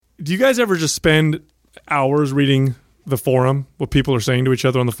do you guys ever just spend hours reading the forum, what people are saying to each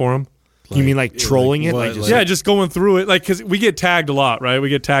other on the forum? You mean like trolling it? Yeah, just going through it. Like, because we get tagged a lot, right? We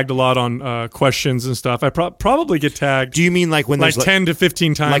get tagged a lot on questions and stuff. I probably get tagged. Do you mean like when like there's 10 to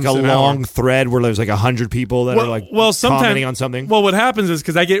 15 times like a long thread where there's like 100 people that are like commenting on something? Well, what happens is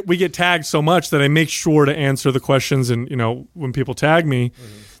because we get tagged so much that I make sure to answer the questions, and when people tag me,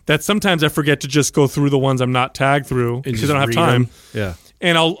 that sometimes I forget to just go through the ones I'm not tagged through because I don't have time. Yeah.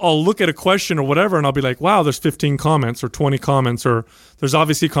 And I'll look at a question or whatever, and I'll be like, wow, there's 15 comments or 20 comments, or there's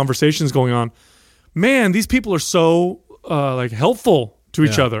obviously conversations going on. Man, these people are so like helpful to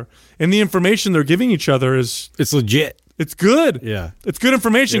each other, and the information they're giving each other it's legit. It's good. Yeah, it's good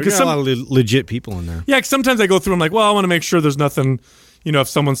information. There's a lot of legit people in there. Yeah, 'cause sometimes I go through. I'm like, well, I want to make sure there's nothing. If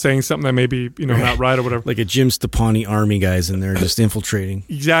someone's saying something that may be not right or whatever. Like a Jim Stepani army guys in there just infiltrating.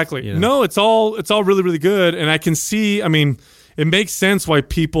 Exactly. No, it's all really, really good, and I can see. I mean, it makes sense why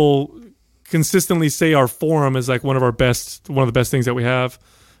people consistently say our forum is like one of the best things that we have,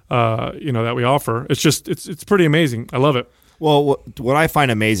 that we offer. It's just, it's pretty amazing. I love it. Well, what I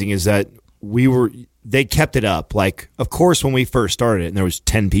find amazing is that they kept it up. Like, of course, when we first started it, and there was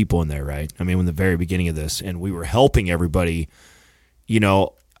 10 people in there, right? I mean, in the very beginning of this, and we were helping everybody.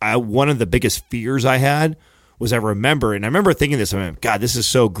 One of the biggest fears I had was I remember thinking this, I mean, God, this is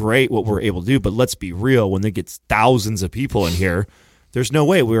so great what we're able to do, but let's be real, when there gets thousands of people in here, there's no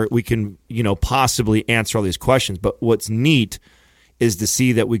way we can, possibly answer all these questions. But what's neat is to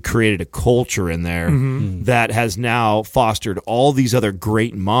see that we created a culture in there that has now fostered all these other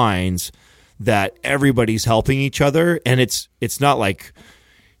great minds that everybody's helping each other. And it's not like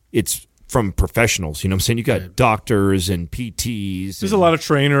it's from professionals, you know what I'm saying? You got doctors and PTs. There's a lot of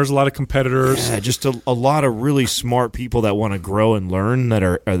trainers, a lot of competitors. Yeah, just a lot of really smart people that want to grow and learn that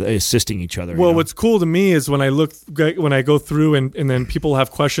are assisting each other. Well, what's cool to me is when I go through and then people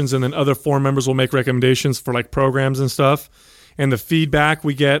have questions, and then other forum members will make recommendations for like programs and stuff, and the feedback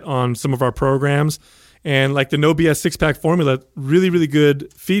we get on some of our programs, and like the No BS six-pack formula, really, really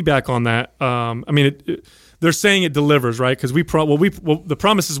good feedback on that. They're saying it delivers, right? Because the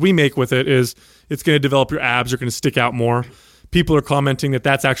promises we make with it is it's going to develop your abs, you're going to stick out more. People are commenting that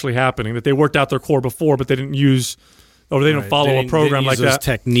that's actually happening, that they worked out their core before, but they didn't use or they didn't follow a program like that.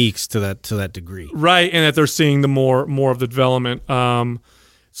 Techniques to that degree, right? And that they're seeing the more of the development.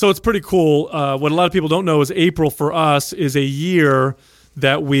 So it's pretty cool. What a lot of people don't know is April for us is a year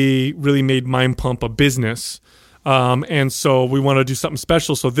that we really made Mind Pump a business, and so we want to do something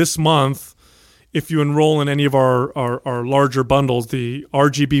special. So this month, if you enroll in any of our larger bundles, the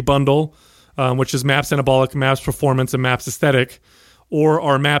RGB bundle, which is MAPS Anabolic, MAPS Performance, and MAPS Aesthetic, or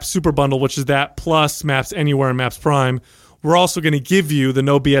our MAPS Super Bundle, which is that plus MAPS Anywhere and MAPS Prime, we're also going to give you the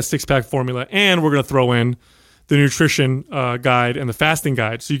No BS six-pack formula, and we're going to throw in the nutrition guide and the fasting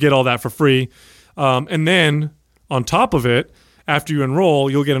guide. So you get all that for free. And then on top of it, after you enroll,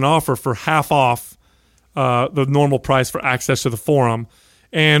 you'll get an offer for half off the normal price for access to the forum.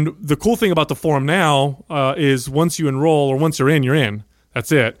 And the cool thing about the forum now is once you enroll or once you're in. That's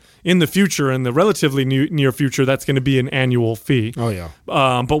it. In the future, in the relatively near future, that's going to be an annual fee. Oh yeah.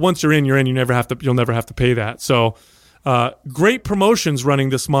 But once you're in. You'll never have to pay that. So great promotions running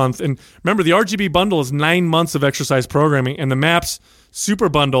this month. And remember, the RGB bundle is 9 months of exercise programming, and the MAPS Super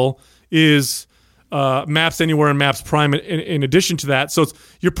Bundle is MAPS Anywhere and MAPS Prime in addition to that. So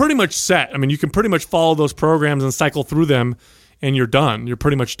you're pretty much set. I mean, you can pretty much follow those programs and cycle through them, and you're done. You're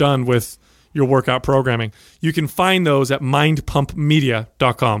pretty much done with your workout programming. You can find those at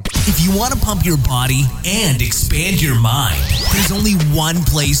mindpumpmedia.com. If you want to pump your body and expand your mind, there's only one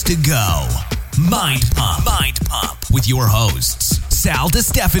place to go. Mind Pump. Mind Pump with your hosts, Sal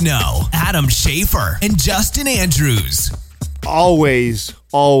DiStefano, Adam Schaefer, and Justin Andrews.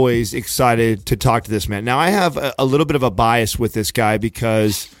 Always excited to talk to this man. Now, I have a little bit of a bias with this guy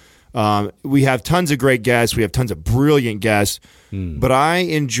because we have tons of great guests. We have tons of brilliant guests. But I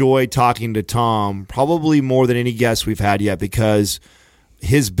enjoy talking to Tom probably more than any guest we've had yet because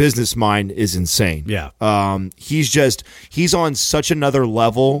his business mind is insane. Yeah. He's on such another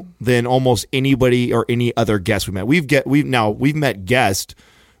level than almost anybody or any other guest we met. We've met guests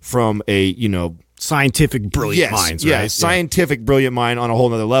from a, scientific brilliant minds, right? Yeah, scientific brilliant mind on a whole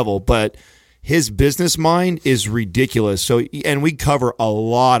nother level, but his business mind is ridiculous. So, and we cover a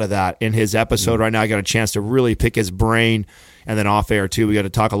lot of that in his episode right now. I got a chance to really pick his brain, and then off air too, we got to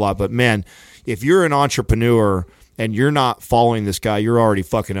talk a lot. But man, if you're an entrepreneur and you're not following this guy, you're already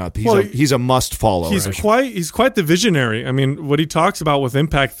fucking up. He's a must follow. He's quite the visionary. I mean, what he talks about with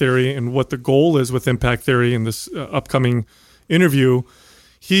impact theory and what the goal is with impact theory in this upcoming interview,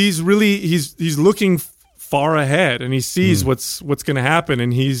 he's looking far ahead, and he sees what's going to happen,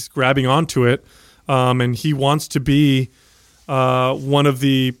 and he's grabbing onto it, and he wants to be one of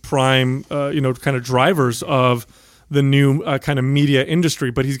the prime, kind of drivers of the new kind of media industry.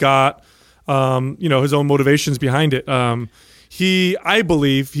 But he's got, his own motivations behind it. I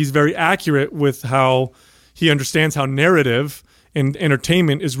believe he's very accurate with how he understands how narrative and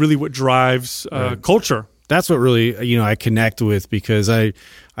entertainment is really what drives culture. That's what really, I connect with, because I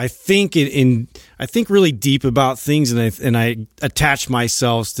think I think really deep about things, and I attach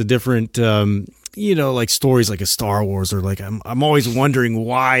myself to different, like stories like a Star Wars, or like I'm always wondering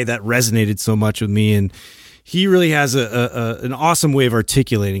why that resonated so much with me. And he really has an awesome way of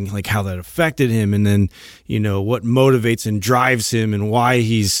articulating like how that affected him, and then, what motivates and drives him, and why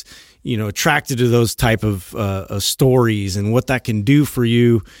he's, attracted to those type of stories, and what that can do for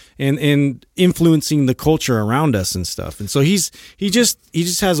you, and influencing the culture around us and stuff. And so he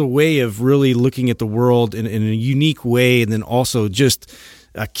just has a way of really looking at the world in a unique way, and then also just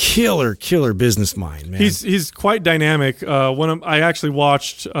a killer business mind, man. He's quite dynamic. I actually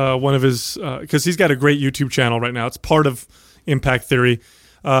watched one of his, because he's got a great YouTube channel right now. It's part of Impact Theory.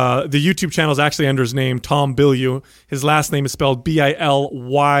 The YouTube channel is actually under his name, Tom Bilyeu. His last name is spelled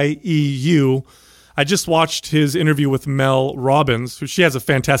Bilyeu. I just watched his interview with Mel Robbins, who she has a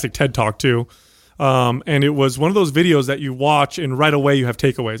fantastic TED Talk too. And it was one of those videos that you watch and right away you have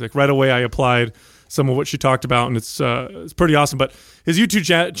takeaways. Like right away I applied some of what she talked about, and it's pretty awesome. But his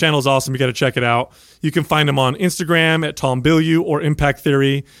YouTube channel is awesome. You got to check it out. You can find him on Instagram at Tom Bilyeu or Impact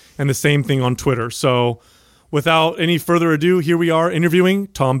Theory, and the same thing on Twitter. So without any further ado, here we are interviewing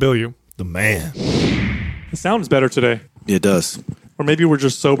Tom Bilyeu. The man. It sounds better today. It does. Or maybe we're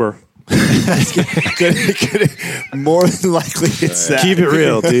just sober. More than likely it's that. Keep it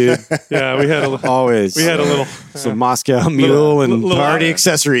real, dude. Yeah, we had always. We had a little some Moscow Mule and little party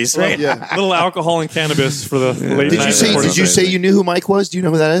accessories. Right? Yeah. Little alcohol and cannabis for the late Did night. you say you knew who Mike was? Do you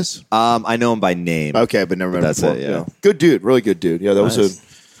know who that is? I know him by name. Okay, but never met him That's before. it, yeah. Good dude, really good dude. Yeah, that was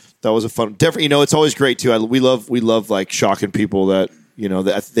a fun. Definitely, it's always great too. We love like shocking people that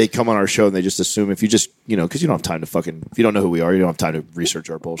that they come on our show and they just assume if you just because you don't have time to if you don't know who we are, you don't have time to research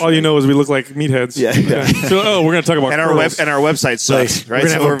our bullshit. All you know is we look like meatheads. Yeah. So we're gonna talk about and our website sucks. Right, We're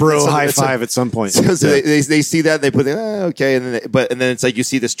gonna have a bro high five at some point. So they see that, they put okay, and then it's like you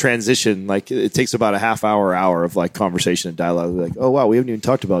see this transition. Like it takes about a half hour of like conversation and dialogue. Like, oh wow, we haven't even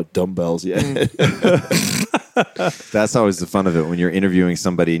talked about dumbbells yet. That's always the fun of it when you're interviewing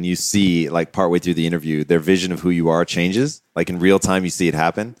somebody and you see like partway through the interview their vision of who you are changes. Like in real time, you see it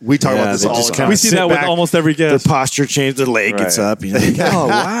happen. We talk about this all the time. We see that with almost every guest. Their posture changes, their leg gets up. You think, oh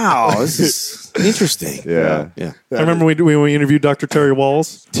wow, this is interesting. Yeah. I remember when we interviewed Dr. Terry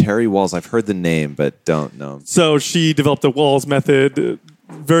Walls. Terry Walls, I've heard the name, but don't know. So she developed the Walls method.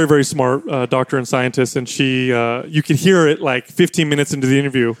 Very, very smart doctor and scientist, and she you could hear it like 15 minutes into the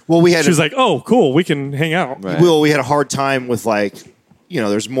interview. Well, she was like, "Oh, cool, we can hang out." Right. Well, we had a hard time with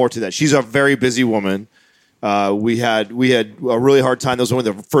there's more to that. She's a very busy woman. We had a really hard time. Those were one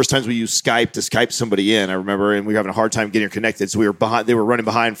of the first times we used Skype to Skype somebody in. I remember, and we were having a hard time getting her connected. So we were behind. They were running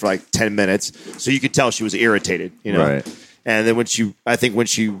behind for like 10 minutes. So you could tell she was irritated. Right. And then when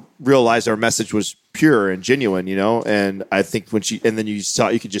she realized our message was pure and genuine, and I think you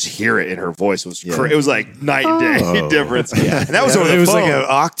could just hear it in her voice. It was it was like night and day difference. Yeah, and that was over the phone. It was like an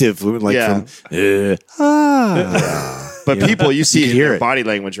octave, like from. But people, you see it in their body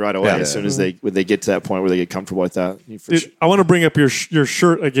language right away as soon as when they get to that point where they get comfortable with that. I want to bring up your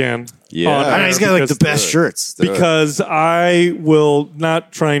shirt again. Yeah, he's got like the best shirts. Because I will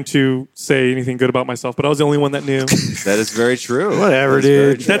not trying to say anything good about myself, but I was the only one that knew. That is very true. Whatever,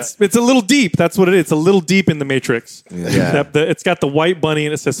 dude. It's a little deep. That's what it is. It's a little deep in the Matrix. Yeah. It's got the white bunny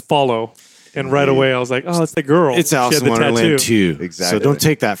and it says follow. And right away I was like, oh, it's the girl. It's Alice in Wonderland too. Exactly. So don't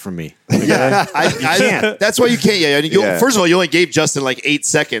take that from me. Yeah, I can't. That's why you can't. Yeah. First of all, you only gave Justin like 8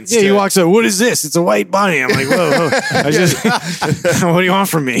 seconds. Yeah, he walks up. What is this? It's a white bunny. I'm like, whoa. What do you want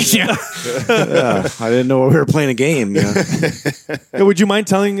from me? Yeah. I didn't know we were playing a game. Would you mind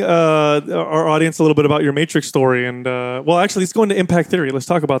telling our audience a little bit about your Matrix story? And actually, let's go into Impact Theory. Let's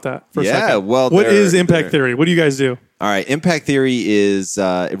talk about that for a second. What is Impact Theory? What do you guys do? All right, Impact Theory is,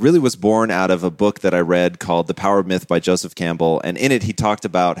 it really was born out of a book that I read called The Power of Myth by Joseph Campbell. And in it, he talked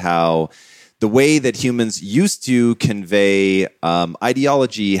about how the way that humans used to convey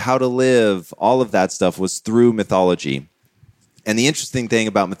ideology, how to live, all of that stuff was through mythology. And the interesting thing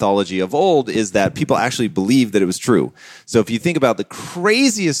about mythology of old is that people actually believed that it was true. So if you think about the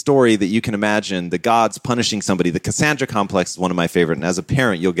craziest story that you can imagine, the gods punishing somebody, the Cassandra complex is one of my favorite. And as a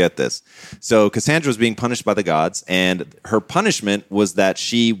parent, you'll get this. So Cassandra was being punished by the gods, and her punishment was that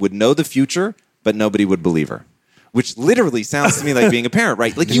she would know the future, but nobody would believe her. Which literally sounds to me like being a parent,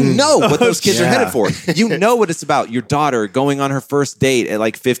 right? Like, you know what those kids are headed for. You know what it's about. Your daughter going on her first date at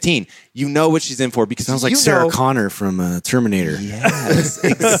like 15. You know what she's in for because Sounds like Sarah Connor from Terminator. Yes,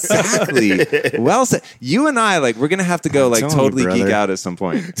 exactly. Well said. You and I, like, we're going to have to go like totally geek out at some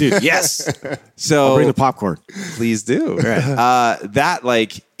point. Dude, yes. So I'll bring the popcorn. Please do. That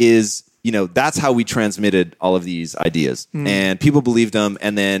like is... that's how we transmitted all of these ideas. And people believed them.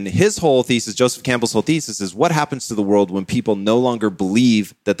 And then his whole thesis, Joseph Campbell's whole thesis, is what happens to the world when people no longer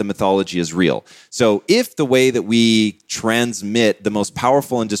believe that the mythology is real. So if the way that we transmit the most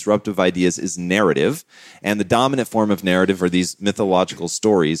powerful and disruptive ideas is narrative, and the dominant form of narrative are these mythological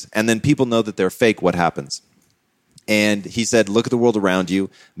stories, and then people know that they're fake, what happens? And he said, look at the world around you.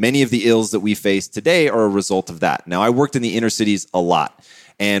 Many of the ills that we face today are a result of that. Now, I worked in the inner cities a lot.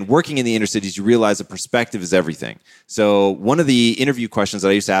 And working in the inner cities, you realize that perspective is everything. So one of the interview questions that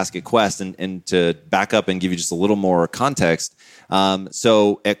I used to ask at Quest, and to back up and give you just a little more context,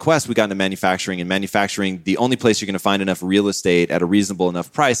 so at Quest, we got into manufacturing. And manufacturing, the only place you're going to find enough real estate at a reasonable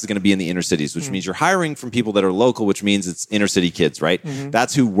enough price is going to be in the inner cities, which means you're hiring from people that are local, which means it's inner city kids, right?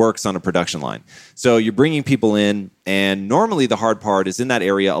 That's who works on a production line. So you're bringing people in, and normally the hard part is in that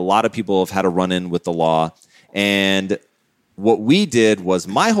area, a lot of people have had a run-in with the law. And what we did was,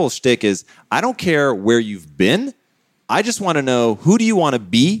 my whole shtick is, I don't care where you've been. I just want to know, who do you want to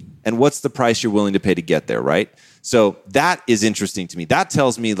be and what's the price you're willing to pay to get there, right? So that is interesting to me. That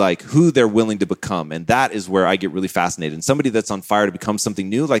tells me like who they're willing to become. And that is where I get really fascinated. And somebody that's on fire to become something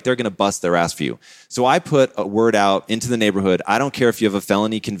new, like they're going to bust their ass for you. So I put a word out into the neighborhood. I don't care if you have a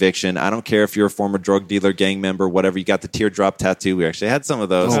felony conviction. I don't care if you're a former drug dealer, gang member, whatever. You got the teardrop tattoo. We actually had some of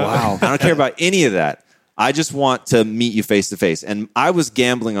those. Oh, wow. I don't care about any of that. I just want to meet you face to face. And I was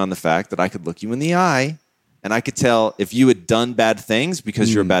gambling on the fact that I could look you in the eye and I could tell if you had done bad things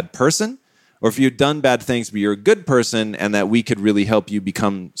because you're a bad person, or if you had done bad things but you're a good person, and that we could really help you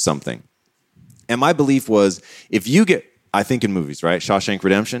become something. And my belief was, if you get, I think in movies, right? Shawshank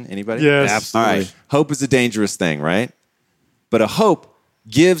Redemption, anybody? Yes. Absolutely. All right. Hope is a dangerous thing, right? But a hope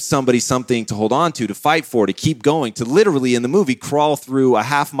gives somebody something to hold on to fight for, to keep going, to literally in the movie crawl through a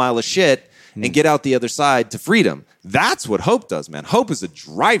half mile of shit and get out the other side to freedom. That's what hope does, man. Hope is a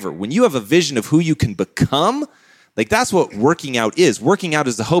driver. When you have a vision of who you can become, like, that's what working out is. Working out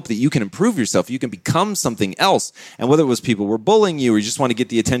is the hope that you can improve yourself. You can become something else. And whether it was people were bullying you or you just want to get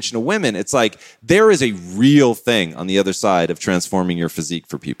the attention of women, it's like there is a real thing on the other side of transforming your physique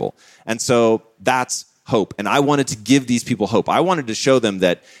for people. And so that's hope. And I wanted to give these people hope. I wanted to show them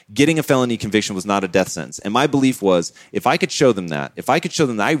that getting a felony conviction was not a death sentence. And my belief was, if I could show them that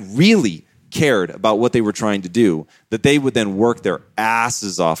I really cared about what they were trying to do, that they would then work their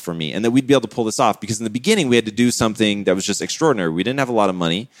asses off for me, and that we'd be able to pull this off. Because in the beginning, we had to do something that was just extraordinary. We didn't have a lot of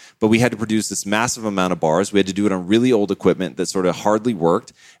money, but we had to produce this massive amount of bars. We had to do it on really old equipment that sort of hardly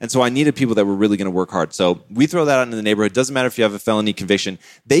worked. And so I needed people that were really going to work hard. So we throw that out into the neighborhood. Doesn't matter if you have a felony conviction.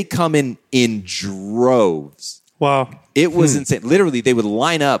 They come in droves. Wow. It was insane. Literally, they would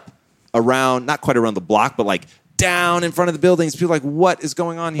line up around, not quite around the block, but like down in front of the buildings. People were like, what is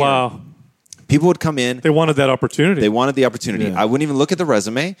going on here? Wow. People would come in. They wanted that opportunity. They wanted the opportunity. Yeah. I wouldn't even look at the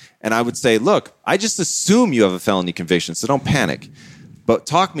resume, and I would say, look, I just assume you have a felony conviction, so don't panic. But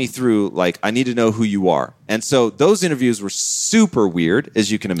talk me through, like, I need to know who you are. And so those interviews were super weird,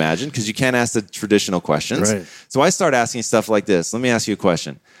 as you can imagine, because you can't ask the traditional questions. Right. So I start asking stuff like this. Let me ask you a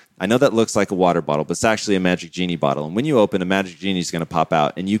question. I know that looks like a water bottle, but it's actually a Magic Genie bottle. And when you open, a Magic Genie is going to pop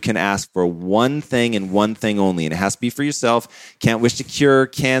out. And you can ask for one thing and one thing only. And it has to be for yourself. Can't wish to cure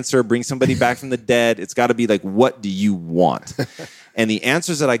cancer, bring somebody back from the dead. It's got to be like, what do you want? And the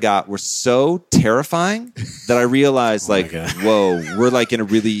answers that I got were so terrifying that I realized, whoa, we're like in a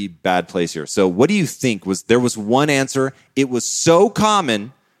really bad place here. So what do you think there was one answer? It was so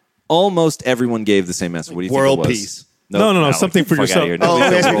common, almost everyone gave the same answer. What do you World think it was? peace. No, something for yourself.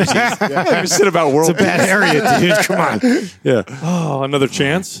 Shit about world peace. Bad area, dude. Come on. Yeah. Oh, another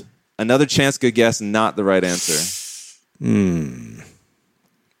chance? Another chance, good guess, not the right answer. I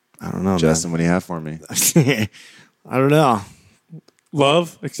don't know, Justin, what do you have for me? man. I don't know.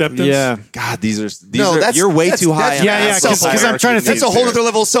 Love? Acceptance? Yeah. God, these are that's- you're way that's- too high. that's- on yeah, that 'cause self-hierarchy I'm trying to think- That's a whole other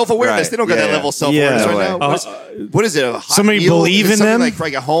level of self-awareness. Right. They don't got Yeah, that yeah. level of self-awareness Yeah. right now. What is it? A hot Somebody meal? believe Is it in something them?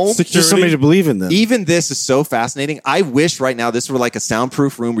 Like at home? Just somebody to believe in them. Even this is so fascinating. I wish right now this were like a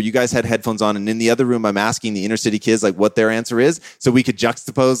soundproof room where you guys had headphones on, and in the other room I'm asking the inner city kids like what their answer is, so we could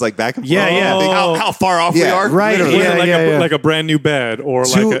juxtapose like back and forth. Yeah, yeah. Oh. How far off we Yeah, are? right. Was Yeah, it like, yeah. like a brand new bed or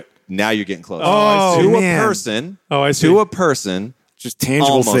To- like a... now you're getting close. I to see. a man. person. Oh, I see. To a person. Just tangible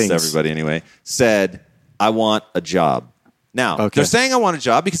almost things. everybody anyway said, I want a job. Now, they're saying I want a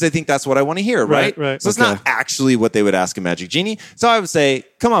job because they think that's what I want to hear, right? Right. So it's not actually what they would ask a magic genie. So I would say,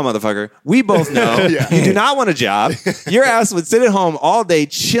 come on, motherfucker. We both know you do not want a job. Your ass would sit at home all day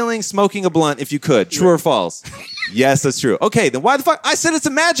chilling, smoking a blunt if you could. True or false? Yes, that's true. Okay, then why the fuck? I said it's a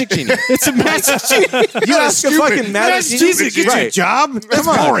magic genie. It's a magic genie. You ask a fucking magic genie. Get you a job. That's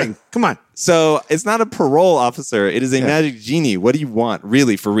boring. Come on. So it's not a parole officer. It is a magic genie. What do you want,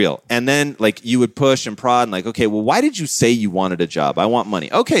 really, for real? And then, like, you would push and prod and like, okay, well, why did you say you wanted a job? I want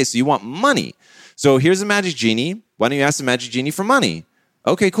money. Okay, so you want money. So here's a magic genie. Why don't you ask the magic genie for money?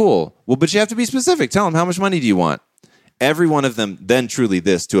 Okay, cool. Well, but you have to be specific. Tell them, how much money do you want? Every one of them, then truly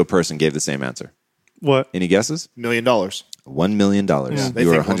this to a person, gave the same answer. What? Any guesses? $1 million. $1 million.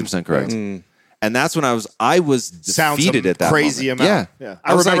 You are 100% correct. And that's when I was defeated at that crazy moment. amount.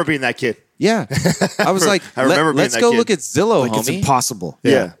 I remember being that kid. Yeah. I was like, I remember being let's that go kid. look at Zillow, Like homie. it's impossible.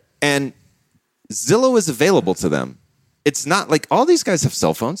 Yeah. And Zillow is available to them. It's not like all these guys have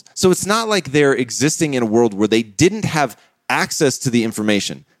cell phones. So it's not like they're existing in a world where they didn't have access to the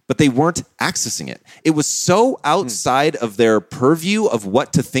information, but they weren't accessing it. It was so outside of their purview of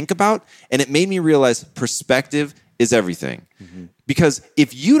what to think about. And it made me realize perspective is everything. Because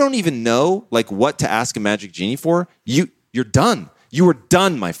if you don't even know like what to ask a magic genie for, you're done. You were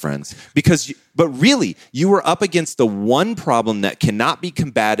done, my friends. But really, you were up against the one problem that cannot be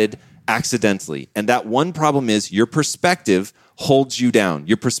combated accidentally. And that one problem is your perspective holds you down.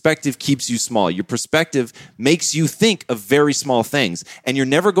 Your perspective keeps you small. Your perspective makes you think of very small things. And you're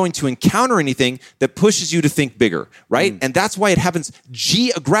never going to encounter anything that pushes you to think bigger, right? And that's why it happens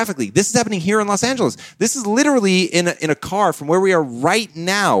geographically. This is happening here in Los Angeles. This is literally in a car from where we are right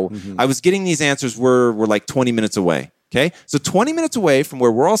now. I was getting these answers. We're like 20 minutes away. Okay, so 20 minutes away from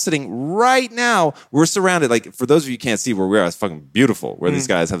where we're all sitting right now, we're surrounded. Like, for those of you who can't see where we are, it's fucking beautiful where these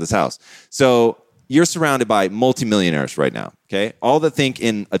guys have this house. So you're surrounded by multimillionaires right now. Okay, all that think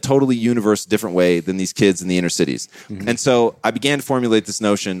in a totally universe different way than these kids in the inner cities. And so I began to formulate this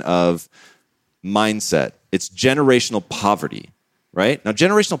notion of mindset. It's generational poverty, right? Now,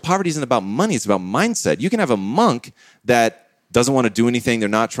 generational poverty isn't about money; it's about mindset. You can have a monk that doesn't want to do anything. They're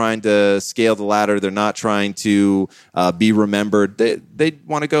not trying to scale the ladder. They're not trying to be remembered. They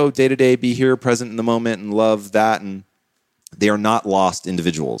want to go day to day, be here, present in the moment, and love that. And they are not lost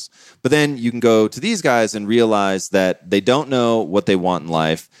individuals. But then you can go to these guys and realize that they don't know what they want in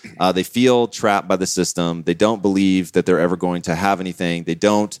life. They feel trapped by the system. They don't believe that they're ever going to have anything. They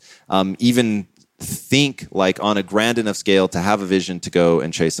don't even think like on a grand enough scale to have a vision to go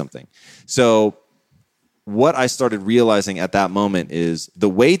and chase something. So what I started realizing at that moment is the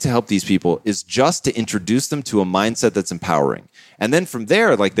way to help these people is just to introduce them to a mindset that's empowering. And then from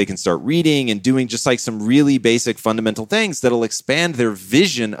there, like, they can start reading and doing just like some really basic fundamental things that'll expand their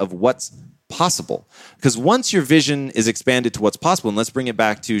vision of what's possible. Because once your vision is expanded to what's possible, and let's bring it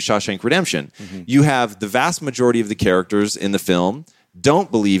back to Shawshank Redemption, you have the vast majority of the characters in the film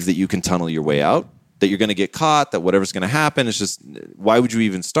don't believe that you can tunnel your way out, that you're going to get caught, that whatever's going to happen. It's just, why would you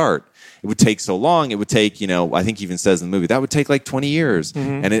even start? It would take so long. It would take, I think he even says in the movie, that would take like 20 years.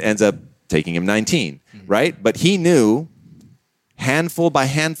 And it ends up taking him 19, right? But he knew, handful by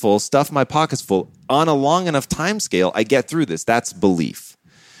handful, stuff my pockets full, on a long enough time scale, I get through this. That's belief,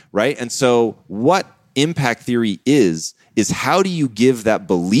 right? And so what impact theory is how do you give that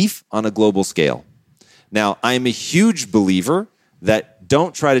belief on a global scale? Now, I'm a huge believer that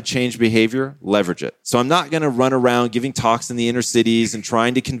don't try to change behavior, leverage it. So I'm not going to run around giving talks in the inner cities and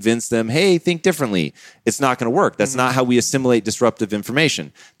trying to convince them, hey, think differently. It's not going to work. That's not how we assimilate disruptive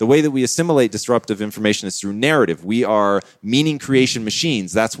information. The way that we assimilate disruptive information is through narrative. We are meaning creation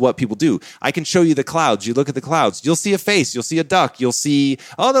machines. That's what people do. I can show you the clouds. You look at the clouds. You'll see a face. You'll see a duck. You'll see,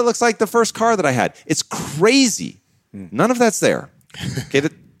 oh, that looks like the first car that I had. It's crazy. None of that's there. Okay,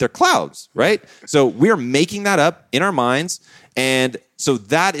 they're clouds, right? So we're making that up in our minds. And so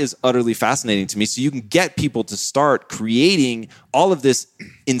that is utterly fascinating to me. So you can get people to start creating all of this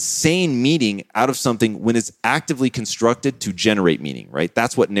insane meaning out of something when it's actively constructed to generate meaning, right?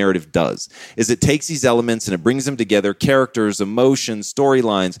 That's what narrative does, is it takes these elements and it brings them together, characters, emotions,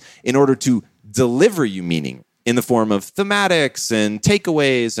 storylines, in order to deliver you meaning in the form of thematics and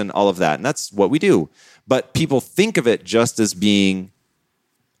takeaways and all of that. And that's what we do. But people think of it just as being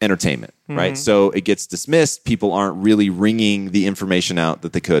entertainment, right? So it gets dismissed. People aren't really wringing the information out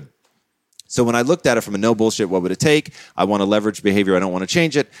that they could. So when I looked at it from a no bullshit, what would it take? I want to leverage behavior. I don't want to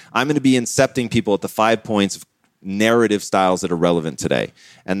change it. I'm going to be incepting people at the 5 points of narrative styles that are relevant today.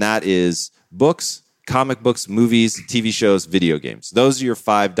 And that is books, comic books, movies, TV shows, video games. Those are your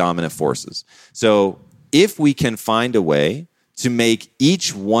 5 dominant forces. So if we can find a way to make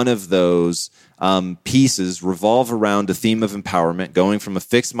each one of those pieces revolve around a theme of empowerment, going from a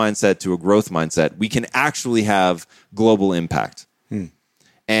fixed mindset to a growth mindset, we can actually have global impact.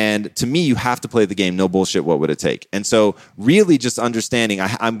 And to me, you have to play the game, no bullshit, what would it take? And so really just understanding,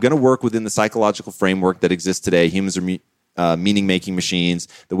 I'm going to work within the psychological framework that exists today. Humans are meaning-making machines,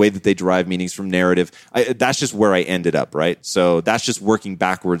 the way that they derive meanings from narrative. That's just where I ended up, right? So that's just working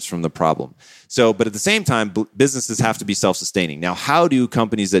backwards from the problem. So, but at the same time, businesses have to be self-sustaining. Now, how do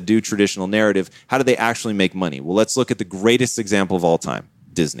companies that do traditional narrative, how do they actually make money? Well, let's look at the greatest example of all time,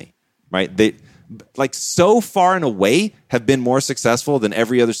 Disney, right? They, like, so far and away have been more successful than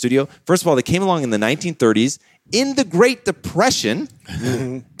every other studio. First of all, they came along in the 1930s in the Great Depression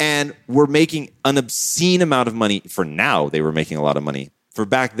and were making an obscene amount of money. For now, they were making a lot of money. For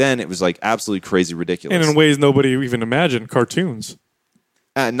back then, it was like absolutely crazy ridiculous. And in ways nobody even imagined, cartoons.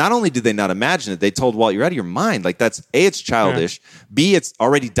 Not only did they not imagine it, they told Walt, "You're out of your mind. Like that's A, it's childish. Yeah. B, it's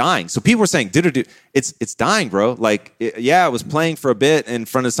already dying." So people were saying, it's dying, bro. Like, it was playing for a bit in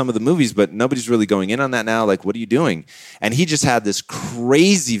front of some of the movies, but nobody's really going in on that now. Like, what are you doing?" And he just had this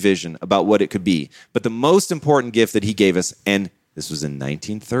crazy vision about what it could be. But the most important gift that he gave us, and this was in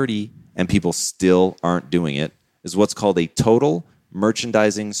 1930, and people still aren't doing it, is what's called a total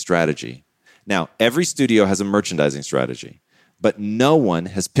merchandising strategy. Now, every studio has a merchandising strategy. But no one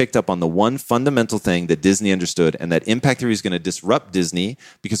has picked up on the one fundamental thing that Disney understood, and that impact theory is going to disrupt Disney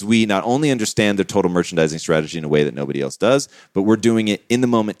because we not only understand their total merchandising strategy in a way that nobody else does, but we're doing it in the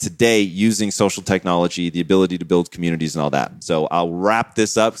moment today using social technology, the ability to build communities and all that. So I'll wrap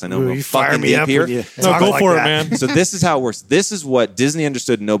this up because I know I'm fucking me up here. No, go for it, man. So this is how it works. This is what Disney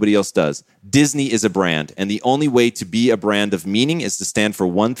understood and nobody else does. Disney is a brand, and the only way to be a brand of meaning is to stand for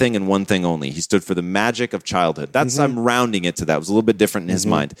one thing and one thing only. He stood for the magic of childhood. That's I'm rounding it to that. It was a little bit different in his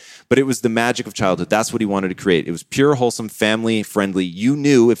mind, but it was the magic of childhood. That's what he wanted to create. It was pure, wholesome, family friendly. You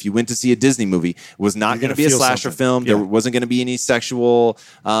knew if you went to see a Disney movie, it was not going to be a slasher film. Yeah. There wasn't going to be any sexual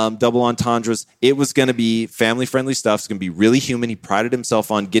double entendres. It was going to be family friendly stuff. It's going to be really human. He prided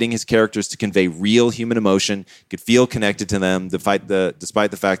himself on getting his characters to convey real human emotion. You could feel connected to them despite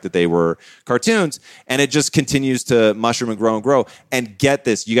the fact that they were cartoons. And it just continues to mushroom and grow and grow. And get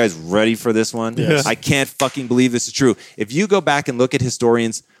this, you guys ready for this one? Yes. I can't fucking believe this is true. If you go back and look at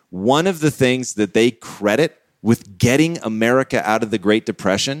historians, one of the things that they credit with getting America out of the Great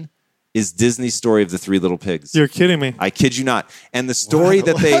Depression is Disney's story of the Three Little Pigs. You're kidding me. I kid you not. And the story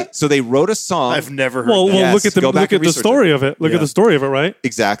they wrote a song. I've never heard Well, that. look at the story of it. Look at the story of it, right?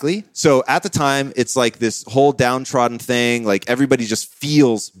 Exactly. So at the time, it's like this whole downtrodden thing. Like everybody just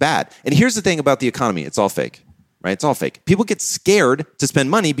feels bad. And here's the thing about the economy. It's all fake. Right? It's all fake. People get scared to spend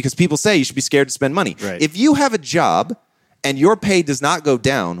money because people say you should be scared to spend money. Right. If you have a job and your pay does not go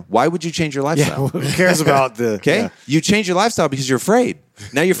down, why would you change your lifestyle? Who cares about the... Okay? Yeah. You change your lifestyle because you're afraid.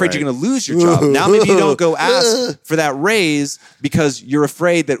 Now you're afraid you're going to lose your job. Now maybe you don't go ask for that raise because you're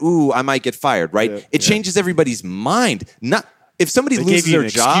afraid that, I might get fired, right? Yeah. It changes everybody's mind. If somebody loses their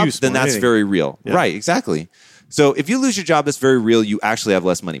job, then that's very real. Yeah. Right, exactly. So if you lose your job, that's very real. You actually have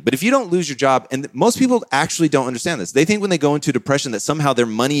less money. But if you don't lose your job, and most people actually don't understand this. They think when they go into depression that somehow their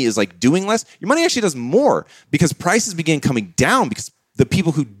money is like doing less. Your money actually does more because prices begin coming down because the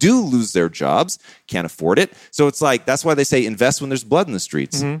people who do lose their jobs can't afford it. So it's like, that's why they say invest when there's blood in the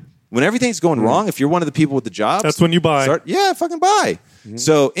streets. Mm-hmm. When everything's going wrong, if you're one of the people with the jobs, that's when you buy. Fucking buy. Mm-hmm.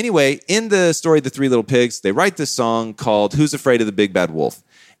 So anyway, in the story of the Three Little Pigs, they write this song called Who's Afraid of the Big Bad Wolf?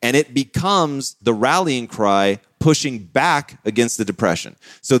 And it becomes the rallying cry pushing back against the depression.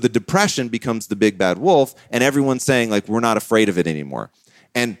 So the depression becomes the big bad wolf, and everyone's saying, like, we're not afraid of it anymore.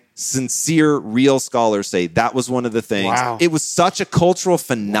 And sincere, real scholars say that was one of the things. Wow. It was such a cultural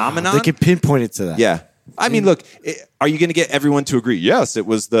phenomenon. They can pinpoint it to that. Yeah. I mean, look, are you going to get everyone to agree? Yes, it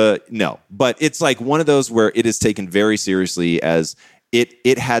was no. But it's like one of those where it is taken very seriously as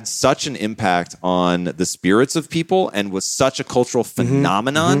it had such an impact on the spirits of people and was such a cultural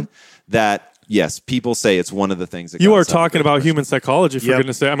phenomenon that, yes, people say it's one of the things that you are talking about human psychology, for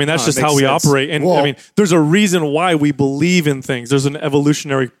goodness sake. I mean, that's just how we operate. And I mean, there's a reason why we believe in things. There's an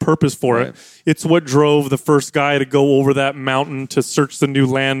evolutionary purpose for it. It's what drove the first guy to go over that mountain to search the new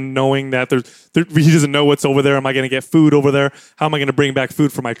land, knowing that he doesn't know what's over there. Am I going to get food over there? How am I going to bring back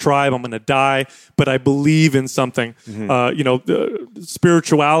food for my tribe? I'm going to die, but I believe in something.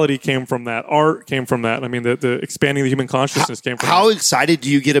 Spirituality came from that. Art came from that. I mean, the expanding the human consciousness came from that. How excited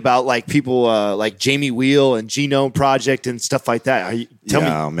do you get about like people like Jamie Wheel and Genome Project and stuff like that? Tell me.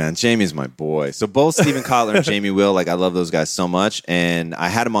 Oh man, Jamie's my boy. So both Stephen Kotler and Jamie Wheel, like I love those guys so much. And I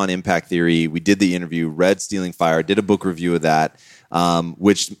had him on Impact Theory. We did the interview, read Stealing Fire, did a book review of that,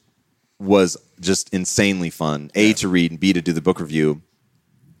 which was just insanely fun. A, to read, and B, to do the book review.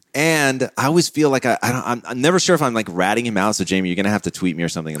 And I always feel like I'm never sure if I'm like ratting him out. So Jamie, you're gonna have to tweet me or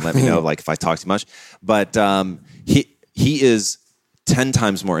something and let me know like if I talk too much. But he is 10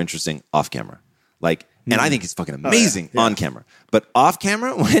 times more interesting off camera. Like, and I think he's fucking amazing on camera. But off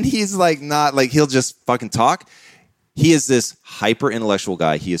camera, when he's like not like he'll just fucking talk. He is this hyper intellectual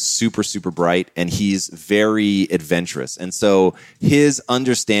guy. He is super, super bright, and he's very adventurous. And so his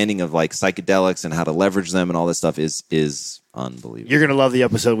understanding of like psychedelics and how to leverage them and all this stuff is unbelievable. You're gonna love the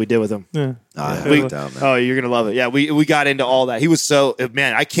episode we did with him. Yeah. You're gonna love it. Yeah, we got into all that. He was so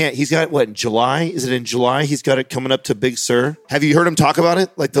man. I can't. He's got what in July? Is it in July? He's got it coming up to Big Sur. Have you heard him talk about it?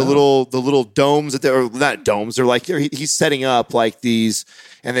 Like the little domes that they're not domes. They're like he's setting up like these.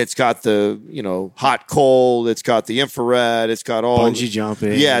 And it's got the, hot cold. It's got the infrared. It's got all bungee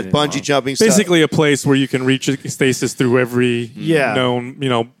jumping. Yeah, bungee jumping. Basically, a place where you can reach stasis through every known,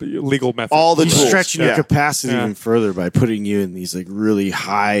 legal method. All the He's tools. stretching your capacity even further by putting you in these like really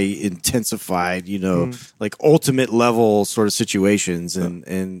high intensified, like ultimate level sort of situations,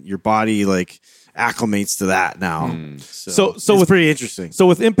 and your body like acclimates to that now. So it's with pretty interesting. So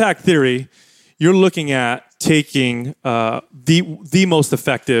with impact theory, you're looking at taking the most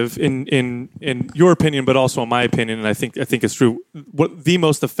effective in your opinion, but also in my opinion, and I think it's true. What the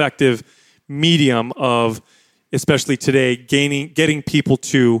most effective medium of, especially today, getting people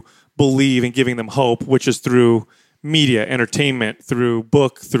to believe and giving them hope, which is through media, entertainment, through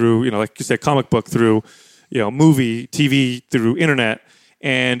book, through like you said, comic book, through movie, TV, through internet,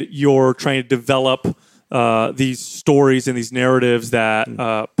 and you're trying to develop these stories and these narratives that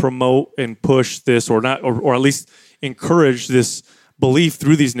promote and push this, or not, or at least encourage this belief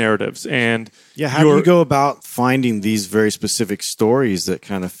through these narratives. And how do you go about finding these very specific stories that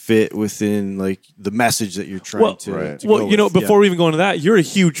kind of fit within like the message that you're trying to go with? Before we even go into that, you're a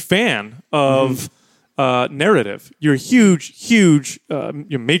huge fan of narrative. You're a huge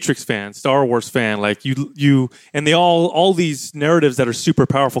you're Matrix fan, Star Wars fan. Like you, and they all these narratives that are super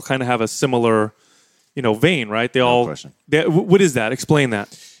powerful kind of have a similar vein, right? What is that? Explain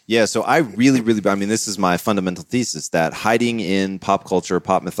that. Yeah, so I really, this is my fundamental thesis, that hiding in pop culture,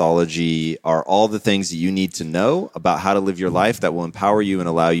 pop mythology are all the things that you need to know about how to live your life that will empower you and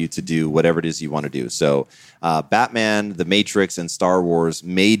allow you to do whatever it is you want to do. So Batman, The Matrix, and Star Wars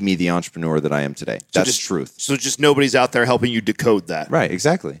made me the entrepreneur that I am today. That's truth. So just nobody's out there helping you decode that. Right,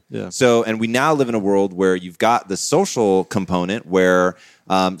 exactly. Yeah. So, and we now live in a world where you've got the social component where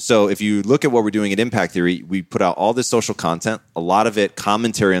so if you look at what we're doing at Impact Theory, we put out all this social content, a lot of it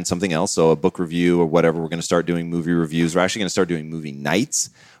commentary on something else, so a book review or whatever. We're going to start doing movie reviews. We're actually going to start doing movie nights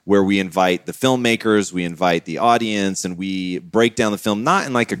where we invite the filmmakers, we invite the audience, and we break down the film, not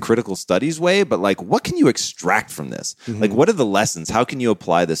in like a critical studies way, but like what can you extract from this? Like what are the lessons? How can you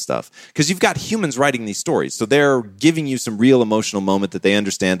apply this stuff? Because you've got humans writing these stories. So they're giving you some real emotional moment that they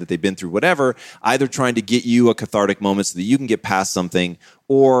understand that they've been through whatever, either trying to get you a cathartic moment so that you can get past something,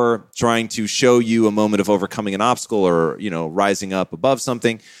 or trying to show you a moment of overcoming an obstacle or, rising up above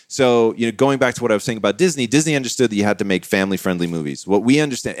something. So, going back to what I was saying about Disney understood that you had to make family-friendly movies. What we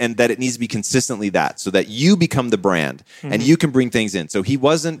understand, and that it needs to be consistently that, so that you become the brand and you can bring things in. So he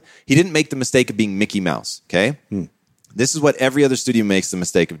didn't make the mistake of being Mickey Mouse, okay? This is what every other studio makes the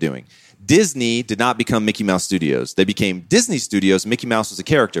mistake of doing. Disney did not become Mickey Mouse Studios. They became Disney Studios. Mickey Mouse was a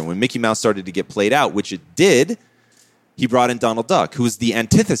character. And when Mickey Mouse started to get played out, which it did, he brought in Donald Duck, who was the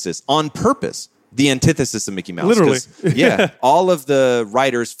antithesis, on purpose, the antithesis of Mickey Mouse. Literally. Yeah. All of the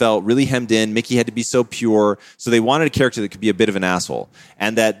writers felt really hemmed in. Mickey had to be so pure. So they wanted a character that could be a bit of an asshole.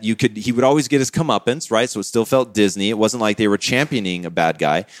 And that he would always get his comeuppance, right? So it still felt Disney. It wasn't like they were championing a bad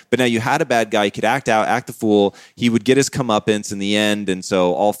guy. But now you had a bad guy. He could act the fool. He would get his comeuppance in the end. And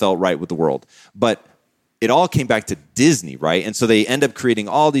so all felt right with the world. But it all came back to Disney, right? And so they end up creating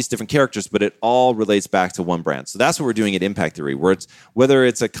all these different characters, but it all relates back to one brand. So that's what we're doing at Impact Theory, whether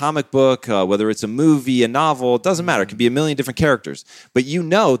it's a comic book, whether it's a movie, a novel, it doesn't matter. It can be a million different characters. But you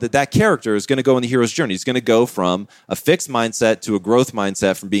know that character is going to go on the hero's journey. He's going to go from a fixed mindset to a growth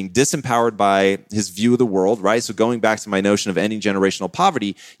mindset, from being disempowered by his view of the world, right? So going back to my notion of ending generational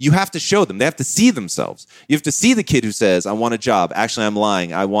poverty, you have to show them. They have to see themselves. You have to see the kid who says, I want a job. Actually, I'm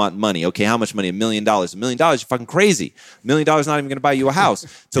lying. I want money. Okay, how much money? $1 million. $1 million, you're fucking crazy. $1 million not even going to buy you a house.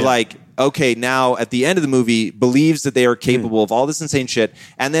 Okay, now at the end of the movie, believes that they are capable of all this insane shit.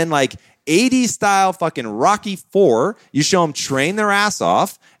 And then 80s style fucking Rocky 4, you show them train their ass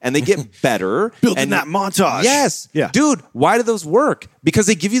off and they get better. Building that montage. Yes. Yeah. Dude, why do those work? Because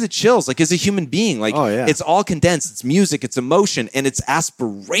they give you the chills, as a human being. It's all condensed. It's music, it's emotion, and it's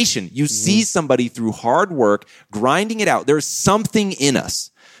aspiration. You see somebody through hard work, grinding it out. There's something in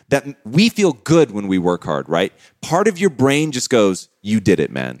us that we feel good when we work hard, right? Part of your brain just goes, you did it,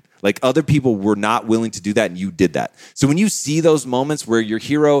 man. Like other people were not willing to do that and you did that. So when you see those moments where your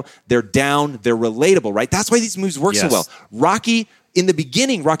hero, they're down, they're relatable, right? That's why these movies work so well. Rocky, in the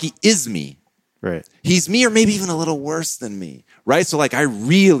beginning, Rocky is me. Right. He's me or maybe even a little worse than me, right? So like I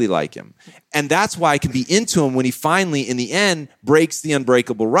really like him. And that's why I can be into him when he finally, in the end, breaks the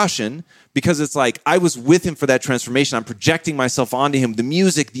unbreakable Russian, because it's like I was with him for that transformation. I'm projecting myself onto him, the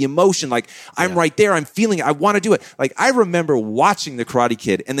music, the emotion, like I'm right there. I'm feeling it. I want to do it. Like I remember watching The Karate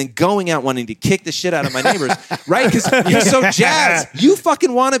Kid and then going out wanting to kick the shit out of my neighbors, right? Because you're so jazzed. You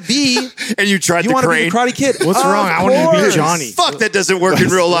fucking want to be. And you tried the want to be crane. the Karate Kid. What's wrong? I want to be Johnny. Fuck, that doesn't work in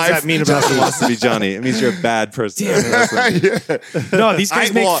real life. What does that mean about Johnny wants to be Johnny. It means you're a bad person. No, these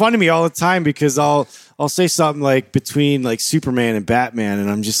guys make fun of me all the time because I'll say something like between like Superman and Batman, and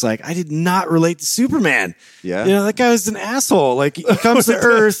I'm just like, I did not relate to Superman. Yeah. You know, that guy was an asshole. Like he comes to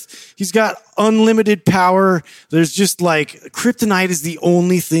Earth, he's got unlimited power. There's just like kryptonite is the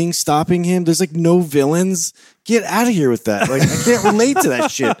only thing stopping him. There's like no villains. Get out of here with that. Like I can't relate to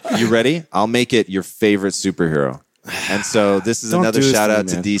that shit. You ready? I'll make it your favorite superhero. And so this is another shout out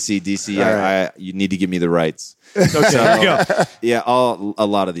to DC. DC, you need to give me the rights. Okay, there you go. Yeah, a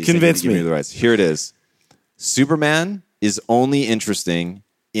lot of these. Convince give me. me the rights. Here it is. Superman is only interesting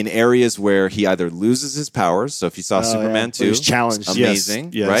in areas where he either loses his powers. So if you saw Superman 2, he's challenged.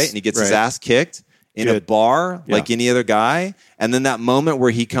 amazing, Yes. right? And he gets his ass kicked in a bar like any other guy. And then that moment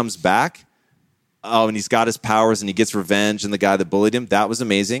where he comes back, and he's got his powers and he gets revenge on the guy that bullied him. That was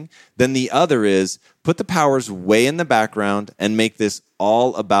amazing. Then the other is put the powers way in the background and make this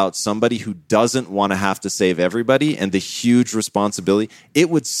all about somebody who doesn't want to have to save everybody and the huge responsibility. It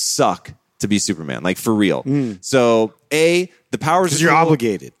would suck to be Superman, like for real. So the powers are Because you're cool.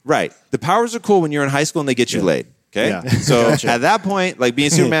 obligated. Right. The powers are cool when you're in high school and they get you laid. Okay. Yeah. So at that point, like being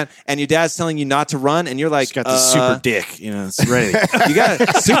Superman and your dad's telling you not to run and you're like, He's got the super dick, you know, it's ready. you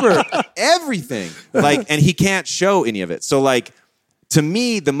got super everything. Like, and he can't show any of it. So like, to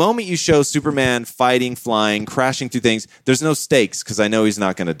me, the moment you show Superman fighting, flying, crashing through things, there's no stakes because I know he's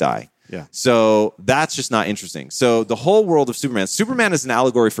not going to die. Yeah. So that's just not interesting. So the whole world of Superman is an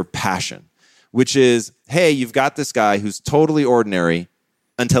allegory for passion, which is, hey, you've got this guy who's totally ordinary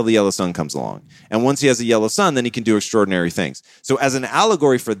until the yellow sun comes along. And once he has a yellow sun, then he can do extraordinary things. So as an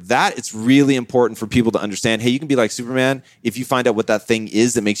allegory for that, it's really important for people to understand, hey, you can be like Superman if you find out what that thing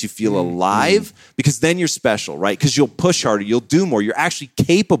is that makes you feel alive, because then you're special, right? Because you'll push harder, you'll do more, you're actually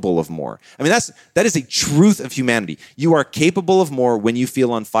capable of more. I mean, that is a truth of humanity. You are capable of more when you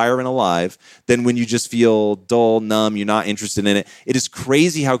feel on fire and alive than when you just feel dull, numb, you're not interested in it. It is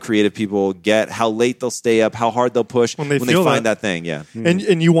crazy how creative people get, how late they'll stay up, how hard they'll push when they find that thing. Yeah.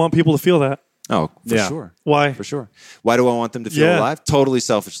 And you want people to feel that. Oh, for Yeah. sure. Why? For sure. Why do I want them to feel Yeah. alive? Totally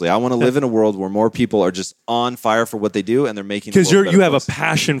selfishly. I want to live in a world where more people are just on fire for what they do and they're making Because the world a you better have a place.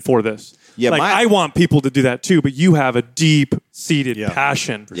 passion for this. Yeah, like my- I want people to do that too, but you have a deep-seated Yeah.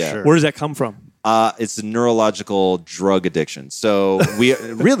 passion. Yeah. sure. Where does that come from? It's a neurological drug addiction. So we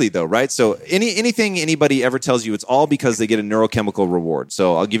really though, right? So anything anybody ever tells you, it's all because they get a neurochemical reward.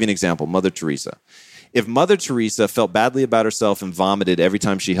 So I'll give you an example. Mother Teresa. If Mother Teresa felt badly about herself and vomited every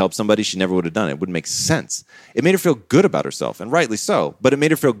time she helped somebody, she never would have done it. It wouldn't make sense. It made her feel good about herself, and rightly so, but it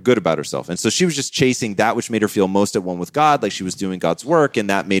made her feel good about herself. And so she was just chasing that which made her feel most at one with God, like she was doing God's work, and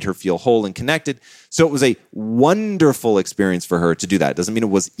that made her feel whole and connected. So it was a wonderful experience for her to do that. It doesn't mean it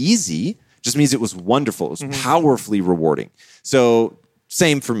was easy, it just means it was wonderful. It was powerfully rewarding. So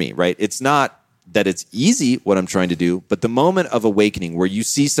same for me, right? It's not that it's easy what I'm trying to do, but the moment of awakening where you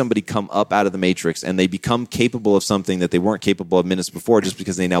see somebody come up out of the matrix and they become capable of something that they weren't capable of minutes before just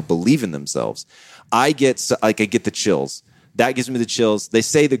because they now believe in themselves, I get the chills. That gives me the chills. They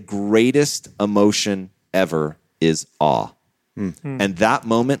say the greatest emotion ever is awe. And that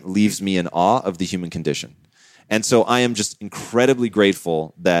moment leaves me in awe of the human condition. And so I am just incredibly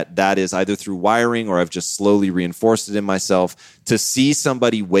grateful that is either through wiring or I've just slowly reinforced it in myself to see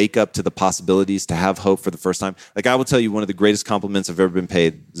somebody wake up to the possibilities, to have hope for the first time. Like I will tell you, one of the greatest compliments I've ever been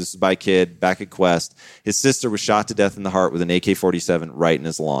paid. This is by a kid back at Quest. His sister was shot to death in the heart with an AK-47 right in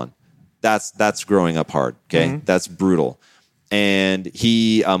his lawn. That's growing up hard. Okay, That's brutal. And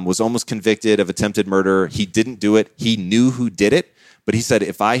he was almost convicted of attempted murder. He didn't do it. He knew who did it, but he said,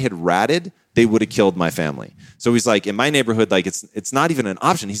 if I had ratted, they would have killed my family. So he's like, in my neighborhood, like it's not even an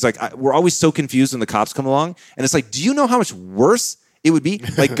option. He's like, we're always so confused when the cops come along. And it's like, do you know how much worse it would be?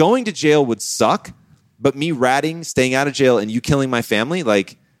 Like going to jail would suck, but me ratting, staying out of jail, and you killing my family,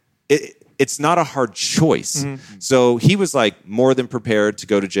 like it's not a hard choice. So he was like more than prepared to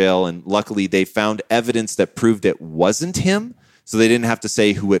go to jail. And luckily they found evidence that proved it wasn't him. so they didn't have to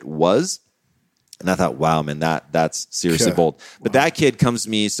say who it was. And I thought, wow, man, that's seriously bold. But that kid comes to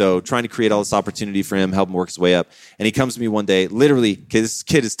me, so trying to create all this opportunity for him, help him work his way up. And he comes to me one day, literally, this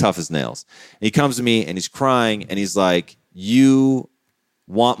kid is tough as nails. And he comes to me and he's crying and he's like, you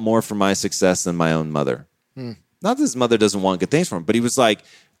want more for my success than my own mother. Not that his mother doesn't want good things for him, but he was like,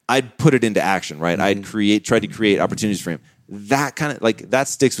 I'd put it into action, right? I'd tried to create opportunities for him. That kind of like, that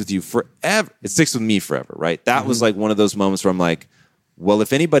sticks with you forever. It sticks with me forever, right? That was like one of those moments where I'm like, well,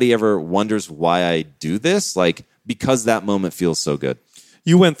 if anybody ever wonders why I do this, like, because that moment feels so good.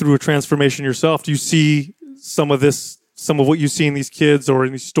 You went through a transformation yourself. Do you see some of what you see in these kids or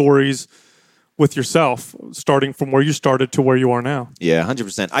in these stories with yourself, starting from where you started to where you are now? Yeah,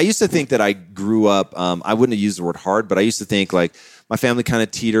 100%. I used to think that I grew up, I wouldn't have used the word hard, but I used to think like my family kind of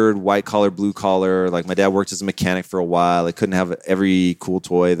teetered white collar, blue collar. Like my dad worked as a mechanic for a while. I couldn't have every cool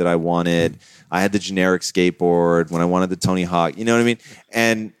toy that I wanted. I had the generic skateboard when I wanted the Tony Hawk. You know what I mean?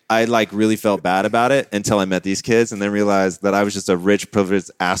 And I like really felt bad about it until I met these kids and then realized that I was just a rich,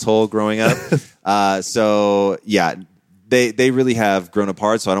 privileged asshole growing up. So yeah, they really have grown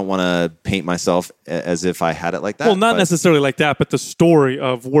apart. So I don't want to paint myself as if I had it like that. Well, not necessarily like that, but the story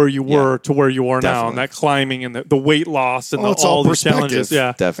of where you were to where you are now, and Definitely. that climbing and the weight loss and It's all these perspective. challenges.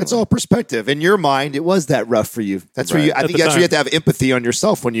 Yeah, Definitely. It's all perspective. In your mind, it was that rough for you. That's where Right. you. I At think the that's where you time. have to have empathy on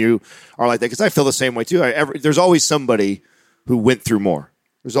yourself when you are like that. Because I feel the same way too. There's always somebody who went through more.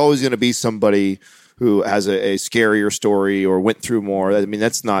 There's always going to be somebody who has a scarier story or went through more. I mean,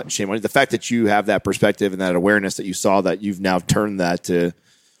 that's not shame on you. The fact that you have that perspective and that awareness that you saw that you've now turned that to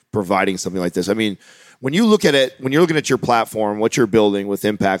providing something like this. I mean, when you look at it, when you're looking at your platform, what you're building with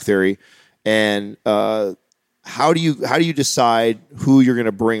Impact Theory, and how do you decide who you're going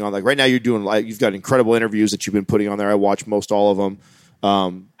to bring on? Like right now, you've got incredible interviews that you've been putting on there. I watch most all of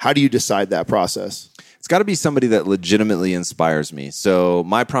them. How do you decide that process? It's got to be somebody that legitimately inspires me. So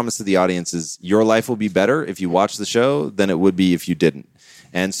my promise to the audience is your life will be better if you watch the show than it would be if you didn't.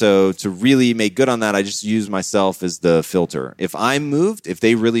 And so to really make good on that, I just use myself as the filter. If I'm moved, if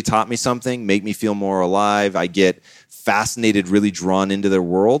they really taught me something, make me feel more alive, I get fascinated, really drawn into their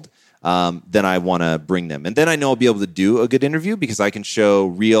world, then I want to bring them. And then I know I'll be able to do a good interview because I can show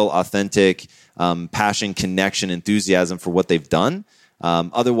real, authentic passion, connection, enthusiasm for what they've done.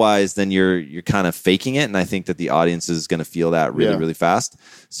 Otherwise, then you're kind of faking it, and I think that the audience is going to feel that really, really fast.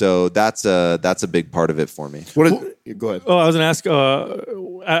 So that's a big part of it for me. Go ahead. Oh, I was going to ask,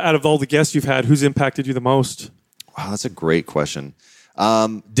 out of all the guests you've had, who's impacted you the most? Wow, that's a great question.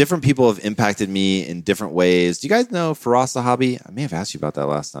 Different people have impacted me in different ways. Do you guys know Firas Zahabi? I may have asked you about that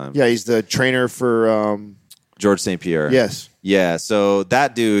last time. Yeah, he's the trainer for George St. Pierre. Yes. Yeah, so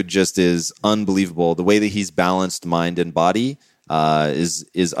that dude just is unbelievable. The way that he's balanced mind and body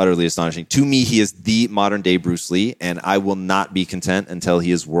is utterly astonishing. To me, he is the modern day Bruce Lee, and I will not be content until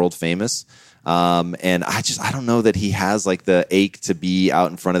he is world famous. And I don't know that he has like the ache to be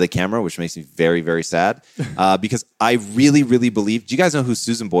out in front of the camera, which makes me very, very sad. Because I really, really believe. Do you guys know who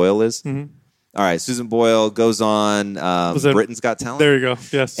Susan Boyle is? Mm-hmm. All right, Susan Boyle goes on Britain's Got Talent. There you go.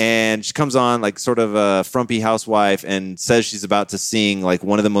 Yes. And she comes on like sort of a frumpy housewife and says she's about to sing like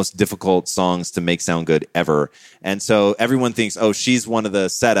one of the most difficult songs to make sound good ever. And so everyone thinks, oh, she's one of the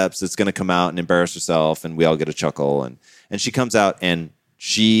setups that's going to come out and embarrass herself, and we all get a chuckle. And she comes out and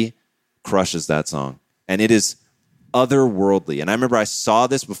she crushes that song. And it is otherworldly. And I remember I saw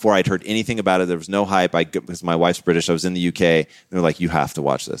this before I'd heard anything about it. There was no hype. Because my wife's British. I was in the UK. And they're like, you have to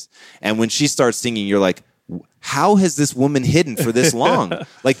watch this. And when she starts singing, you're like, how has this woman hidden for this long?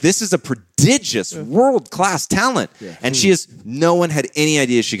 Like, this is a prodigious world-class talent. Yeah. And no one had any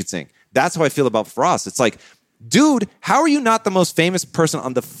idea she could sing. That's how I feel about Firas. It's like, dude, how are you not the most famous person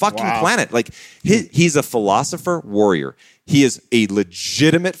on the fucking planet? Like, he's a philosopher warrior. He is a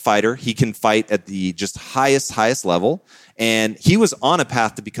legitimate fighter. He can fight at the just highest level. And he was on a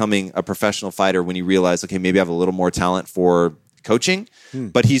path to becoming a professional fighter when he realized, okay, maybe I have a little more talent for coaching.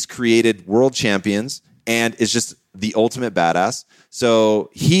 But he's created world champions and is just the ultimate badass. So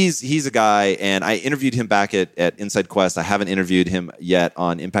he's a guy, and I interviewed him back at Inside Quest. I haven't interviewed him yet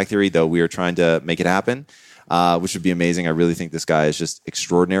on Impact Theory, though we are trying to make it happen. Which would be amazing. I really think this guy is just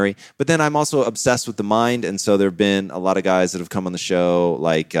extraordinary. But then I'm also obsessed with the mind, and so there have been a lot of guys that have come on the show,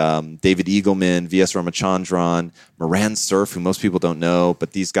 like David Eagleman, V.S. Ramachandran, Moran Surf, who most people don't know,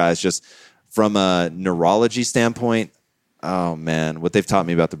 but these guys just from a neurology standpoint, oh man, what they've taught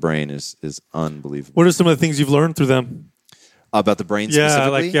me about the brain is unbelievable. What are some of the things you've learned through them? About the brain Yeah,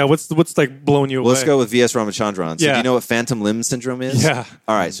 specifically? what's like blowing you away? Let's go with V.S. Ramachandran. So do you know what phantom limb syndrome is? Yeah.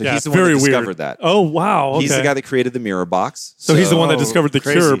 All right, so Yeah, he's the it's one that very discovered weird. that. Oh, wow. Okay. He's the guy that created the mirror box. So he's the one that discovered the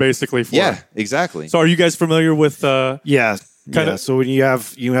crazy. cure, basically. For Yeah, it. exactly. So are you guys familiar with... Yeah. Kinda- So when you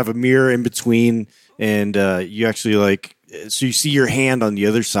have a mirror in between, and you actually so you see your hand on the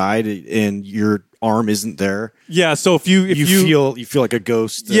other side, and your arm isn't there. Yeah. So if you feel like a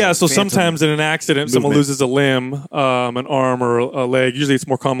ghost. Yeah, so phantom sometimes in an accident, someone movement. loses a limb, an arm or a leg. Usually it's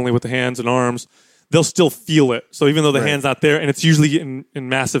more commonly with the hands and arms. They'll still feel it. So even though the hand's not there, and it's usually in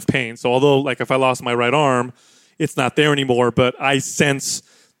massive pain. So although, like, if I lost my right arm, it's not there anymore, but I sense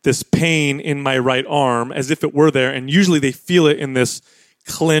this pain in my right arm as if it were there. And usually they feel it in this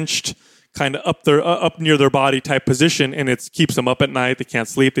clenched, kind of up near their body type position, and it keeps them up at night. They can't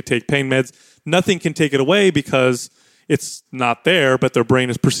sleep. They take pain meds. Nothing can take it away because it's not there, but their brain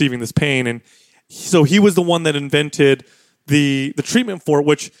is perceiving this pain. And so he was the one that invented the treatment for it,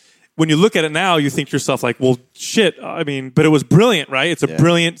 which when you look at it now, you think to yourself like, well, shit. I mean, but it was brilliant, right? It's a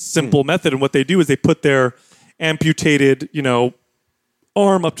brilliant, simple method. And what they do is they put their amputated,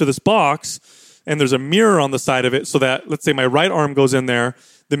 arm up to this box, and there's a mirror on the side of it, so that, let's say my right arm goes in there,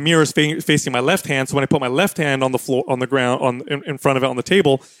 the mirror is facing my left hand. So when I put my left hand on the floor, on the ground, in front of it on the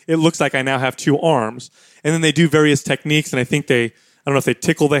table, it looks like I now have two arms. And then they do various techniques, and I think I don't know if they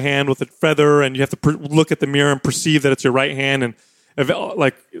tickle the hand with a feather, and you have to look at the mirror and perceive that it's your right hand, and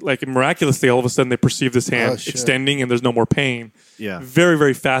like miraculously, all of a sudden they perceive this hand extending, and there's no more pain. Yeah, very,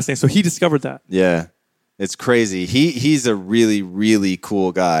 very fascinating. So he discovered that. Yeah, it's crazy. He's a really, really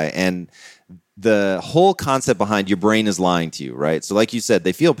cool guy, and the whole concept behind your brain is lying to you, right? So like you said,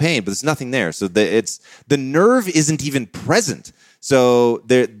 they feel pain, but there's nothing there. So the nerve isn't even present. So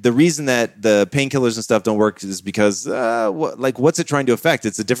the reason that the painkillers and stuff don't work is because what's it trying to affect?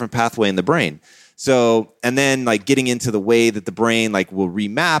 It's a different pathway in the brain. So, and then like getting into the way that the brain like will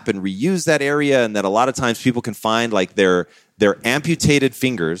remap and reuse that area, and that a lot of times people can find like their amputated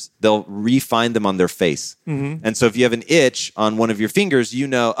fingers, they'll re-find them on their face. Mm-hmm. And so if you have an itch on one of your fingers,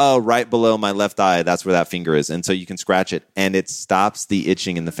 right below my left eye, that's where that finger is. And so you can scratch it, and it stops the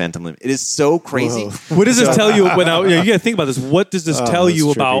itching in the phantom limb. It is so crazy. Whoa. What does this tell you? You got to think about this. What does this tell you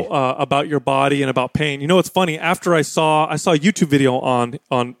about your body and about pain? It's funny. After I saw a YouTube video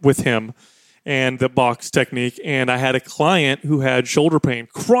on with him and the box technique, and I had a client who had shoulder pain,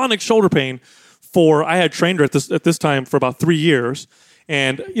 chronic shoulder pain. I had trained her at this time for about 3 years,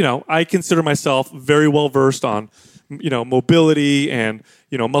 and I consider myself very well versed on mobility and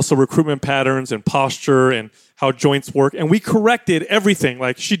muscle recruitment patterns and posture and how joints work, and we corrected everything.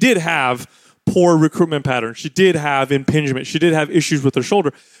 Like, she did have poor recruitment patterns, she did have impingement, she did have issues with her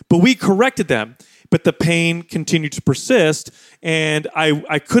shoulder, but we corrected them. But the pain continued to persist, and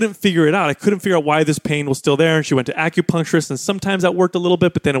I couldn't figure it out. I couldn't figure out why this pain was still there. And she went to acupuncturist, and sometimes that worked a little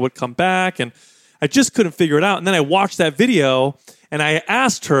bit, but then it would come back, and I just couldn't figure it out. And then I watched that video, and I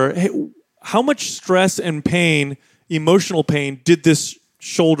asked her, hey, how much stress and pain, emotional pain, did this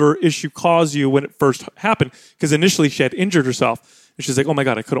shoulder issue cause you when it first happened? Because initially she had injured herself, and she's like, oh my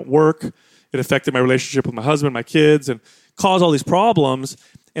God, I couldn't work. It affected my relationship with my husband, my kids, and caused all these problems.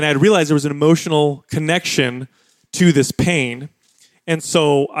 And I had realized there was an emotional connection to this pain. And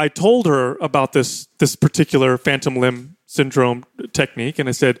so I told her about this particular phantom limb syndrome technique. And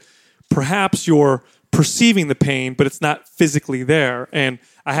I said, perhaps you're perceiving the pain, but it's not physically there. And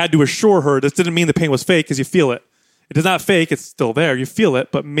I had to assure her this didn't mean the pain was fake, because you feel it. It is not fake. It's still there. You feel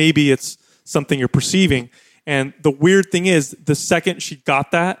it, but maybe it's something you're perceiving. And the weird thing is, the second she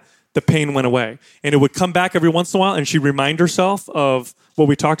got that, the pain went away. And it would come back every once in a while, and she'd remind herself of what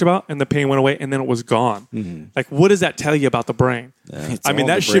we talked about, and the pain went away, and then it was gone. Mm-hmm. Like, what does that tell you about the brain? Yeah, I mean,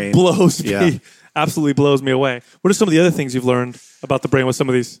 that shit blows me, absolutely blows me away. What are some of the other things you've learned about the brain with some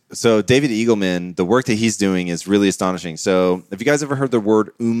of these? So David Eagleman, the work that he's doing is really astonishing. So have you guys ever heard the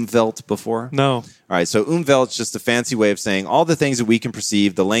word Umwelt before? No. All right, so Umwelt's just a fancy way of saying all the things that we can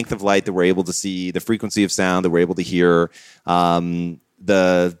perceive, the length of light that we're able to see, the frequency of sound that we're able to hear,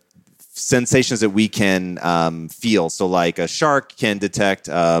 the sensations that we can feel. So like a shark can detect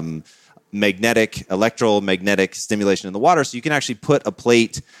electromagnetic stimulation in the water. So you can actually put a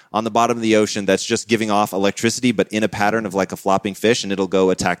plate on the bottom of the ocean that's just giving off electricity, but in a pattern of like a flopping fish, and it'll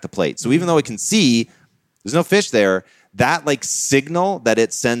go attack the plate. So even though it can see, there's no fish there, that like signal that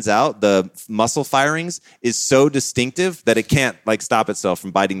it sends out, the muscle firings, is so distinctive that it can't like stop itself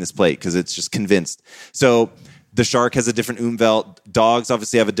from biting this plate because it's just convinced. So the shark has a different Umwelt. Dogs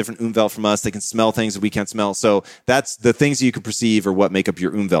obviously have a different Umwelt from us. They can smell things that we can't smell. So that's the things that you can perceive are what make up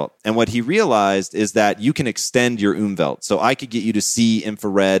your Umwelt. And what he realized is that you can extend your Umwelt. So I could get you to see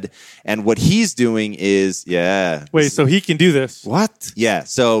infrared. And what he's doing is, Wait, so he can do this? What? Yeah.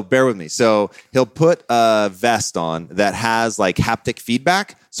 So bear with me. So he'll put a vest on that has like haptic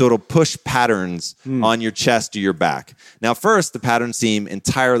feedback. So it'll push patterns on your chest or your back. Now, first, the patterns seem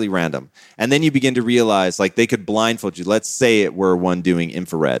entirely random. And then you begin to realize, like, they could blindfold you. Let's say it were one doing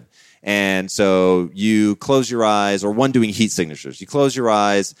infrared. And so you close your eyes, or one doing heat signatures. You close your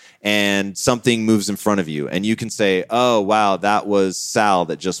eyes and something moves in front of you. And you can say, oh, wow, that was Sal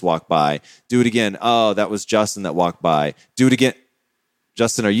that just walked by. Do it again. Oh, that was Justin that walked by. Do it again.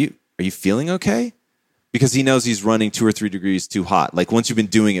 Justin, are you feeling okay? Because he knows he's running 2 or 3 degrees too hot. Like once you've been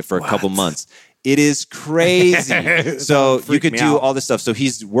doing it for a couple months. It is crazy. So you could do all this stuff. So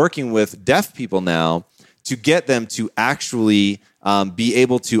he's working with deaf people now to get them to actually be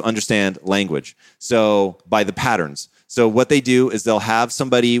able to understand language. So by the patterns. So what they do is they'll have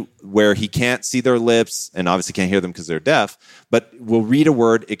somebody where he can't see their lips and obviously can't hear them because they're deaf, but will read a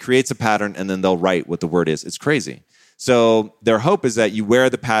word, it creates a pattern, and then they'll write what the word is. It's crazy. So their hope is that you wear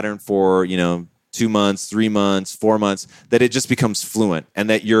the pattern for, 2 months, 3 months, 4 months, that it just becomes fluent and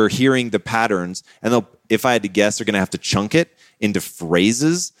that you're hearing the patterns. And if I had to guess, they're going to have to chunk it into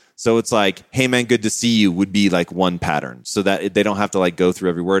phrases. So it's like, hey, man, good to see you would be like one pattern so that they don't have to like go through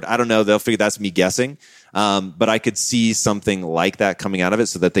every word. I don't know. They'll figure that's me guessing. But I could see something like that coming out of it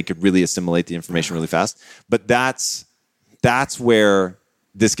so that they could really assimilate the information really fast. But that's where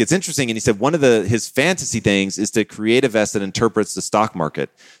this gets interesting. And he said one of his fantasy things is to create a vest that interprets the stock market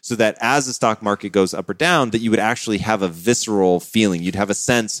so that as the stock market goes up or down, that you would actually have a visceral feeling. You'd have a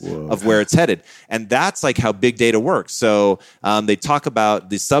sense of where it's headed. And that's like how big data works. So they talk about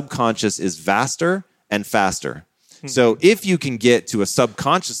the subconscious is vaster and faster. So if you can get to a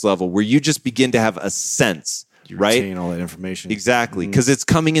subconscious level where you just begin to have a sense, You right? retain all that information. Exactly, because it's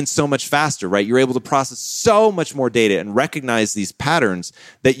coming in so much faster, right? You're able to process so much more data and recognize these patterns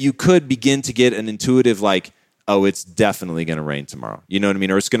that you could begin to get an intuitive like, oh, it's definitely going to rain tomorrow. You know what I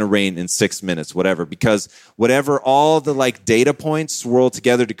mean? Or it's going to rain in 6 minutes, whatever. Because whatever, all the like data points swirl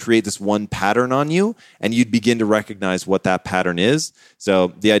together to create this one pattern on you, and you'd begin to recognize what that pattern is.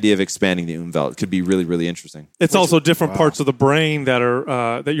 So the idea of expanding the Umwelt could be really, really interesting. It's also different parts of the brain that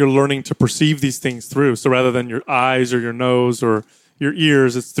are that you're learning to perceive these things through. So rather than your eyes or your nose or your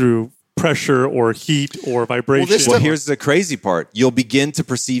ears, it's through pressure or heat or vibration. Well, here's the crazy part. You'll begin to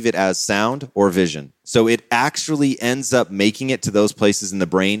perceive it as sound or vision. So it actually ends up making it to those places in the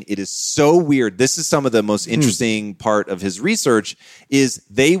brain. It is so weird. This is some of the most interesting part of his research is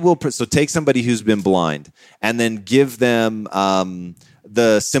they will, so take somebody who's been blind and then give them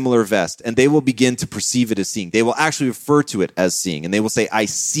the similar vest, and they will begin to perceive it as seeing. They will actually refer to it as seeing, and they will say, I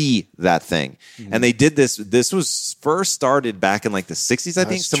see that thing. Mm-hmm. And they did this. This was first started back in like the 60s, I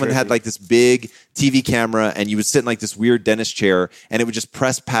think. Someone had like this big TV camera, and you would sit in like this weird dentist chair, and it would just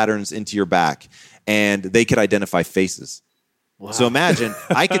press patterns into your back, and they could identify faces. Wow. So imagine,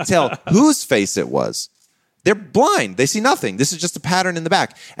 I could tell whose face it was. They're blind. They see nothing. This is just a pattern in the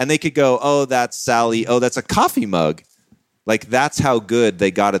back. And they could go, oh, that's Sally. Oh, that's a coffee mug. Like, that's how good they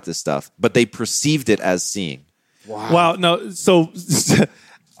got at this stuff. But they perceived it as seeing. Wow. No, so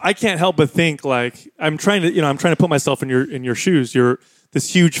I can't help but think, like, I'm trying to put myself in your shoes. You're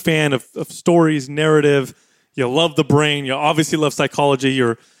this huge fan of stories, narrative. You love the brain. You obviously love psychology.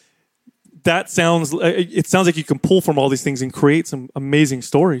 It sounds like you can pull from all these things and create some amazing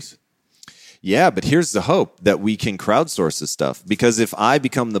stories. Yeah, but here's the hope that we can crowdsource this stuff. Because if I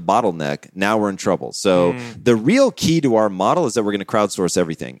become the bottleneck, now we're in trouble. So the real key to our model is that we're going to crowdsource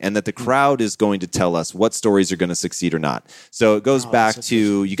everything, and that the crowd is going to tell us what stories are going to succeed or not. So it goes back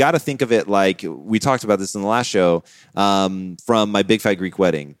to, you got to think of it like, we talked about this in the last show, from My Big Fat Greek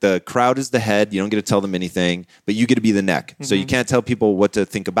Wedding. The crowd is the head. You don't get to tell them anything, but you get to be the neck. Mm-hmm. So you can't tell people what to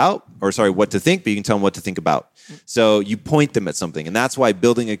think, but you can tell them what to think about. So you point them at something. And that's why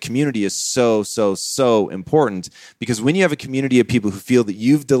building a community is so important, because when you have a community of people who feel that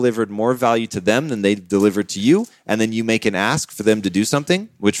you've delivered more value to them than they've delivered to you, and then you make an ask for them to do something,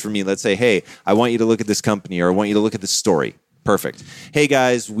 which for me, let's say, hey, I want you to look at this company, or I want you to look at this story. Perfect. Hey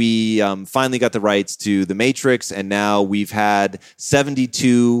guys, we finally got the rights to The Matrix, and now we've had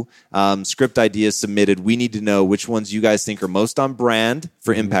 72 script ideas submitted. We need to know which ones you guys think are most on brand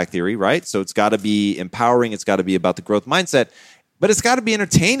for impact theory, right? So it's got to be empowering. It's got to be about the growth mindset. But it's got to be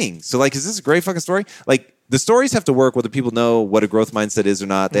entertaining. So, like, is this a great fucking story? Like, the stories have to work whether people know what a growth mindset is or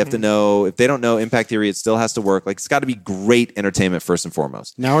not. They have to know. If they don't know impact theory, it still has to work. Like, it's got to be great entertainment first and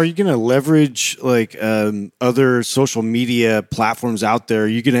foremost. Now, are you going to leverage, like, other social media platforms out there? Are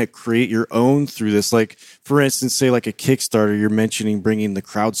you going to create your own through this? Like, for instance, say like a Kickstarter, you're mentioning bringing the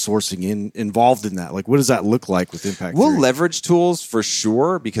crowdsourcing involved in that. Like, what does that look like with impact theory? We'll leverage tools for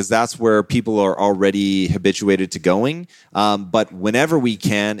sure, because that's where people are already habituated to going. But whenever we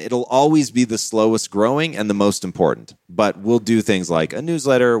can, it'll always be the slowest growing and the most important. But we'll do things like a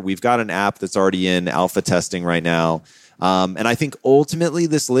newsletter. We've got an app that's already in alpha testing right now. And I think ultimately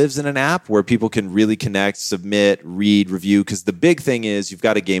this lives in an app where people can really connect, submit, read, review, because the big thing is you've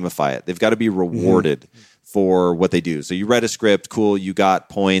got to gamify it. They've got to be rewarded for what they do. So you read a script, cool, you got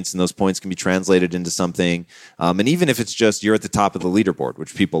points, and those points can be translated into something. And even if it's just you're at the top of the leaderboard,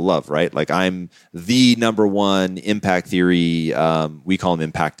 which people love, right? Like I'm the number one impact theory, we call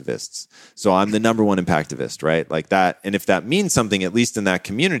them impactivists. So I'm the number one impactivist, right? Like that. And if that means something, at least in that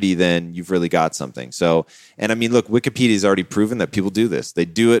community, then you've really got something. So, and I mean, look, Wikipedia has already proven that people do this. They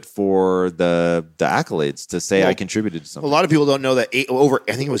do it for the accolades to say I contributed to something. A lot of people don't know that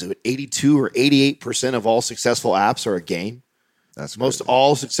I think it was 82 or 88% of all successful apps are a game. That's most crazy.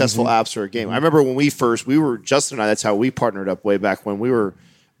 all successful apps are a game. I remember when we were Justin and I. That's how we partnered up way back when we were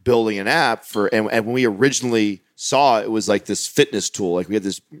building an app and when we originally saw it was like this fitness tool. Like we had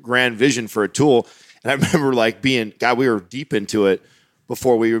this grand vision for a tool, and I remember like we were deep into it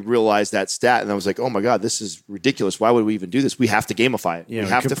before we realized that stat, and I was like, oh my God, this is ridiculous. Why would we even do this? We have to gamify it. Yeah, we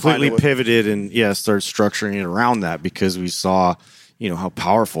have completely to find pivoted and start structuring it around that because we saw how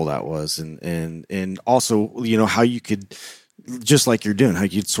powerful that was, and also how you could, just like you're doing, how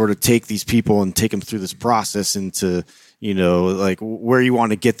you'd sort of take these people and take them through this process into like where you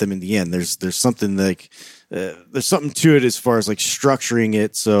want to get them in the end. There's something like there's something to it as far as like structuring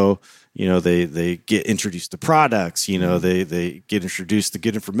it so they get introduced to products, they get introduced to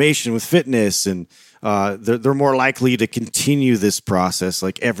good information with fitness, and they're more likely to continue this process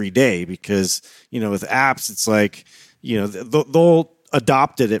like every day because with apps it's like they'll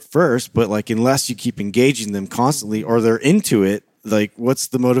adopt it at first, but like unless you keep engaging them constantly or they're into it, like what's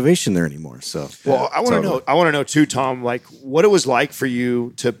the motivation there anymore? So I want to know too, Tom, like what it was like for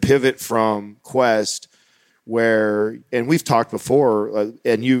you to pivot from Quest, and we've talked before,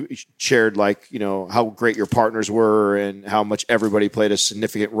 and you shared like how great your partners were and how much everybody played a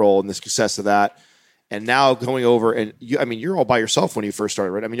significant role in the success of that. And now going over, and you're all by yourself when you first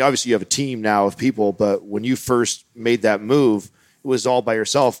started, right? I mean, obviously you have a team now of people, but when you first made that move, it was all by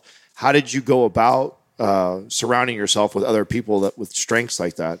yourself. How did you go about surrounding yourself with other people with strengths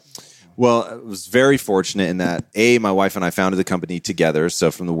like that? Well, I was very fortunate in that, my wife and I founded the company together.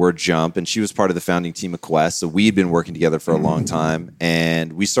 So from the word jump, and she was part of the founding team of Quest. So we'd been working together for a long time,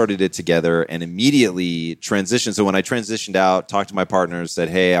 and we started it together and immediately transitioned. So when I transitioned out, talked to my partners, said,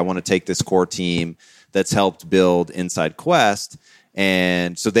 hey, I want to take this core team that's helped build inside Quest.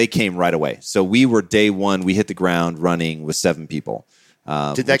 And so they came right away. So we were day one, we hit the ground running with 7 people.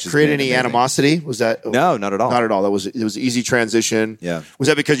 Did that create any animosity? Was that no, not at all. Not at all. It was an easy transition. Yeah. Was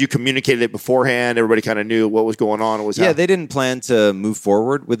that because you communicated it beforehand? Everybody kind of knew what was going on. They didn't plan to move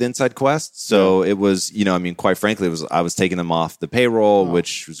forward with Inside Quest, so it was quite frankly, I was taking them off the payroll,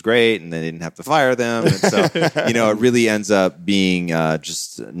 which was great, and they didn't have to fire them, and so it really ends up being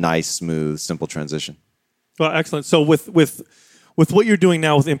just a nice, smooth, simple transition. Well, excellent. So with what you're doing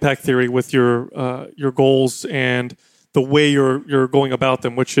now with Impact Theory, with your goals and the way you're going about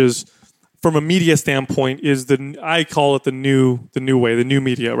them, which is from a media standpoint, I call it the new way, the new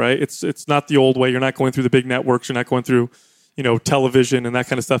media, right? It's not the old way. You're not going through the big networks. You're not going through television and that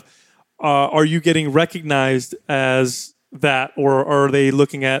kind of stuff. Are you getting recognized as that, or are they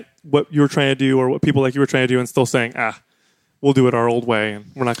looking at what you're trying to do or what people like you were trying to do and still saying, we'll do it our old way and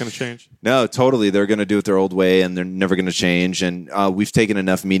we're not going to change? No, totally. They're going to do it their old way and they're never going to change. And we've taken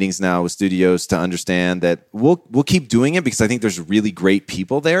enough meetings now with studios to understand that we'll keep doing it because I think there's really great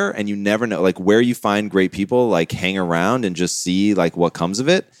people there, and you never know like where you find great people, like hang around and just see like what comes of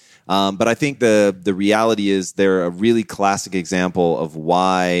it. But I think the reality is they're a really classic example of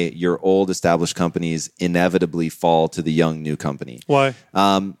why your old established companies inevitably fall to the young new company. Why?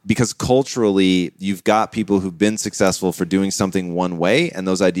 Because culturally, you've got people who've been successful for doing something one way, and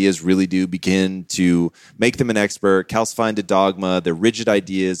those ideas really do begin to make them an expert, calcify into dogma. They're rigid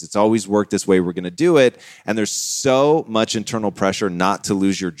ideas. It's always worked this way. We're going to do it. And there's so much internal pressure not to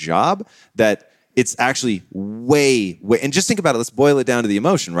lose your job that it's actually way, and just think about it. Let's boil it down to the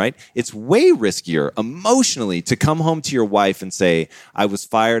emotion, right? It's way riskier emotionally to come home to your wife and say, I was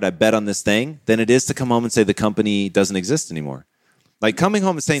fired, I bet on this thing, than it is to come home and say the company doesn't exist anymore. Like coming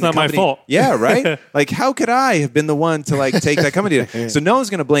home and saying it's not the company, my fault. Yeah, right? Like how could I have been the one to like take that company? So no one's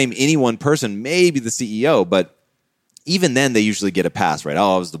going to blame any one person, maybe the CEO, but even then they usually get a pass, right?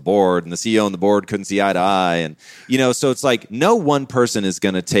 Oh, it was the board, and the CEO and the board couldn't see eye to eye. And, so it's like no one person is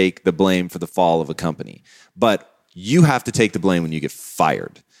going to take the blame for the fall of a company, but you have to take the blame when you get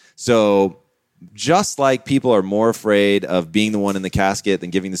fired. So just like people are more afraid of being the one in the casket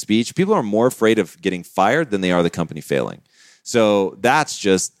than giving the speech, people are more afraid of getting fired than they are the company failing. So that's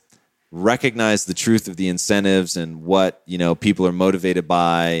just recognize the truth of the incentives and what people are motivated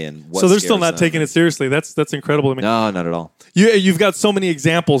by, and what so they're still scares not them. taking it seriously. That's incredible to me. No, not at all. You've got so many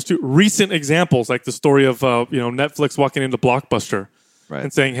examples, too, recent examples, like the story of Netflix walking into Blockbuster Right.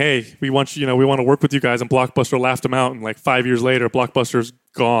 and saying, "Hey, we want to work with you guys," and Blockbuster laughed them out, and like 5 years later, Blockbuster's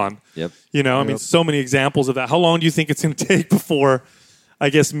gone. Yep. I mean, so many examples of that. How long do you think it's going to take before, I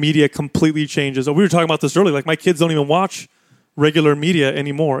guess, media completely changes? Oh, we were talking about this earlier. Like, my kids don't even watch regular media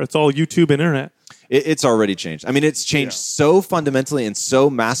anymore. It's all YouTube and internet. It's already changed. I mean, it's changed so fundamentally and so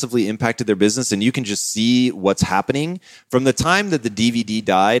massively impacted their business, and you can just see what's happening. From the time that the DVD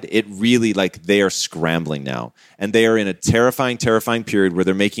died, it really, they are scrambling now. And they are in a terrifying, terrifying period where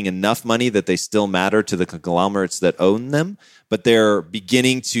they're making enough money that they still matter to the conglomerates that own them, but they're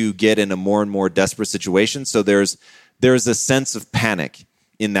beginning to get in a more and more desperate situation. So there's a sense of panic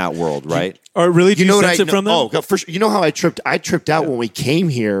in that world, right? Or really, do you sense it from them? Oh, for sure. You know how I tripped? I tripped out when we came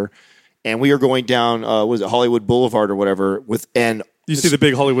here, and we were going down, was it Hollywood Boulevard or whatever? You see the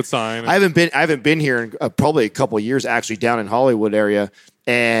big Hollywood sign. I haven't been here in probably a couple of years, actually, down in Hollywood area,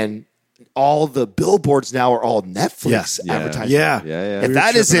 and all the billboards now are all Netflix advertising. Yeah. Yeah. If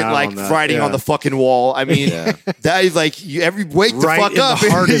that isn't like writing on the fucking wall, I mean, that is like every wake the Right fuck in the up.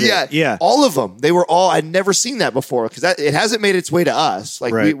 heart of it. Yeah. All of them. They were all. I'd never seen that before because it hasn't made its way to us.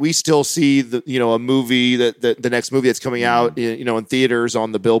 Like Right. we still see a movie the next movie that's coming out in theaters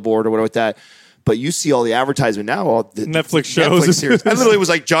on the billboard or whatever like that. But you see all the advertisement now, all the Netflix shows. Netflix series. I literally was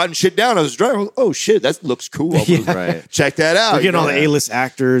like jotting shit down. I was driving. Oh shit, that looks cool. Right. Check that out. We're getting all the A-list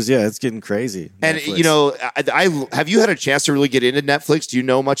actors. Yeah, it's getting crazy. And Netflix. I have you had a chance to really get into Netflix? Do you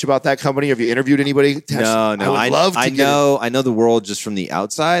know much about that company? Have you interviewed anybody? No. I would love to. I know the world just from the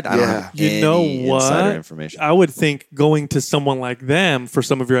outside. I don't have any insider information. I would think going to someone like them for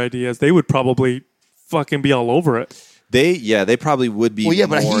some of your ideas, they would probably fucking be all over it. They probably would be. Well, yeah,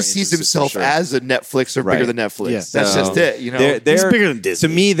 but more he sees interested himself for sure. as a Netflix or bigger Right. than Netflix. Yeah. That's just it. He's bigger than Disney.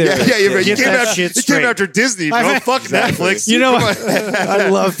 To me, they're You're right. You Get came that after, shit you came straight. after Disney, bro. Fuck Netflix. You know, Come on. I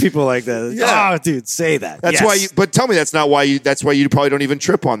love people like that. Yeah. Oh, dude, say that. That's Yes. why. But tell me, that's why you probably don't even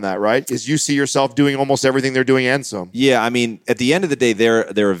trip on that, right? Is you see yourself doing almost everything they're doing and some. Yeah, I mean, at the end of the day,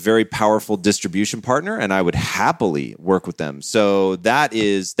 they're a very powerful distribution partner, and I would happily work with them. So that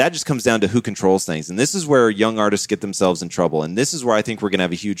just comes down to who controls things, and this is where young artists get themselves in trouble, and this is where I think we're going to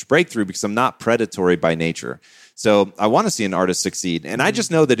have a huge breakthrough because I'm not predatory by nature. So I want to see an artist succeed. And I just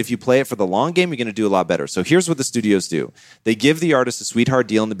know that if you play it for the long game, you're going to do a lot better. So here's what the studios do. They give the artist a sweetheart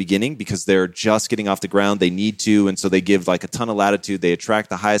deal in the beginning because they're just getting off the ground. They need to. And so they give like a ton of latitude. They attract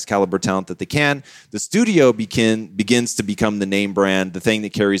the highest caliber talent that they can. The studio begins to become the name brand, the thing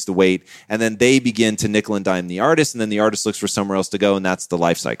that carries the weight. And then they begin to nickel and dime the artist. And then the artist looks for somewhere else to go. And that's the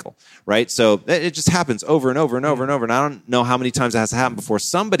life cycle, right? So it just happens over and over and over and over. And I don't know how many times it has to happen before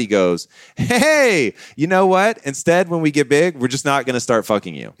somebody goes, hey, you know what? Instead, when we get big, we're just not going to start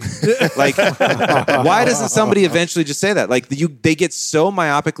fucking you. Like, why doesn't somebody eventually just say that? Like, they get so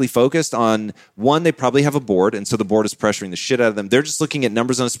myopically focused on, one, they probably have a board, and so the board is pressuring the shit out of them. They're just looking at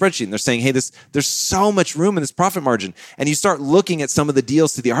numbers on a spreadsheet, and they're saying, hey, there's so much room in this profit margin. And you start looking at some of the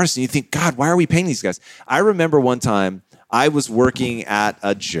deals to the artists, and you think, God, why are we paying these guys? I remember one time, I was working at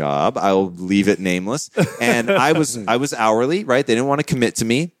a job. I'll leave it nameless. And I was hourly, right? They didn't want to commit to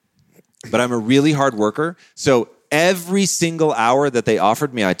me, but I'm a really hard worker. So every single hour that they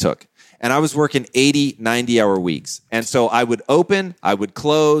offered me, I took. And I was working 80, 90-hour weeks. And so I would open, I would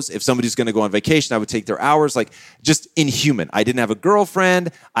close. If somebody's going to go on vacation, I would take their hours. Like, just inhuman. I didn't have a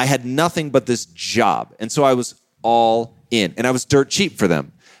girlfriend. I had nothing but this job. And so I was all in. And I was dirt cheap for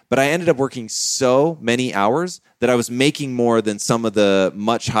them. But I ended up working so many hours that I was making more than some of the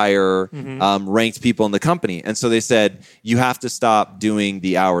much higher ranked people in the company. And so they said, you have to stop doing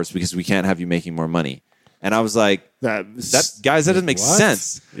the hours because we can't have you making more money. And I was like, guys, that doesn't make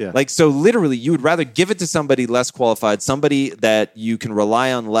sense. Yeah. Like, so literally, you would rather give it to somebody less qualified, somebody that you can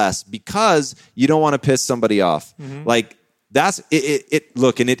rely on less because you don't want to piss somebody off. Like, that's it.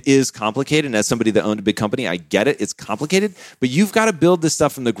 Look, and it is complicated. And as somebody that owned a big company, I get it. It's complicated, but you've got to build this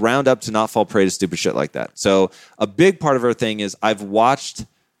stuff from the ground up to not fall prey to stupid shit like that. So a big part of our thing is I've watched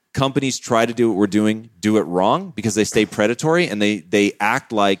companies try to do what we're doing, do it wrong because they stay predatory and they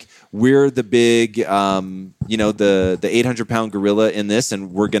act like we're the big, the 800-pound gorilla in this,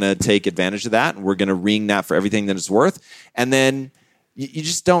 and we're going to take advantage of that, and we're going to wring that for everything that it's worth. And then you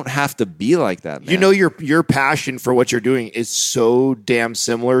just don't have to be like that, man. You know, your passion for what you're doing is so damn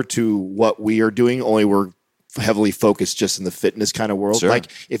similar to what we are doing, only we're heavily focused just in the fitness kind of world. Sure.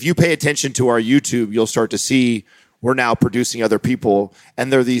 Like, if you pay attention to our YouTube, you'll start to see we're now producing other people,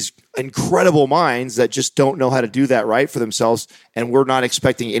 and they're these incredible minds that just don't know how to do that right for themselves, and we're not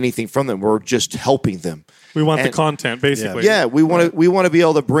expecting anything from them. We're just helping them. We want the content, basically. Yeah, we want to be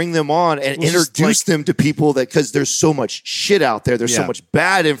able to bring them on and introduce them to people that, because there's so much shit out there. There's so much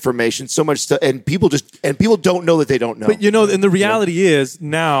bad information, so much stuff, and people don't know that they don't know. But and the reality is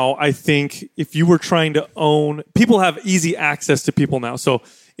now, I think if you were trying to own, people have easy access to people now. So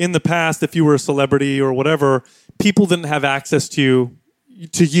in the past, if you were a celebrity or whatever, people didn't have access to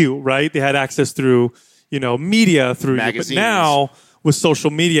you, right? They had access through, media, through magazines. You. But now with social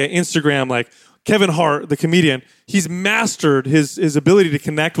media, Instagram, like Kevin Hart, the comedian, he's mastered his ability to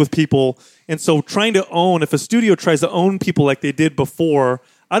connect with people. And so trying to own, if a studio tries to own people like they did before,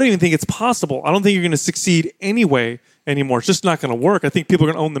 I don't even think it's possible. I don't think you're going to succeed anyway anymore. It's just not going to work. I think people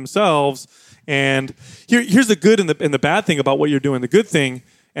are going to own themselves. And here's the good and the bad thing about what you're doing. The good thing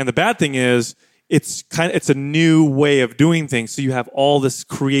and the bad thing is it's a new way of doing things. So you have all this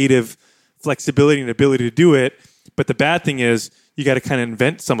creative flexibility and ability to do it. But the bad thing is you got to kind of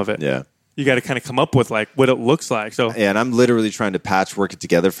invent some of it. Yeah. You got to kind of come up with like what it looks like. So and I'm literally trying to patchwork it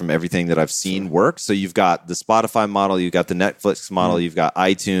together from everything that I've seen work. So you've got the Spotify model, you've got the Netflix model, you've got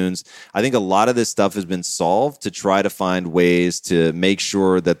iTunes. I think a lot of this stuff has been solved to try to find ways to make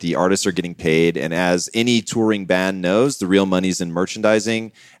sure that the artists are getting paid. And as any touring band knows, the real money is in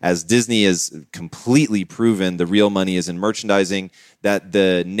merchandising. As Disney has completely proven, the real money is in merchandising. That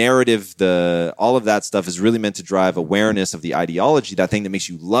the narrative, all of that stuff is really meant to drive awareness of the ideology, that thing that makes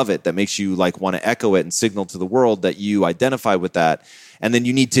you love it, that makes you like want to echo it and signal to the world that you identify with that. And then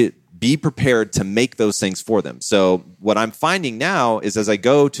you need to be prepared to make those things for them. So what I'm finding now is as I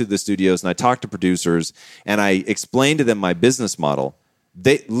go to the studios and I talk to producers and I explain to them my business model,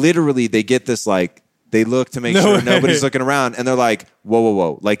 they get this like, they look to make sure nobody's looking around, and they're like,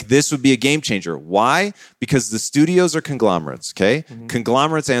 whoa. Like, this would be a game changer. Why? Because the studios are conglomerates, okay? Mm-hmm.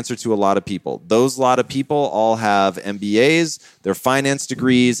 Conglomerates answer to a lot of people. Those lot of people all have MBAs, their finance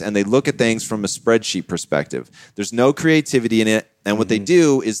degrees, and they look at things from a spreadsheet perspective. There's no creativity in it. And what they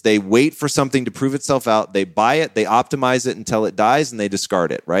do is they wait for something to prove itself out. They buy it, they optimize it until it dies, and they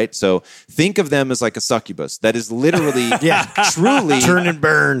discard it, right? So think of them as like a succubus. That is literally, truly turn and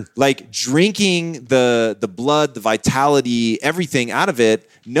burn. Like drinking the blood, the vitality, everything out of it,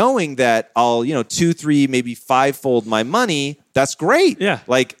 knowing that I'll, 2, 3, maybe 5-fold my money. That's great. Yeah.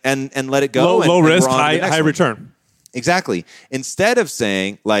 Like, and let it go. Low and risk, we're on to the next high one. return. Exactly. Instead of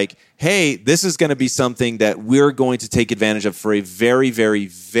saying like, hey, this is going to be something that we're going to take advantage of for a very, very,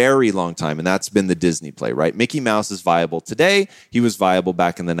 very long time. And that's been the Disney play, right? Mickey Mouse is viable today. He was viable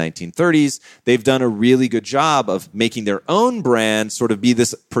back in the 1930s. They've done a really good job of making their own brand sort of be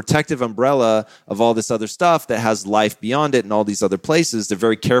this protective umbrella of all this other stuff that has life beyond it and all these other places. They're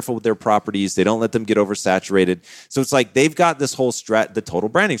very careful with their properties. They don't let them get oversaturated. So it's like they've got this whole the total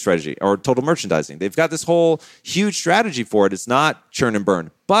branding strategy or total merchandising. They've got this whole huge strategy for it. It's not churn and burn,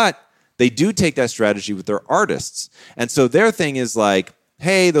 but they do take that strategy with their artists. And so their thing is like,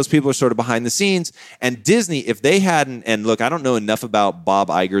 hey, those people are sort of behind the scenes. And Disney, if they hadn't, and look, I don't know enough about Bob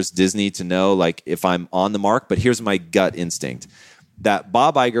Iger's Disney to know like if I'm on the mark, but here's my gut instinct. That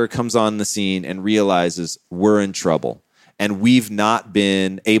Bob Iger comes on the scene and realizes we're in trouble. And we've not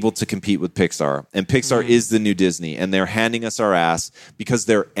been able to compete with Pixar. And Pixar is the new Disney. And they're handing us our ass because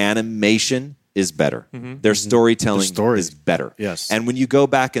their animation is better. Their storytelling is better. Yes. And when you go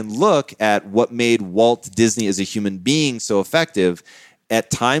back and look at what made Walt Disney as a human being so effective, at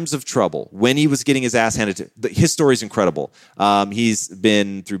times of trouble, when he was getting his ass handed to his story is incredible. He's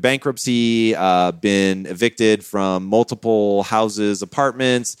been through bankruptcy, been evicted from multiple houses,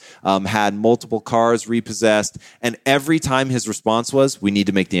 apartments, had multiple cars repossessed. And every time his response was, we need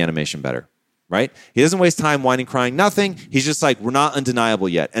to make the animation better. Right? He doesn't waste time whining, crying, nothing. He's just like, we're not undeniable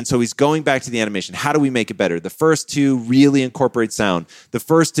yet. And so he's going back to the animation. How do we make it better? The first to really incorporate sound. The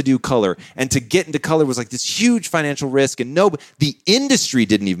first to do color. And to get into color was like this huge financial risk. And the industry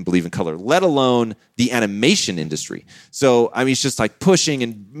didn't even believe in color, let alone the animation industry. So, I mean, he's just like pushing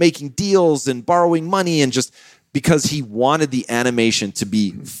and making deals and borrowing money and just because he wanted the animation to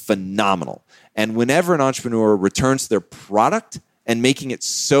be phenomenal. And whenever an entrepreneur returns to their product and making it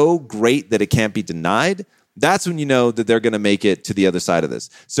so great that it can't be denied, that's when you know that they're going to make it to the other side of this.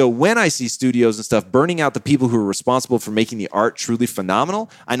 So when I see studios and stuff burning out the people who are responsible for making the art truly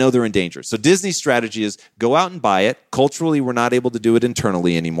phenomenal, I know they're in danger. So Disney's strategy is go out and buy it. Culturally, we're not able to do it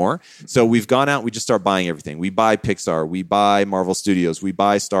internally anymore. So we've gone out and we just start buying everything. We buy Pixar. We buy Marvel Studios. We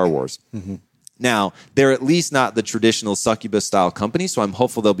buy Star Wars. Now, they're at least not the traditional succubus-style company, so I'm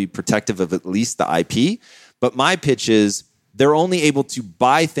hopeful they'll be protective of at least the IP. But my pitch is they're only able to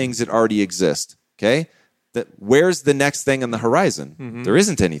buy things that already exist, okay? Where's the next thing on the horizon? There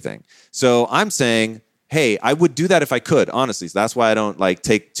isn't anything. So I'm saying, hey, I would do that if I could, honestly. So that's why I don't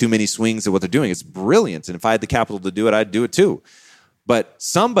take too many swings at what they're doing. It's brilliant. And if I had the capital to do it, I'd do it too. But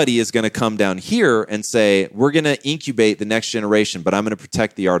somebody is going to come down here and say, we're going to incubate the next generation, but I'm going to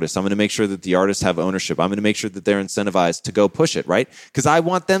protect the artists. I'm going to make sure that the artists have ownership. I'm going to make sure that they're incentivized to go push it, right? Because I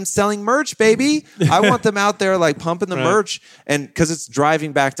want them selling merch, baby. I want them out there pumping the merch, and because it's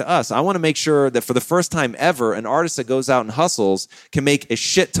driving back to us. I want to make sure that for the first time ever, an artist that goes out and hustles can make a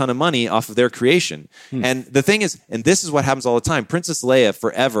shit ton of money off of their creation. And the thing is, and this is what happens all the time, Princess Leia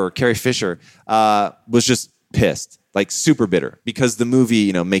forever, Carrie Fisher, was just pissed. Super bitter because the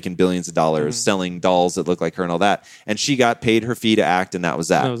movie, making billions of dollars, selling dolls that look like her and all that. And she got paid her fee to act, and that was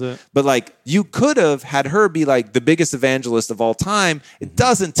that. That was it. But you could have had her be the biggest evangelist of all time. It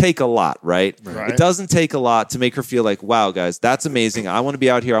doesn't take a lot, right? It doesn't take a lot to make her feel wow, guys, that's amazing. I want to be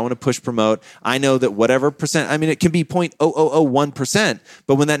out here. I want to push, promote. I know that whatever percent, it can be 0.0001%.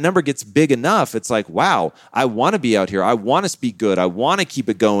 But when that number gets big enough, it's wow, I want to be out here. I want to speak good. I want to keep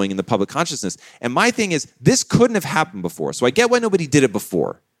it going in the public consciousness. And my thing is, this couldn't have happened before. So I get why nobody did it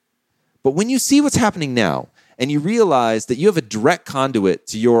before. But when you see what's happening now and you realize that you have a direct conduit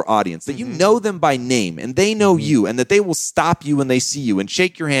to your audience, that you know them by name and they know you, and that they will stop you when they see you and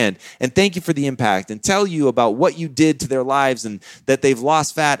shake your hand and thank you for the impact and tell you about what you did to their lives and that they've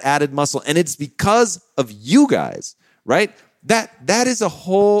lost fat, added muscle, and it's because of you guys, right? That is a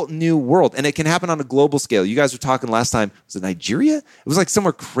whole new world, and it can happen on a global scale. You guys were talking last time, was it Nigeria? It was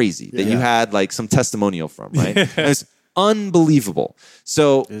somewhere crazy that you had some testimonial from, right? And it's unbelievable.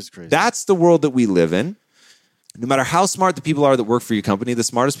 So that's the world that we live in. No matter how smart the people are that work for your company, the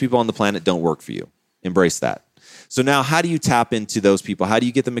smartest people on the planet don't work for you. Embrace that. So now how do you tap into those people? How do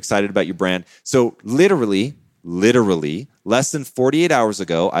you get them excited about your brand? So literally, less than 48 hours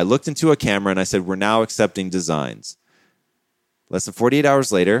ago, I looked into a camera and I said, we're now accepting designs. Less than 48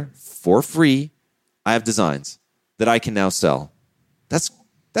 hours later, for free, I have designs that I can now sell. That's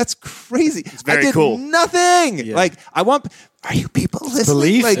crazy. It's very I did cool. nothing. Yeah. Are you people listening?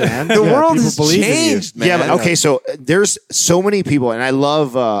 Belief, man. The world has believe in you. changed, man. Yeah, but okay, so there's so many people, and I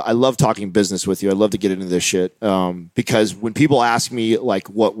love talking business with you. I love to get into this shit because when people ask me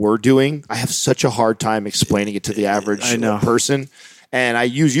what we're doing, I have such a hard time explaining it to the average person. And I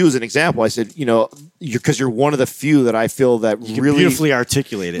use you as an example. I said, because you're one of the few that I feel that You can really beautifully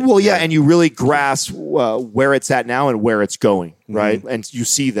articulate it. Well, yeah, and you really grasp where it's at now and where it's going, right? And you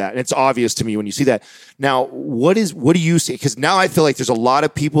see that, and it's obvious to me when you see that. Now, what do you see? Because now I feel like there's a lot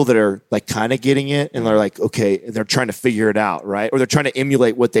of people that are kind of getting it, and they're okay, and they're trying to figure it out, right? Or they're trying to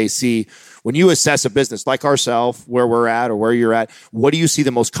emulate what they see. When you assess a business like ourselves, where we're at or where you're at, what do you see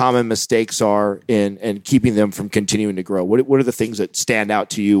the most common mistakes are in keeping them from continuing to grow? What are the things that stand out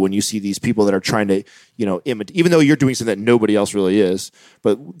to you when you see these people that are trying to, imitate, even though you're doing something that nobody else really is,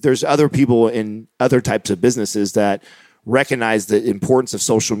 but there's other people in other types of businesses that recognize the importance of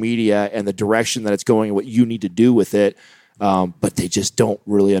social media and the direction that it's going and what you need to do with it. But they just don't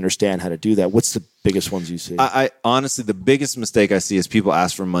really understand how to do that. What's the biggest ones you see? I honestly, the biggest mistake I see is people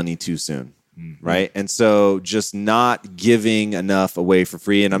ask for money too soon. Right. And so just not giving enough away for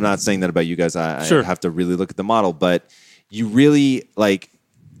free. And I'm not saying that about you guys. I have to really look at the model, but you really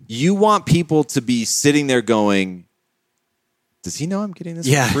you want people to be sitting there going, does he know I'm getting this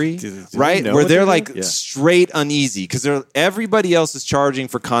for free? Right? Where they're straight uneasy because everybody else is charging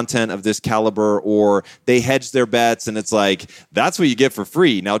for content of this caliber, or they hedge their bets and it's that's what you get for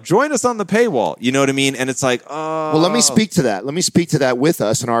free. Now join us on the paywall. You know what I mean? And it's oh. Well, let me speak to that. Let me speak to that with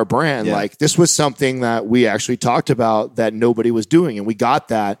us and our brand. Yeah. This was something that we actually talked about that nobody was doing, and we got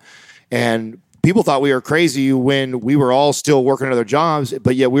that. And people thought we were crazy when we were all still working other jobs,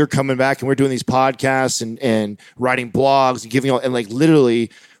 but yet we were coming back and we're doing these podcasts and writing blogs and giving literally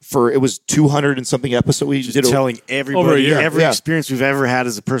it was 200 and something episodes. We just did telling everybody every experience we've ever had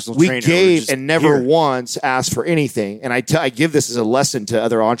as a personal trainer. We gave and never once asked for anything. And I give this as a lesson to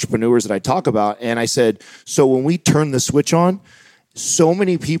other entrepreneurs that I talk about. And I said, so when we turn the switch on, so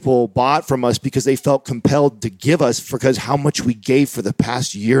many people bought from us because they felt compelled to give us because how much we gave for the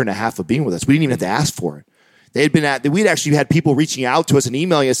past year and a half of being with us. We didn't even have to ask for it. We'd actually had people reaching out to us and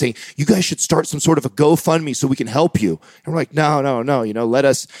emailing us saying, you guys should start some sort of a GoFundMe so we can help you. And we're like, no, let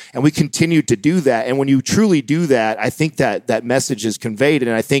us. And we continued to do that. And when you truly do that, I think that message is conveyed.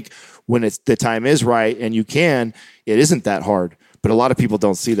 And I think when the time is right and it isn't that hard. But a lot of people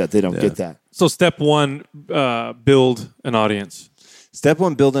don't see that. They don't get that. So step one, build an audience. Step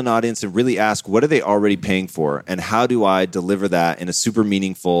one, build an audience and really ask, what are they already paying for? And how do I deliver that in a super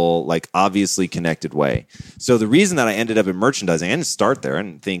meaningful, like obviously connected way? So the reason that I ended up in merchandising, I didn't start there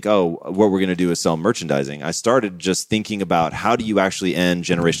and think, oh, what we're going to do is sell merchandising. I started just thinking about how do you actually end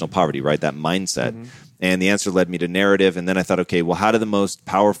generational poverty, right? That mindset. Mm-hmm. And the answer led me to narrative. And then I thought, okay, well, how do the most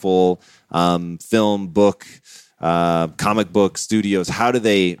powerful film, book, comic book studios, how do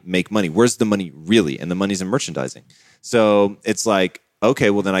they make money? Where's the money really? And the money's in merchandising. So it's like, okay,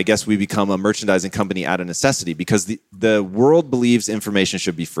 well then I guess we become a merchandising company out of necessity because the world believes information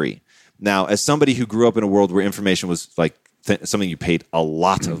should be free. Now, as somebody who grew up in a world where information was like something you paid a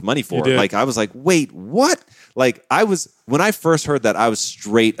lot of money for, like I was like, wait, what? Like when I first heard that, I was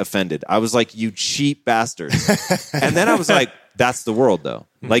straight offended. I was like, you cheap bastards. And then I was like, that's the world though.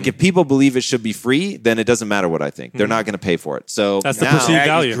 Like if people believe it should be free, then it doesn't matter what I think. They're not going to pay for it. So that's the perceived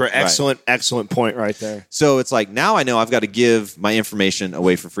value. Excellent point right there. So it's like now I know I've got to give my information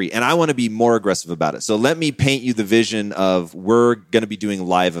away for free, and I want to be more aggressive about it. So let me paint you the vision of we're going to be doing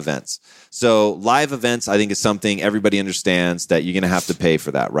live events. So live events, I think, is something everybody understands that you're going to have to pay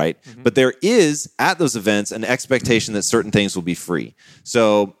for that, right? Mm-hmm. But there is at those events an expectation that certain things will be free.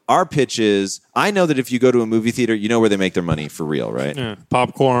 So our pitch is, I know that if you go to a movie theater, you know where they make their money for real, right? Yeah.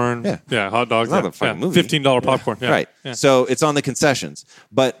 Popcorn, hot dogs. It's not a fucking movie. $15 popcorn. Yeah. Right. Yeah. So it's on the concessions.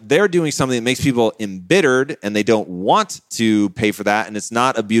 But they're doing something that makes people embittered and they don't want to pay for that. And it's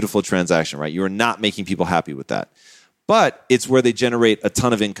not a beautiful transaction, right? You are not making people happy with that. But it's where they generate a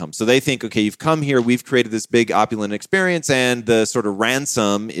ton of income. So they think, okay, you've come here, we've created this big opulent experience, and the sort of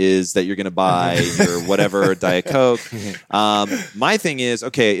ransom is that you're going to buy your whatever Diet Coke. My thing is,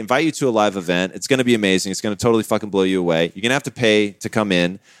 okay, invite you to a live event. It's going to be amazing. It's going to totally fucking blow you away. You're going to have to pay to come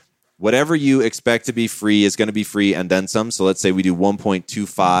in. Whatever you expect to be free is going to be free and then some. So let's say we do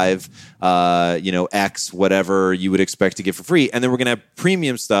 1.25, X, whatever you would expect to get for free. And then we're going to have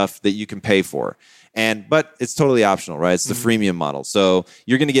premium stuff that you can pay for. But it's totally optional, right? It's the freemium model. So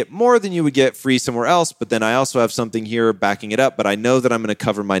you're going to get more than you would get free somewhere else, but then I also have something here backing it up, but I know that I'm going to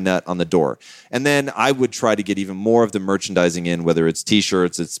cover my nut on the door. And then I would try to get even more of the merchandising in, whether it's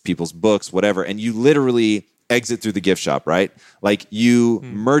t-shirts, it's people's books, whatever. And you literally exit through the gift shop, right? Like you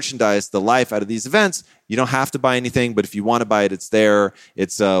merchandise the life out of these events. You don't have to buy anything, but if you want to buy it, it's there.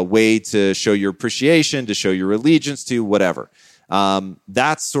 It's a way to show your appreciation, to show your allegiance to whatever.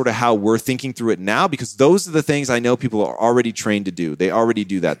 That's sort of how we're thinking through it now, because those are the things I know people are already trained to do. They already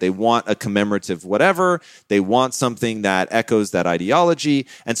do that. They want a commemorative whatever. They want something that echoes that ideology.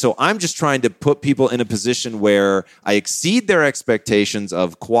 And so I'm just trying to put people in a position where I exceed their expectations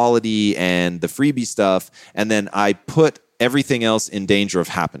of quality and the freebie stuff, and then I put everything else in danger of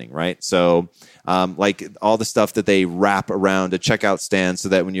happening, right? So like all the stuff that they wrap around a checkout stand so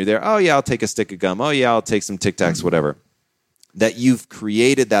that when you're there, oh yeah, I'll take a stick of gum. Oh yeah, I'll take some Tic Tacs, whatever. That you've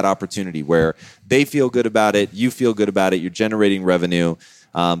created that opportunity where they feel good about it, you feel good about it, you're generating revenue.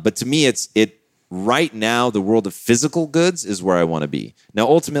 But to me, right now, the world of physical goods is where I want to be. Now,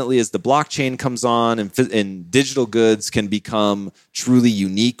 ultimately, as the blockchain comes on and digital goods can become truly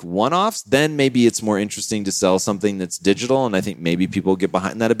unique one-offs, then maybe it's more interesting to sell something that's digital. And I think maybe people get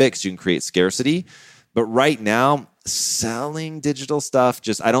behind that a bit because you can create scarcity. But right now, selling digital stuff,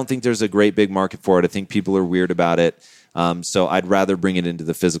 I don't think there's a great big market for it. I think people are weird about it. So I'd rather bring it into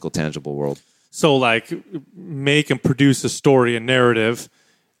the physical, tangible world. So like make and produce a story, a narrative,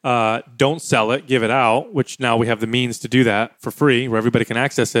 don't sell it, give it out, which now we have the means to do that for free where everybody can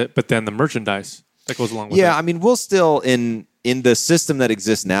access it, but then the merchandise that goes along with it. Yeah, I mean, we'll still, in the system that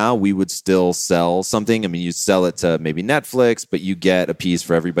exists now, we would still sell something. I mean, you sell it to maybe Netflix, but you get a piece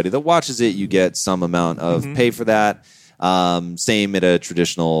for everybody that watches it. You get some amount of pay for that. Same at a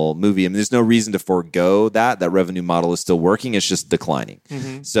traditional movie. I mean, there's no reason to forego that. That revenue model is still working. It's just declining.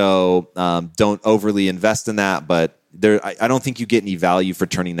 So don't overly invest in that. But I don't think you get any value for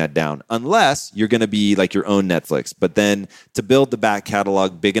turning that down unless you're going to be like your own Netflix. But then to build the back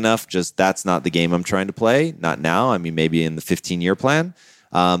catalog big enough, that's not the game I'm trying to play. Not now. I mean, maybe in the 15-year plan.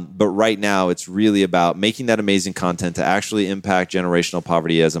 But right now, it's really about making that amazing content to actually impact generational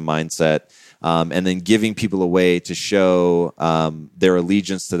poverty as a mindset. And then giving people a way to show their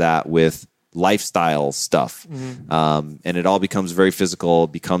allegiance to that with lifestyle stuff. And it all becomes very physical,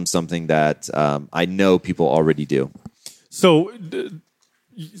 becomes something that I know people already do. So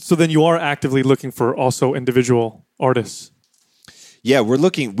then you are actively looking for also individual artists. Yeah,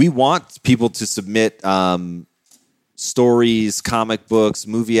 we want people to submit stories, comic books,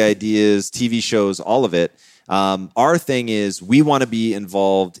 movie ideas, TV shows, all of it. Our thing is we want to be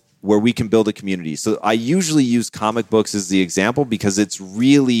involved where we can build a community. So I usually use comic books as the example because it's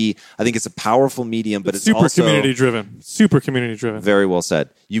really, I think it's a powerful medium, but it's super also community driven. Super community driven. Very well said.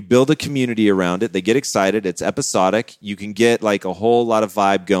 You build a community around it. They get excited. It's episodic. You can get like a whole lot of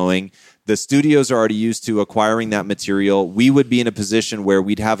vibe going. The studios are already used to acquiring that material. We would be in a position where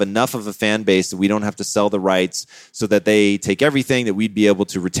we'd have enough of a fan base that we don't have to sell the rights so that they take everything, that we'd be able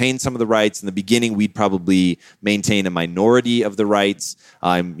to retain some of the rights. In the beginning, we'd probably maintain a minority of the rights.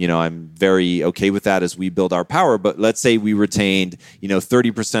 I'm very okay with that as we build our power. But let's say we retained,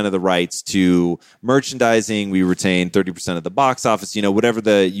 30% of the rights to merchandising. We retained 30% of the box office,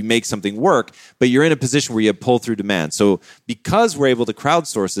 whatever you make something work, but you're in a position where you have pull through demand. So because we're able to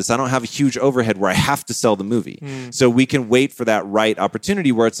crowdsource this, I don't have a huge overhead where I have to sell the movie. So we can wait for that right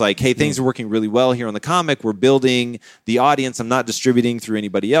opportunity where it's like, hey, things are working really well here on the comic. We're building the audience. I'm not distributing through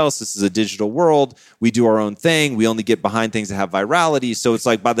anybody else. This is a digital world. We do our own thing. We only get behind things that have virality. So it's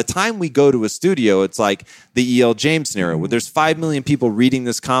like by the time we go to a studio, it's like the E.L. James scenario where there's 5 million people reading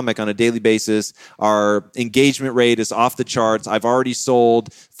this comic on a daily basis. Our engagement rate is off the charts. I've already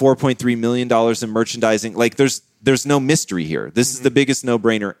sold $4.3 million in merchandising. Like there's no mystery here. This is the biggest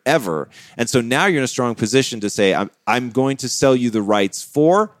no-brainer ever. And so now you're in a strong position to say, I'm going to sell you the rights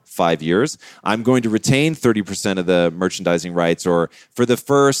for 5 years. I'm going to retain 30% of the merchandising rights, or for the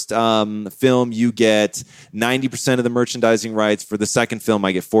first film, you get 90% of the merchandising rights. For the second film,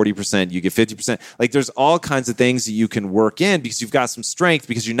 I get 40%, you get 50%. Like there's all kinds of things that you can work in because you've got some strength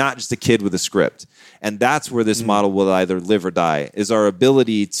because you're not just a kid with a script. And that's where this model will either live or die, is our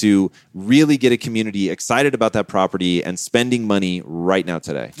ability to really get a community excited about that property and spending money right now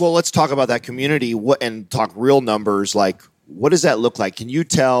today. Well, let's talk about that community and talk real numbers. Like, what does that look like? Can you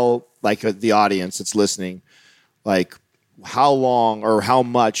tell the audience that's listening, like how long or how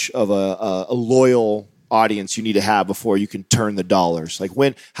much of a loyal audience you need to have before you can turn the dollars? Like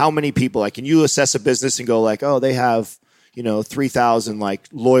how many people, like, can you assess a business and go like, oh, they have, 3,000 like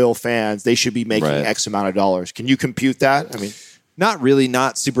loyal fans. They should be making X amount of dollars. Can you compute that? I mean, not really,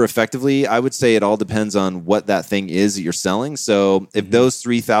 not super effectively. I would say it all depends on what that thing is that you're selling. So if those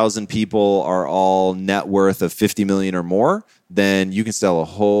 3,000 people are all net worth of 50 million or more, then you can sell a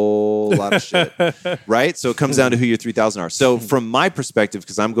whole lot of shit, right? So it comes down to who your 3,000 are. So from my perspective,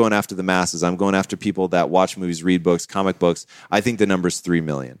 because I'm going after the masses, I'm going after people that watch movies, read books, comic books, I think the number's 3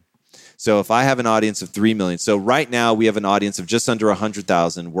 million. So if I have an audience of 3 million, so right now we have an audience of just under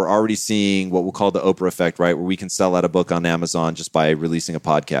 100,000. We're already seeing what we'll call the Oprah effect, right? Where we can sell out a book on Amazon just by releasing a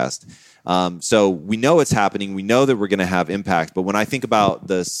podcast. So we know it's happening. We know that we're going to have impact. But when I think about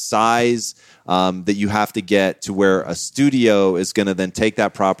the size that you have to get to where a studio is going to then take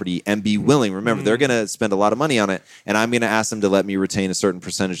that property and be willing, remember, they're going to spend a lot of money on it, and I'm going to ask them to let me retain a certain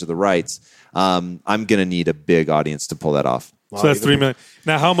percentage of the rights. I'm going to need a big audience to pull that off. So that's 3 million.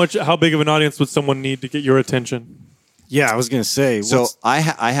 Now, how big of an audience would someone need to get your attention? Yeah, I was going to say. So I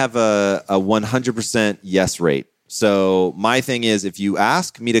have a 100% yes rate. So my thing is, if you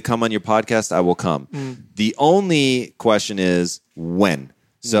ask me to come on your podcast, I will come. The only question is when.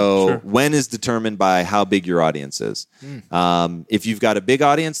 So when is determined by how big your audience is. If you've got a big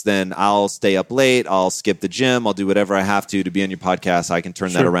audience, then I'll stay up late. I'll skip the gym. I'll do whatever I have to be on your podcast. I can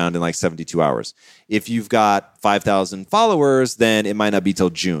turn that around in like 72 hours. If you've got 5,000 followers, then it might not be till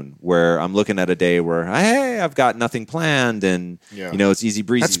June, where I'm looking at a day where, hey, I've got nothing planned and it's easy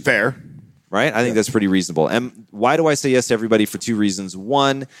breezy. That's fair. Right? I think that's pretty reasonable. And why do I say yes to everybody? For two reasons.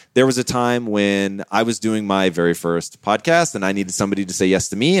 One, there was a time when I was doing my very first podcast and I needed somebody to say yes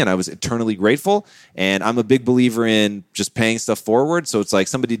to me, and I was eternally grateful. And I'm a big believer in just paying stuff forward. So it's like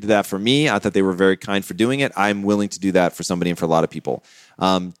somebody did that for me. I thought they were very kind for doing it. I'm willing to do that for somebody and for a lot of people.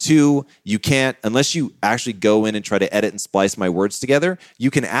 Two, you can't, unless you actually go in and try to edit and splice my words together, you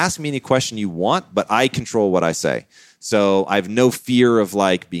can ask me any question you want, but I control what I say. So I have no fear of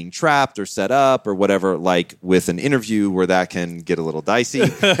like being trapped or set up or whatever, like with an interview where that can get a little dicey.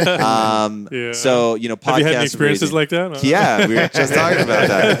 So, podcasts. Have you had any experiences like that? Yeah, we were just talking about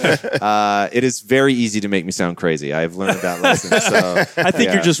that. It is very easy to make me sound crazy. I've learned that lesson. So I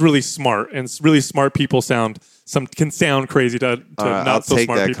think you're just really smart, and really smart people can sound crazy to not so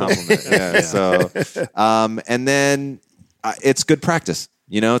smart people. I'll take that compliment. Yeah. So, and then it's good practice.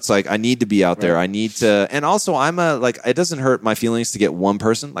 It's like I need to be out there. I need to, and also it doesn't hurt my feelings to get one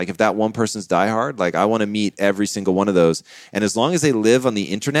person. Like if that one person's diehard, like I want to meet every single one of those. And as long as they live on the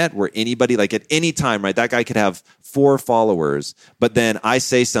internet where anybody, like at any time, right, that guy could have 4 followers, but then I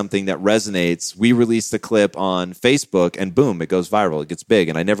say something that resonates. We release the clip on Facebook and boom, it goes viral. It gets big.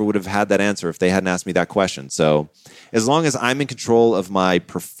 And I never would have had that answer if they hadn't asked me that question. So as long as I'm in control of my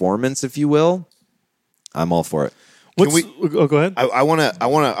performance, if you will, I'm all for it. Go ahead. I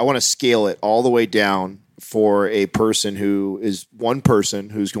want to scale it all the way down for a person who is one person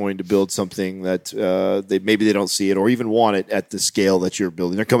who's going to build something that they don't see it or even want it at the scale that you're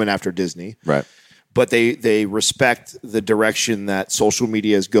building. They're coming after Disney, Right. but they respect the direction that social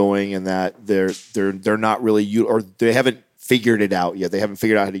media is going, and that they're not really or they haven't figured it out yet. They haven't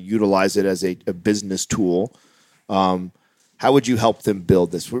figured out how to utilize it as a business tool. How would you help them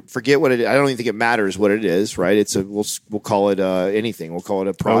build this? Forget what it is. I don't even think it matters what it is, right? We'll call it anything. We'll call it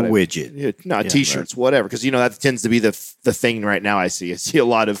a product, a widget, T-shirts, right. Whatever. Because that tends to be the thing right now. I see a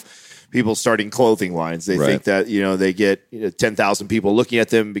lot of people starting clothing lines. They think that they get 10,000 people looking at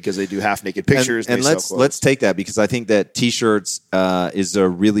them because they do half naked pictures. And let's take that, because I think that T-shirts is a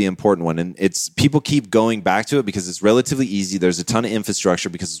really important one, and it's people keep going back to it because it's relatively easy. There's a ton of infrastructure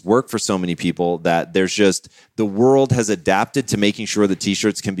because it's worked for so many people that there's just the world has adapted to making sure that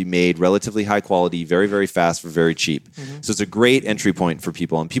T-shirts can be made relatively high quality, very, very fast for very cheap. Mm-hmm. So it's a great entry point for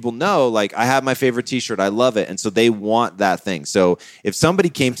people, and people know, like, I have my favorite T-shirt, I love it, and so they want that thing. So if somebody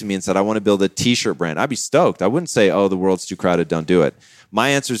came to me and said, I want to build a T-shirt brand, I'd be stoked. I wouldn't say, oh, the world's too crowded, don't do it. My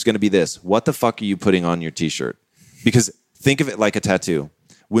answer is going to be this: what the fuck are you putting on your T-shirt? Because think of it like a tattoo.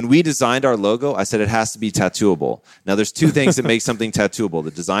 When we designed our logo, I said it has to be tattooable. Now, there's two things that make something tattooable.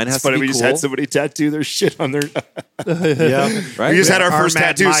 The design has to be cool. We just had somebody tattoo their shit on their... Yeah, right? We just had our first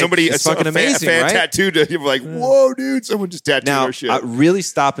tattoo. Somebody, it's fucking amazing, a fan right? tattooed it. You were like, whoa, dude, someone just tattooed our shit. Now, really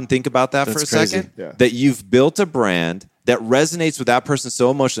stop and think about that for a second. Yeah. That you've built a brand that resonates with that person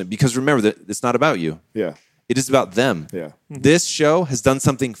so emotionally. Because remember, that it's not about you. Yeah. It is about them. Yeah. This show has done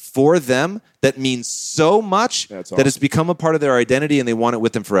something for them that means so much that it's become a part of their identity, and they want it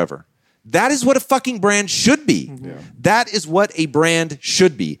with them forever. That is what a fucking brand should be. Yeah. That is what a brand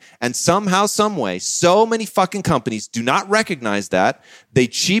should be. And somehow, some way, so many fucking companies do not recognize that. They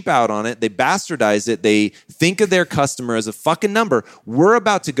cheap out on it. They bastardize it. They think of their customer as a fucking number. We're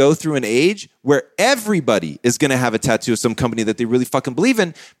about to go through an age where everybody is going to have a tattoo of some company that they really fucking believe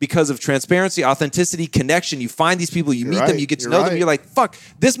in because of transparency, authenticity, connection. You find these people, you meet them, you get to know them. You're like, fuck,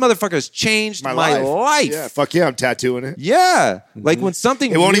 this motherfucker has changed my life. Yeah, fuck yeah, I'm tattooing it. Yeah. Like when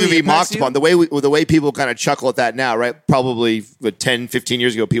something it won't really even be mocked upon. The way people kind of chuckle at that now, right? Probably 10, 15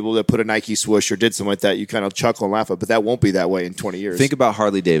 years ago, people that put a Nike swoosh or did something like that, you kind of chuckle and laugh at, but that won't be that way in 20 years. Think about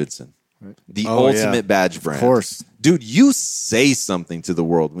Harley Davidson. Right. The ultimate badge brand. Of course. Dude, you say something to the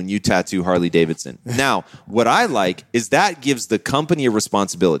world when you tattoo Harley Davidson. Now, what I like is that gives the company a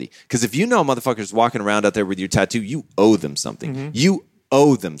responsibility. Because if you know motherfuckers walking around out there with your tattoo, you owe them something. Mm-hmm. You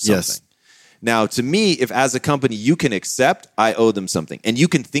owe them something. Yes. Now, to me, if as a company you can accept, I owe them something, and you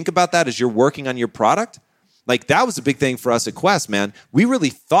can think about that as you're working on your product, like that was a big thing for us at Quest, man. We really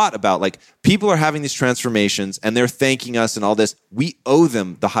thought about, like, people are having these transformations and they're thanking us and all this. We owe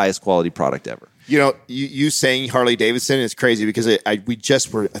them the highest quality product ever. You know, you saying Harley Davidson is crazy because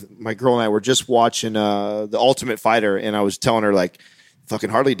my girl and I were just watching The Ultimate Fighter, and I was telling her, like, fucking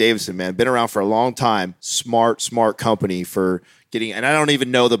Harley Davidson, man, been around for a long time. Smart company for getting, and I don't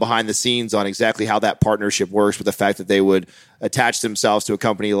even know the behind the scenes on exactly how that partnership works, with the fact that they would attach themselves to a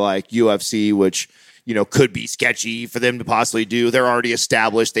company like UFC, which, you know, could be sketchy for them to possibly do. They're already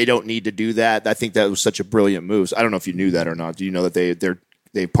established. They don't need to do that. I think that was such a brilliant move. I don't know if you knew that or not. Do you know that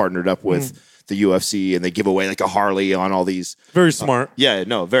they partnered up with the UFC, and they give away like a Harley on all these? Very smart.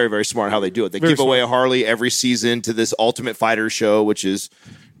 Very, very smart how they do it. They give away a Harley every season to this Ultimate Fighter show, which is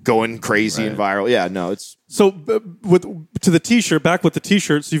going crazy and viral. Yeah, no, it's so to the T-shirt. Back with the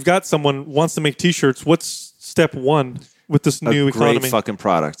T-shirts, you've got someone wants to make T-shirts. What's step one with this new economy? A great fucking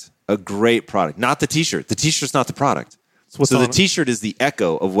product. A great product. Not the T-shirt. The T-shirt's not the product. So the T-shirt is the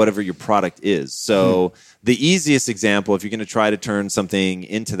echo of whatever your product is. So the easiest example, if you're going to try to turn something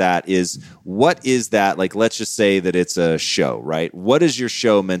into that, is what is that? Like, let's just say that it's a show, right? What is your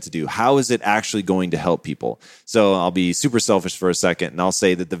show meant to do? How is it actually going to help people? So I'll be super selfish for a second, and I'll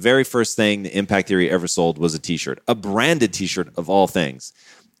say that the very first thing the Impact Theory ever sold was a T-shirt, a branded T-shirt of all things.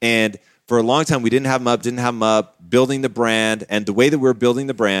 And for a long time, we didn't have them up, building the brand. And the way that we're building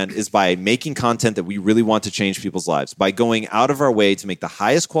the brand is by making content that we really want to change people's lives, by going out of our way to make the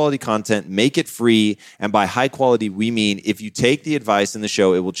highest quality content, make it free. And by high quality, we mean if you take the advice in the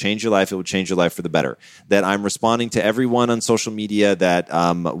show, it will change your life. It will change your life for the better. That I'm responding to everyone on social media that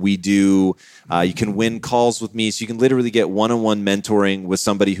we do. You can win calls with me. So you can literally get one-on-one mentoring with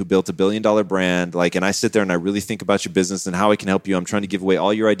somebody who built $1 billion brand. Like, and I sit there and I really think about your business and how I can help you. I'm trying to give away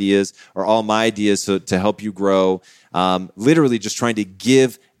all your ideas or all my ideas to help you grow. Literally just trying to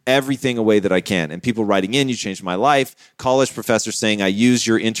give everything away that I can. And people writing in, you changed my life. College professors saying I use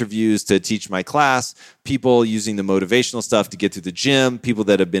your interviews to teach my class. People using the motivational stuff to get to the gym. People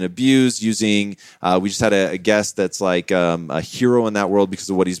that have been abused using, we just had a guest that's like a hero in that world because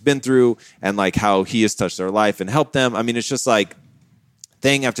of what he's been through and like how he has touched their life and helped them. I mean, it's just like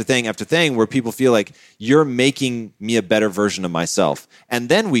thing after thing after thing where people feel like you're making me a better version of myself. And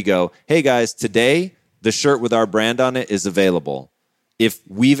then we go, hey guys, today the shirt with our brand on it is available. If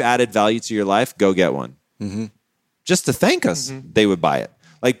we've added value to your life, go get one. Mm-hmm. Just to thank us, they would buy it.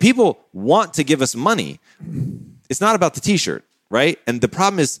 Like people want to give us money. It's not about the t-shirt, right? And the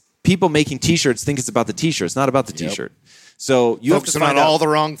problem is people making t-shirts think it's about the t-shirt. It's not about the t-shirt. So you have to Focusing find on out all the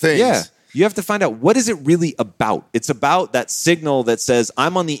wrong things. Yeah. You have to find out what is it really about. It's about that signal that says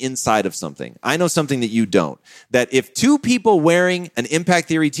I'm on the inside of something. I know something that you don't. That if two people wearing an Impact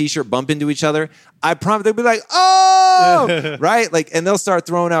Theory t-shirt bump into each other, I promise they'll be like, oh, right? Like, and they'll start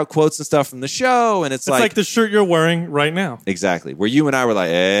throwing out quotes and stuff from the show. And it's like the shirt you're wearing right now. Exactly. Where you and I were like,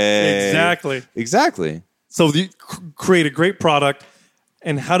 hey. Exactly. So you create a great product.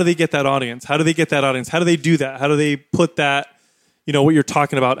 And how do they get that audience? How do they get that audience? How do they do that? How do they put that, you know, what you're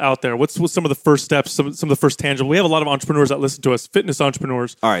talking about out there? What's some of the first steps, some of the first tangible? We have a lot of entrepreneurs that listen to us, fitness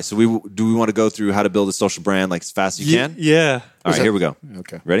entrepreneurs. All right, so do we want to go through how to build a social brand like as fast as you can? Yeah. All right, here we go.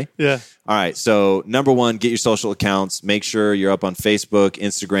 Okay. Ready? Yeah. All right, so number one, get your social accounts. Make sure you're up on Facebook,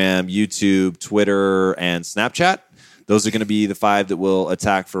 Instagram, YouTube, Twitter, and Snapchat. Those are going to be the 5 that we'll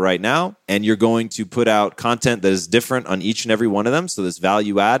attack for right now. And you're going to put out content that is different on each and every one of them. So there's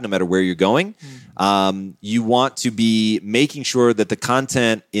value add no matter where you're going. You want to be making sure that the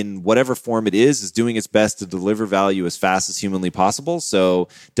content in whatever form it is doing its best to deliver value as fast as humanly possible. So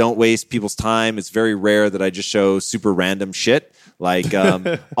don't waste people's time. It's very rare that I just show super random shit. Like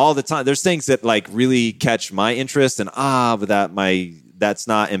all the time. There's things that like really catch my interest and but that's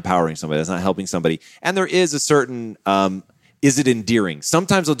not empowering somebody. That's not helping somebody. And there is a certain, is it endearing?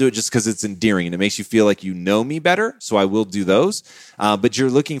 Sometimes I'll do it just because it's endearing and it makes you feel like you know me better. So I will do those. But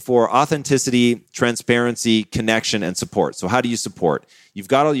you're looking for authenticity, transparency, connection, and support. So how do you support? You've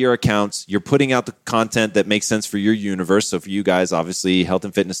got all your accounts. You're putting out the content that makes sense for your universe. So for you guys, obviously, health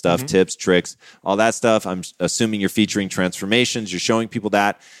and fitness stuff, tips, tricks, all that stuff. I'm assuming you're featuring transformations. You're showing people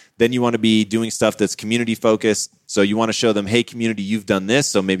that. Then you want to be doing stuff that's community focused. So you want to show them, hey, community, you've done this.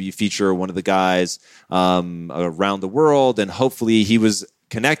 So maybe you feature one of the guys around the world, and hopefully he was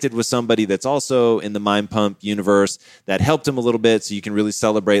connected with somebody that's also in the Mind Pump universe that helped him a little bit. So you can really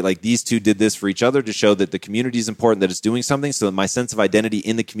celebrate like these two did this for each other to show that the community is important, that it's doing something. So that my sense of identity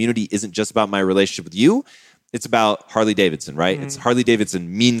in the community isn't just about my relationship with you. It's about Harley Davidson, right? It's Harley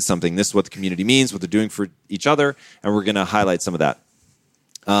Davidson means something. This is what the community means, what they're doing for each other. And we're going to highlight some of that.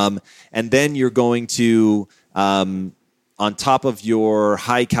 And then you're going to, on top of your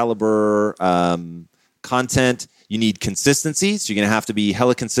high caliber content, you need consistency. So you're going to have to be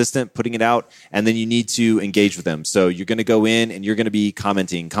hella consistent putting it out. And then you need to engage with them. So you're going to go in and you're going to be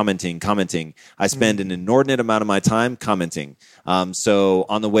commenting. I spend an inordinate amount of my time commenting. So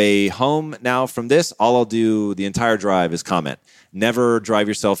on the way home now from this, all I'll do the entire drive is comment. Never drive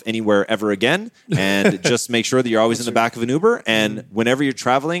yourself anywhere ever again. And just make sure that you're always in the back of an Uber. And whenever you're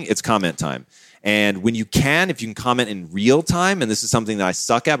traveling, it's comment time. And when you can, if you can comment in real time, and this is something that I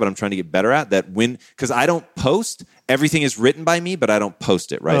suck at, but I'm trying to get better at, because I don't post, everything is written by me, but I don't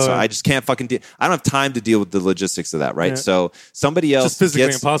post it, right? So I just can't fucking I don't have time to deal with the logistics of that, right? Yeah. So somebody else just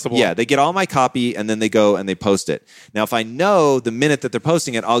physically impossible. Yeah, they get all my copy and then they go and they post it. Now, if I know the minute that they're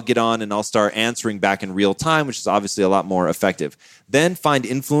posting it, I'll get on and I'll start answering back in real time, which is obviously a lot more effective. Then find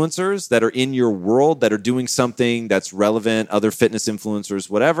influencers that are in your world that are doing something that's relevant, other fitness influencers,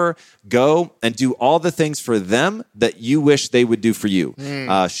 whatever. Go and do all the things for them that you wish they would do for you.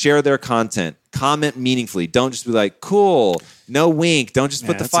 Share their content. Comment meaningfully. Don't just be like, cool, no wink. Don't just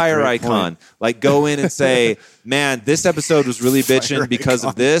put the fire icon. Like, go in and say, man, this episode was really bitching because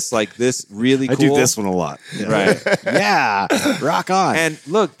of this. Like, this really cool. I do this one a lot. Yeah. Right. Yeah. Rock on. And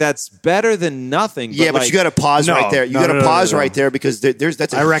look, that's better than nothing. But but you got to pause right there. You got to pause right there because that's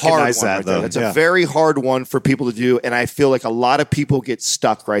a hard one. I recognize that, right though. That's a very hard one for people to do. And I feel like a lot of people get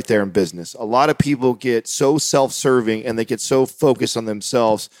stuck right there in business. A lot of people get so self-serving and they get so focused on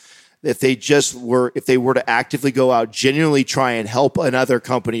themselves. If they were to actively go out, genuinely try and help another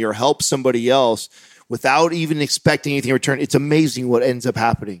company or help somebody else without even expecting anything in return, it's amazing what ends up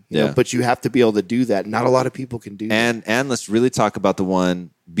happening. You know? But you have to be able to do that. Not a lot of people can do that. And let's really talk about the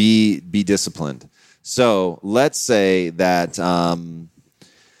one, be disciplined. So let's say that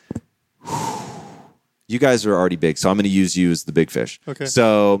you guys are already big, so I'm going to use you as the big fish. Okay.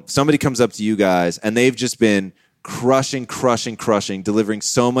 So somebody comes up to you guys, and they've just been crushing, delivering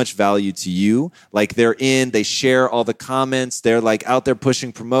so much value to you. Like they share all the comments. They're like out there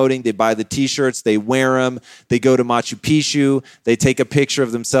pushing, promoting. They buy the t-shirts. They wear them. They go to Machu Picchu. They take a picture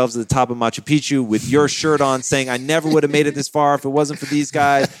of themselves at the top of Machu Picchu with your shirt on saying, I never would have made it this far if it wasn't for these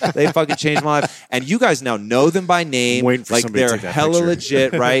guys. They fucking changed my life. And you guys now know them by name. Like they're hella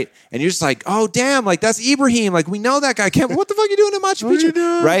legit, right? And you're just like, oh, damn, like that's Ibrahim. Like we know that guy. What the fuck are you doing in Machu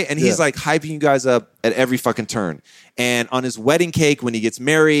Picchu? Right? And he's like hyping you guys up at every fucking turn. And on his wedding cake, when he gets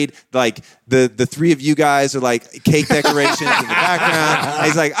married, like the three of you guys are like cake decorations in the background. And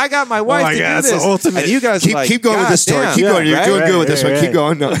he's like, I got my wife to do this. And you guys are like, keep going with this story. Damn, keep going. You're doing good with this one. Keep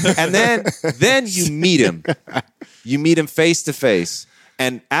going. No. And then you meet him. You meet him face to face.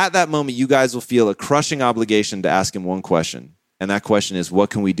 And at that moment, you guys will feel a crushing obligation to ask him one question. And that question is, what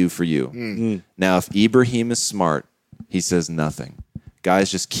can we do for you? Mm-hmm. Now, if Ibrahim is smart, he says nothing.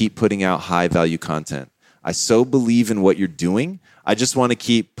 Guys, just keep putting out high-value content. I so believe in what you're doing. I just want to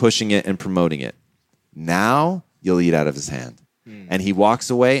keep pushing it and promoting it. Now, you'll eat out of his hand. And he walks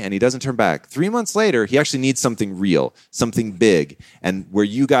away and he doesn't turn back. 3 months later, he actually needs something real, something big. And where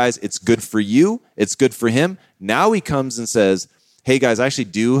you guys, it's good for you, it's good for him. Now he comes and says, hey guys, I actually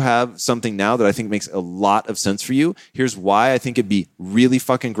do have something now that I think makes a lot of sense for you. Here's why I think it'd be really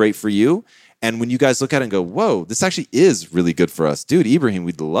fucking great for you. And when you guys look at it and go, whoa, this actually is really good for us. Dude, Ibrahim,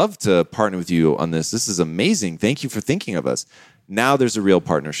 we'd love to partner with you on this. This is amazing. Thank you for thinking of us. Now there's a real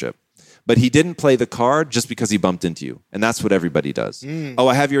partnership. But he didn't play the card just because he bumped into you. And that's what everybody does. Oh,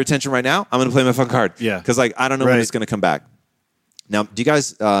 I have your attention right now? I'm going to play my fucking card. Yeah. Because like, I don't know when it's going to come back. Now, do you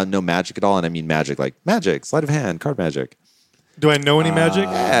guys know magic at all? And I mean magic, like magic, sleight of hand, card magic. Do I know any magic?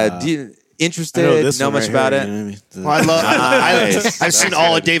 Yeah. Do you... Interested? Know much about it? Well, I've seen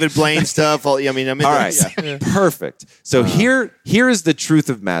all of David Blaine stuff. I'm in all right. Yeah. Perfect. So here is the truth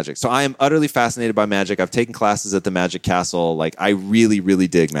of magic. So I am utterly fascinated by magic. I've taken classes at the Magic Castle. Like I really, really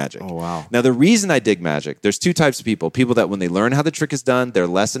dig magic. Oh, wow. Now the reason I dig magic, there's two types of people. People that when they learn how the trick is done, they're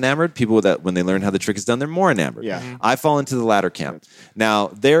less enamored. People that when they learn how the trick is done, they're more enamored. Yeah. I fall into the latter camp. Now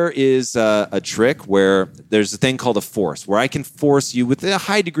there is a trick where there's a thing called a force, where I can force you with a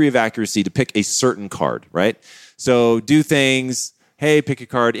high degree of accuracy to pick a certain card, right? So do things, hey, pick a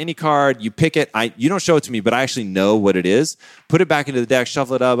card, any card, you pick it. You don't show it to me, but I actually know what it is. Put it back into the deck,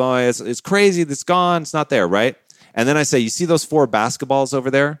 shuffle it up. Oh, it's crazy. It's gone. It's not there, right? And then I say, you see those 4 basketballs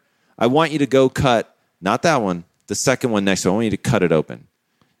over there? I want you to go cut, not that one, the second one next to it. I want you to cut it open.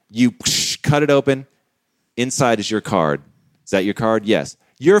 You cut it open. Inside is your card. Is that your card? Yes.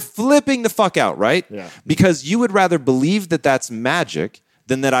 You're flipping the fuck out, right? Yeah. Because you would rather believe that that's magic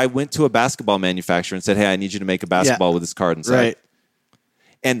than that I went to a basketball manufacturer and said, hey, I need you to make a basketball with this card inside. Right.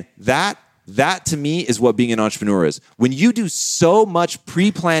 And that to me is what being an entrepreneur is. When you do so much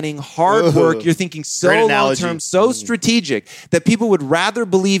pre-planning, hard work, you're thinking so long-term, so strategic, that people would rather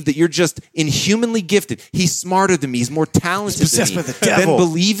believe that you're just inhumanly gifted. He's smarter than me. He's more talented than me. By the devil. Than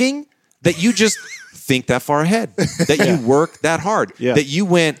believing that you just think that far ahead, that you work that hard, that you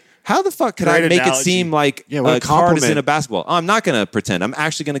went, how the fuck could I make it seem like a card is in a basketball? Oh, I'm not going to pretend. I'm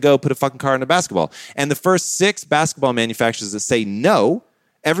actually going to go put a fucking card in a basketball. And the first 6 basketball manufacturers that say no,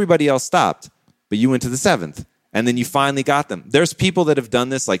 everybody else stopped. But you went to the 7th. And then you finally got them. There's people that have done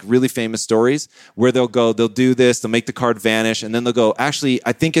this, like really famous stories, where they'll do this, they'll make the card vanish, and then they'll go, actually,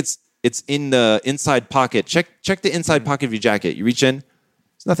 I think it's in the inside pocket. Check the inside pocket of your jacket. You reach in.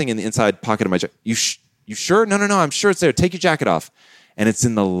 There's nothing in the inside pocket of my jacket. You sure? No, I'm sure it's there. Take your jacket off. And it's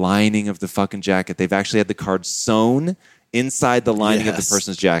in the lining of the fucking jacket. They've actually had the card sewn inside the lining of the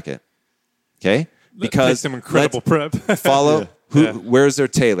person's jacket. Okay? Because some incredible prep. Follow. Where's their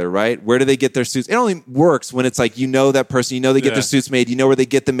tailor, right? Where do they get their suits? It only works when it's like, you know that person, you know they get their suits made, you know where they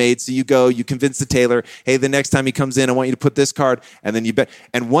get them made. So you go, you convince the tailor, hey, the next time he comes in, I want you to put this card. And then you bet.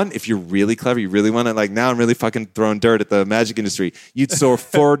 And one, if you're really clever, you really want to, like, now I'm really fucking throwing dirt at the magic industry. You'd store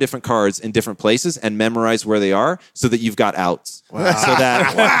 4 different cards in different places and memorize where they are so that you've got outs. Wow. So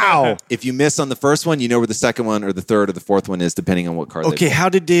that if you miss on the first one, you know where the second one or the third or the fourth one is, depending on what card they how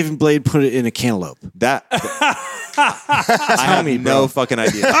did David Blade put it in a cantaloupe? I have no fucking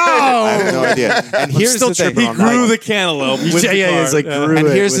idea. I have no idea. And here's the thing. He grew the cantaloupe with the card. And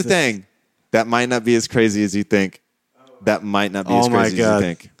here's the thing. That might not be as crazy as you think. That might not be as crazy as you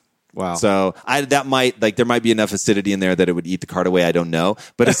think. Wow. So there might be enough acidity in there that it would eat the card away. I don't know.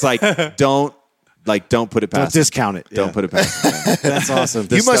 But it's like, don't put it past. Don't discount it. Don't put it past. That's awesome.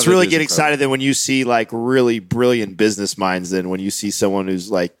 You must really get excited then when you see like really brilliant business minds. Then when you see someone who's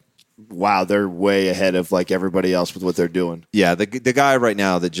like, wow, they're way ahead of like everybody else with what they're doing. Yeah, the guy right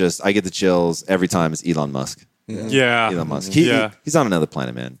now that I get the chills every time is Elon Musk. Yeah. Elon Musk. Yeah. He's on another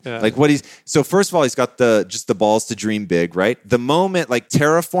planet, man. Yeah. Like so first of all, he's got just the balls to dream big, right? The moment like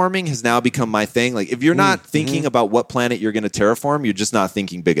terraforming has now become my thing. Like if you're not thinking about what planet you're going to terraform, you're just not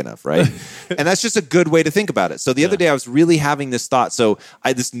thinking big enough, right? And that's just a good way to think about it. So the other day I was really having this thought. So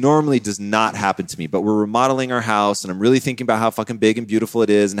this normally does not happen to me, but we're remodeling our house and I'm really thinking about how fucking big and beautiful it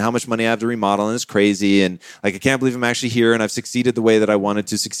is and how much money I have to remodel and it's crazy. And like, I can't believe I'm actually here and I've succeeded the way that I wanted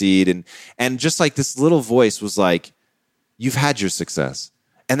to succeed. And just like this little voice was like, you've had your success.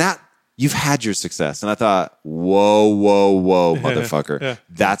 And you've had your success. And I thought, whoa, motherfucker. Yeah.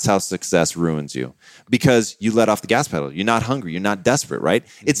 That's how success ruins you. Because you let off the gas pedal. You're not hungry. You're not desperate, right?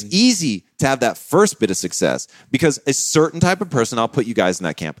 It's easy to have that first bit of success because a certain type of person, I'll put you guys in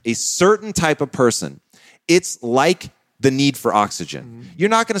that camp, a certain type of person, it's like the need for oxygen. You're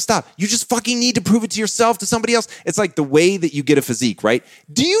not going to stop. You just fucking need to prove it to yourself, to somebody else. It's like the way that you get a physique, right?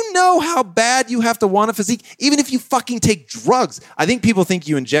 Do you know how bad you have to want a physique? Even if you fucking take drugs. I think people think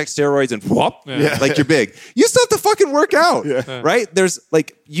you inject steroids and whoop, like you're big. You still have to fucking work out, right? There's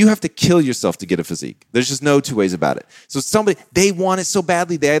like, you have to kill yourself to get a physique. There's just no two ways about it. So they want it so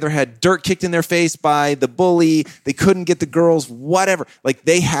badly. They either had dirt kicked in their face by the bully, they couldn't get the girls, whatever. Like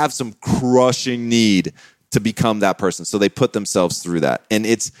they have some crushing need to become that person. So they put themselves through that. And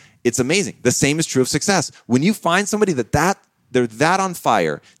it's amazing. The same is true of success. When you find somebody they're that on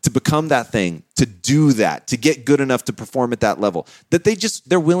fire to become that thing, to do that, to get good enough to perform at that level, that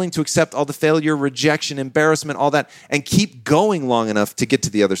they're willing to accept all the failure, rejection, embarrassment, all that, and keep going long enough to get to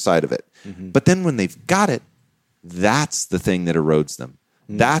the other side of it. But then when they've got it, that's the thing that erodes them.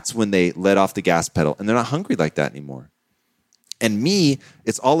 That's when they let off the gas pedal and they're not hungry like that anymore. And me,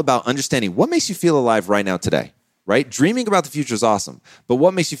 it's all about understanding what makes you feel alive right now today, right? Dreaming about the future is awesome, but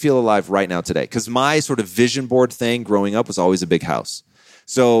what makes you feel alive right now today? Because my sort of vision board thing growing up was always a big house.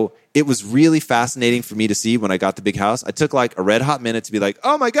 So it was really fascinating for me to see when I got the big house. I took like a red hot minute to be like,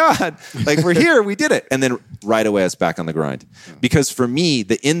 oh my God, like we're here, we did it. And then right away I was back on the grind. Because for me,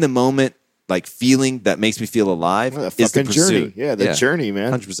 the in the moment like feeling that makes me feel alive is the pursuit. Journey. Yeah, the journey,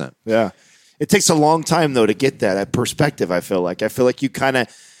 man. 100%. Yeah. It takes a long time though to get that perspective. I feel like you kind of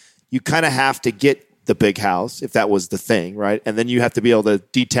have to get the big house if that was the thing, right? And then you have to be able to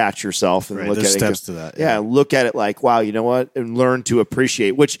detach yourself and look at steps to that. Yeah, look at it like, wow, you know what, and learn to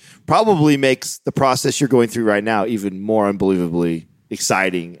appreciate, which probably makes the process you're going through right now even more unbelievably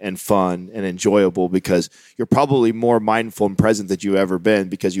exciting and fun and enjoyable because you're probably more mindful and present than you've ever been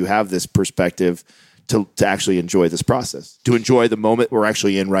because you have this perspective to actually enjoy this process, to enjoy the moment we're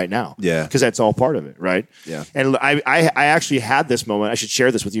actually in right now. Yeah. Because that's all part of it, right? Yeah. And I actually had this moment. I should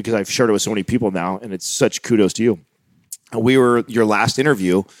share this with you because I've shared it with so many people now, and it's such kudos to you. We were your last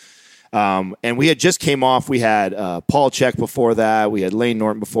interview, and we had just came off. We had Paul Check before that. We had Lane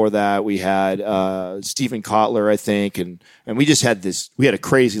Norton before that. We had Stephen Kotler, I think, and we just had we had a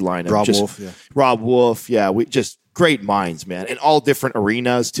crazy lineup. Rob Wolf, yeah. We just great minds, man, in all different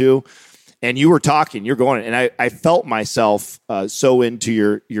arenas too. And you were talking, you're going, and I felt myself so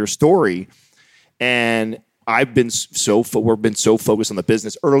into your story, and we've been so focused on the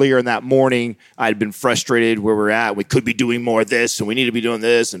business. Earlier in that morning, I'd been frustrated where we're at. We could be doing more of this, and we need to be doing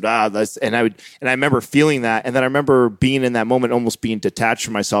this, and and I remember feeling that, and then I remember being in that moment, almost being detached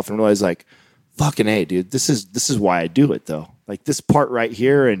from myself, and realize like, fucking A, dude, this is why I do it though. Like this part right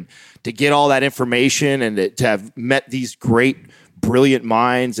here, and to get all that information, and to have met these great, brilliant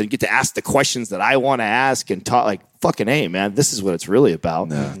minds and get to ask the questions that I want to ask and talk like fucking A, man, this is what it's really about.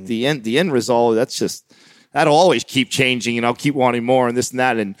 No. The end result, that'll always keep changing and I'll keep wanting more and this and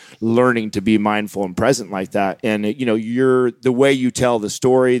that and learning to be mindful and present like that. And the way you tell the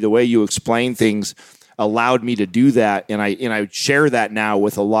story, the way you explain things allowed me to do that. And I share that now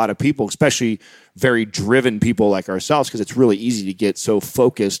with a lot of people, especially very driven people like ourselves, because it's really easy to get so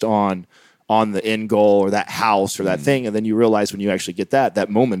focused on the end goal or that house or that thing. And then you realize when you actually get that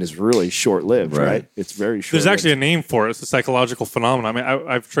moment is really short-lived, right? It's very short-lived. There's actually a name for it. It's a psychological phenomenon. I mean,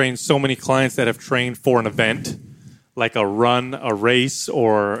 I've trained so many clients that have trained for an event, like a run, a race,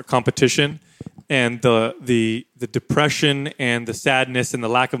 or a competition. And the depression and the sadness and the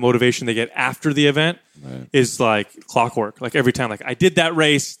lack of motivation they get after the event is like clockwork. Like every time, like I did that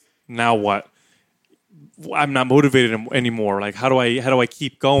race, now what? I'm not motivated anymore. Like, how do I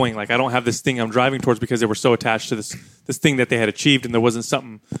keep going? Like, I don't have this thing I'm driving towards because they were so attached to this thing that they had achieved, and there wasn't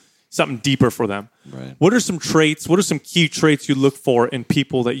something deeper for them. Right. What are some traits? What are some key traits you look for in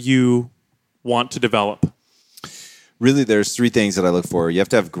people that you want to develop? Really, there's three things that I look for. You have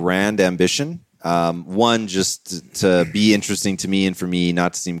to have grand ambition. One, just to be interesting to me and for me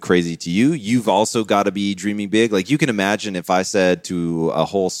not to seem crazy to you. You've also got to be dreaming big. Like you can imagine if I said to a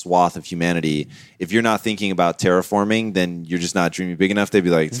whole swath of humanity, if you're not thinking about terraforming, then you're just not dreaming big enough. They'd be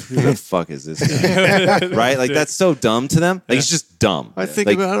like, who the fuck is this guy? Right? Like that's so dumb to them. Like it's just dumb. I think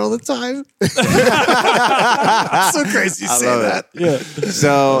like, about it all the time. It's so crazy you say that. Yeah.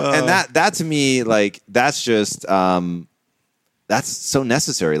 So, and that to me, like, that's just, that's so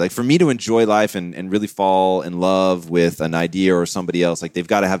necessary. Like for me to enjoy life and really fall in love with an idea or somebody else, like they've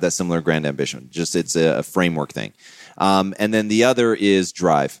got to have that similar grand ambition. Just it's a framework thing. And then the other is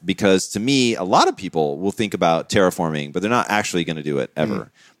drive, because to me, a lot of people will think about terraforming, but they're not actually going to do it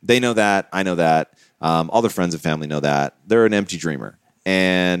ever. They know that. I know that. All their friends and family know that. They're an empty dreamer.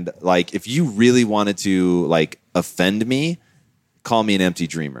 And like, if you really wanted to like offend me, call me an empty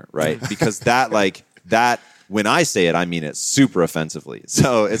dreamer, right? Because that when I say it, I mean it super offensively.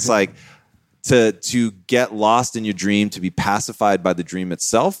 So it's like to get lost in your dream, to be pacified by the dream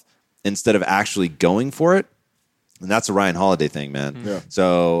itself instead of actually going for it. And that's a Ryan Holiday thing, man. Yeah.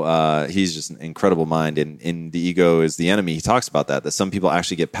 So he's just an incredible mind. And in The Ego is the Enemy, he talks about that some people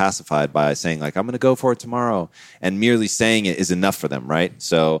actually get pacified by saying, like, I'm going to go for it tomorrow. And merely saying it is enough for them, right?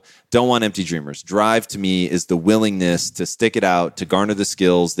 So don't want empty dreamers. Drive, to me, is the willingness to stick it out, to garner the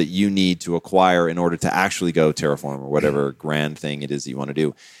skills that you need to acquire in order to actually go terraform or whatever grand thing it is that you want to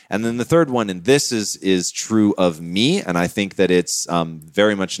do. And then the third one, and this is true of me, and I think that it's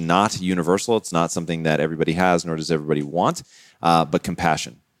very much not universal. It's not something that everybody has, nor does everybody want, but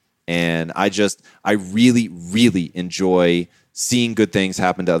compassion. And I really, really enjoy seeing good things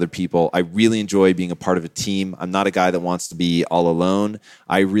happen to other people. I really enjoy being a part of a team. I'm not a guy that wants to be all alone.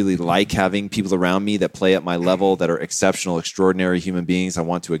 I really like having people around me that play at my level, that are exceptional, extraordinary human beings. I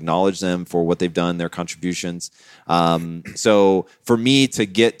want to acknowledge them for what they've done, their contributions. So for me to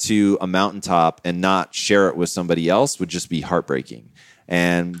get to a mountaintop and not share it with somebody else would just be heartbreaking.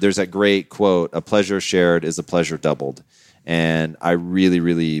 And there's that great quote, a pleasure shared is a pleasure doubled. And I really,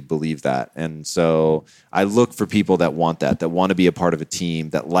 really believe that. And so I look for people that want that want to be a part of a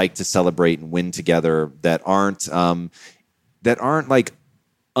team, that like to celebrate and win together, that aren't like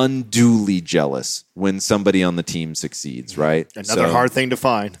unduly jealous when somebody on the team succeeds, right? Another hard thing to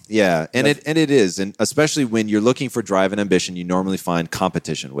find. Yeah, and it is. And especially when you're looking for drive and ambition, you normally find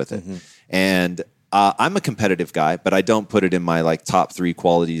competition with it. And I'm a competitive guy, but I don't put it in my like top 3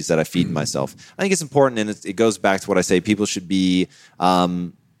 qualities that I feed myself. I think it's important, and it goes back to what I say. People should be,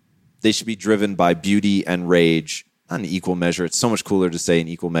 they should be driven by beauty and rage, not an equal measure. It's so much cooler to say an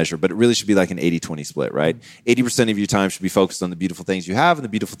equal measure, but it really should be like an 80-20 split, right? 80% of your time should be focused on the beautiful things you have and the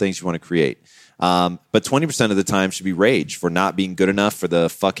beautiful things you want to create. But 20% of the time should be rage for not being good enough, for the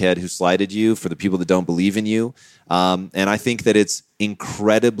fuckhead who slighted you, for the people that don't believe in you. And I think that it's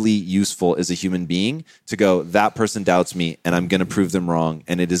incredibly useful as a human being to go, that person doubts me and I'm going to prove them wrong,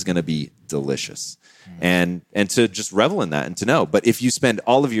 and it is going to be delicious. And to just revel in that and to know. But if you spend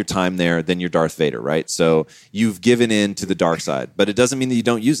all of your time there, then you're Darth Vader, right? So you've given in to the dark side, but it doesn't mean that you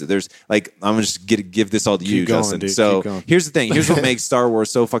don't use it. There's like, I'm going to give this all to you, going, Justin. dude. So here's the thing. Here's what makes Star Wars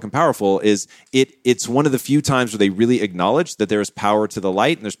so fucking powerful is it's one of the few times where they really acknowledge that there's power to the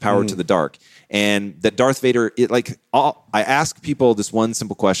light and there's power to the dark. And that Darth Vader, I ask people this one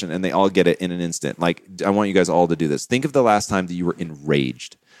simple question and they all get it in an instant. Like, I want you guys all to do this. Think of the last time that you were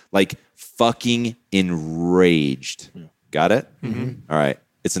enraged. Like, fucking enraged. Got it? All right.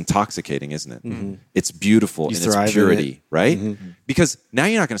 It's intoxicating, isn't it? It's beautiful in its purity, right? Because now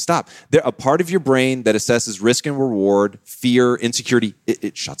you're not going to stop. There, a part of your brain that assesses risk and reward, fear, insecurity,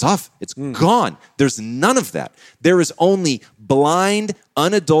 it shuts off. It's gone. There's none of that. There is only blind,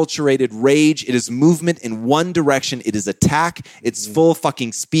 unadulterated rage. It is movement in one direction. It is attack. It's full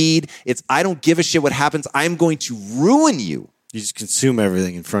fucking speed. It's, I don't give a shit what happens. I'm going to ruin you. You just consume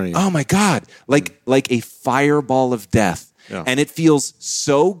everything in front of you. Oh my God. Like a fireball of death. Yeah. And it feels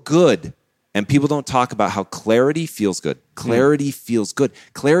so good. And people don't talk about how clarity feels good. Clarity feels good.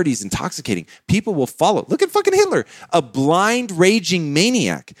 Clarity is intoxicating. People will follow. Look at fucking Hitler, a blind, raging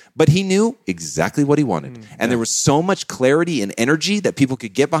maniac. But he knew exactly what he wanted. And there was so much clarity and energy that people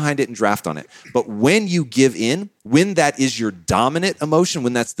could get behind it and draft on it. But when you give in, when that is your dominant emotion,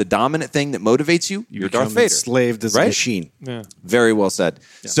 when that's the dominant thing that motivates you, you're Darth Vader. Enslaved as a machine. Yeah. Very well said.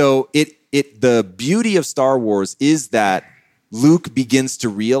 Yeah. So the beauty of Star Wars is that Luke begins to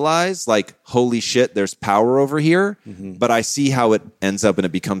realize, like, holy shit, there's power over here, but I see how it ends up and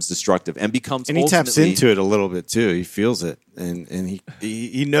it becomes destructive and becomes and he taps into it a little bit too. He feels it, and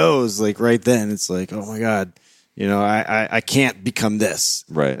he knows, like, right then, it's like, oh my God, you know, I can't become this,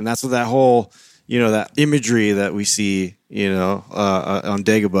 right? And that's what that whole, that imagery that we see, on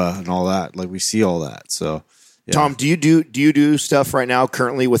Dagobah and all that. Like we see all that. So, yeah. Tom, do you do stuff right now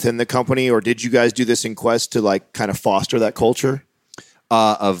currently within the company, or did you guys do this in Quest to like kind of foster that culture?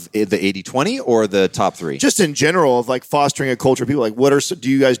 Of the 80-20 or the top three? Just in general of like fostering a culture of people. Like do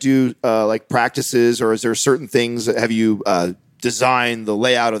you guys do like practices, or is there certain things that have you designed the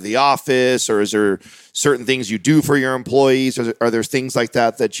layout of the office, or is there certain things you do for your employees? Are there things like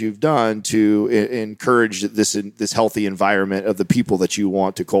that you've done to encourage this healthy environment of the people that you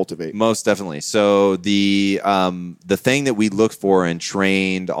want to cultivate? Most definitely. So the thing that we looked for and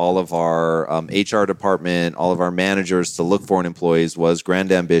trained all of our HR department, all of our managers to look for in employees was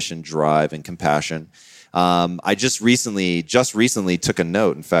grand ambition, drive, and compassion. I just recently took a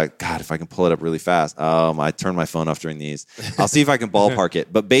note. In fact, God, if I can pull it up really fast. I turned my phone off during these. I'll see if I can ballpark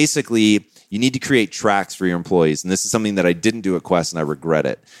it. But basically, you need to create tracks for your employees. And this is something that I didn't do at Quest, and I regret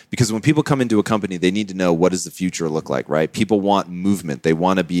it. Because when people come into a company, they need to know, what does the future look like, right? People want movement. They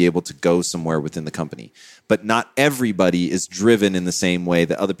want to be able to go somewhere within the company. But not everybody is driven in the same way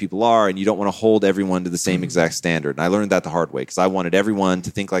that other people are, and you don't want to hold everyone to the same exact standard. And I learned that the hard way, because I wanted everyone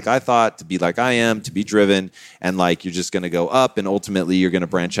to think like I thought, to be like I am, to be driven, and like you're just going to go up, and ultimately you're going to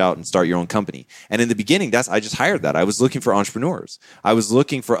branch out and start your own company. And in the beginning, I just hired that. I was looking for entrepreneurs. I was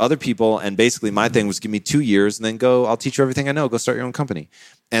looking for other people, and basically my thing was, give me 2 years and then go, I'll teach you everything I know, go start your own company.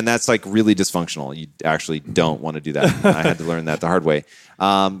 And that's like really dysfunctional. You actually don't want to do that. I had to learn that the hard way.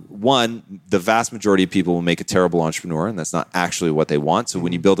 One, the vast majority of people will make a terrible entrepreneur, and that's not actually what they want. So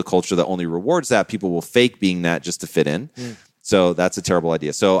when you build a culture that only rewards that, people will fake being that just to fit in. So that's a terrible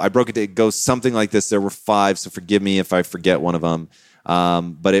idea. So I broke it goes something like this. There were 5, so forgive me if I forget one of them.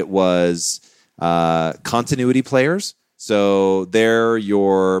 But it was continuity players. So they're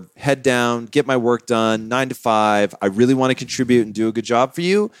your head down, get my work done, 9 to 5. I really want to contribute and do a good job for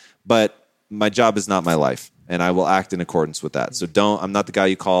you, but my job is not my life, and I will act in accordance with that. So I'm not the guy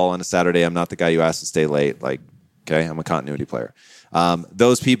you call on a Saturday. I'm not the guy you ask to stay late. Like, okay, I'm a continuity player.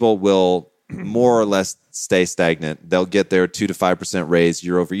 Those people will more or less stay stagnant. They'll get their 2 to 5% raise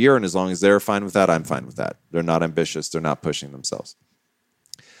year over year, and as long as they're fine with that, I'm fine with that. They're not ambitious. They're not pushing themselves.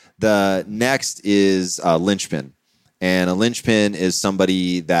 The next is linchpin. And a linchpin is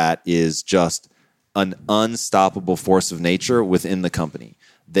somebody that is just an unstoppable force of nature within the company.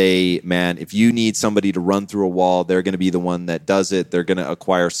 If you need somebody to run through a wall, they're going to be the one that does it. They're going to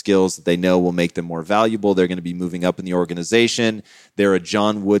acquire skills that they know will make them more valuable. They're going to be moving up in the organization. They're a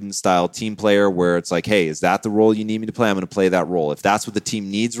John Wooden style team player where it's like, hey, is that the role you need me to play? I'm going to play that role. If that's what the team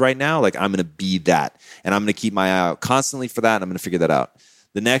needs right now, like I'm going to be that. And I'm going to keep my eye out constantly for that. And I'm going to figure that out.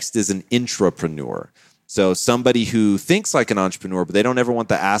 The next is an intrapreneur. So somebody who thinks like an entrepreneur, but they don't ever want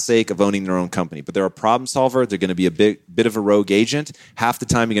the ache of owning their own company. But they're a problem solver. They're going to be a bit of a rogue agent. Half the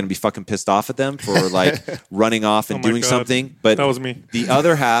time, you're going to be fucking pissed off at them for like running off and doing something. But that was me. The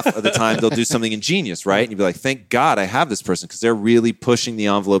other half of the time, they'll do something ingenious, right? And you'd be like, thank God I have this person, because they're really pushing the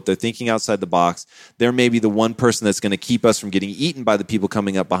envelope. They're thinking outside the box. They're maybe the one person that's going to keep us from getting eaten by the people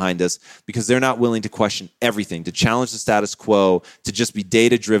coming up behind us, because they're not willing to question everything, to challenge the status quo, to just be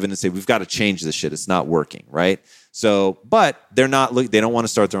data driven and say, we've got to change this shit. It's not working, right? So, but they don't want to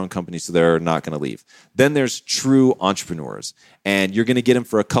start their own company, so they're not going to leave. Then there's true entrepreneurs, and you're going to get them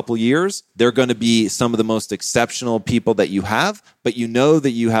for a couple years. They're going to be some of the most exceptional people that you have, but you know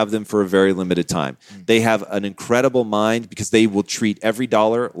that you have them for a very limited time. They have an incredible mind because they will treat every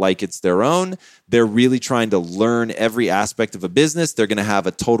dollar like it's their own. They're really trying to learn every aspect of a business. They're going to have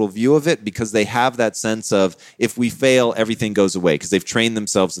a total view of it because they have that sense of, if we fail, everything goes away, because they've trained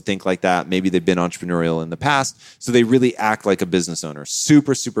themselves to think like that. Maybe they've been entrepreneurial in the past, so they really act like a business owner.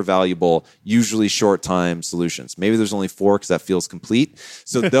 Super, super valuable, usually short-time solutions. Maybe there's only 4 because that feels complete.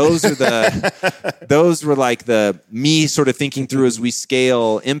 So those were like me sort of thinking through as we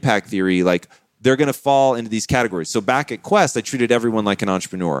scale impact theory, like they're going to fall into these categories. So back at Quest, I treated everyone like an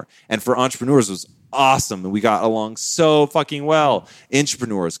entrepreneur. And for entrepreneurs, it was awesome. And we got along so fucking well.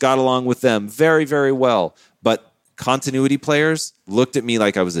 Intrapreneurs, got along with them very, very well. But continuity players looked at me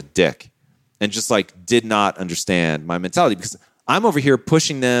like I was a dick and just like did not understand my mentality, because I'm over here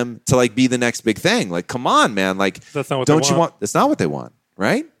pushing them to like be the next big thing. Like, come on, man. Like, that's not what don't they you want. That's not what they want,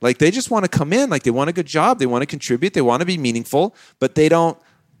 right? Like, they just want to come in. Like, they want a good job. They want to contribute. They want to be meaningful, but they don't.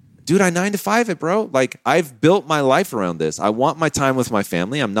 Dude, I 9 to 5 it, bro. Like, I've built my life around this. I want my time with my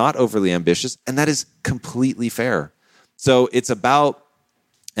family. I'm not overly ambitious, and that is completely fair. So it's about,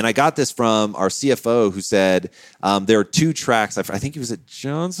 and I got this from our CFO, who said there are 2 tracks. I think he was at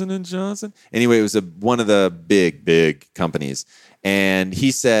Johnson & Johnson. Anyway, it was one of the big companies. And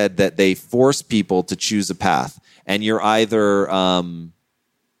he said that they force people to choose a path. And you're either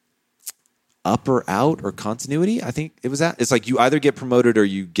up or out or continuity. I think it was that. It's like you either get promoted or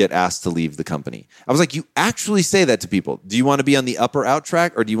you get asked to leave the company. I was like, you actually say that to people. Do you want to be on the up or out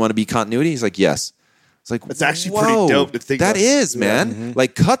track or do you want to be continuity? He's like, yes. It's like, it's actually pretty dope to think that about. is, man. Mm-hmm.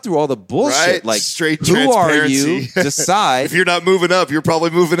 Like, cut through all the bullshit. Right? Like, straight who are transparency. you? Decide. If you're not moving up, you're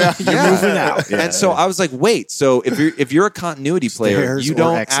probably moving out. Yeah. moving out. Yeah. And so I was like, wait. So if you're a continuity player, Stairs you or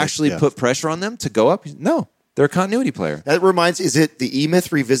don't exit, actually yeah. put pressure on them to go up. No, they're a continuity player. That reminds, is it the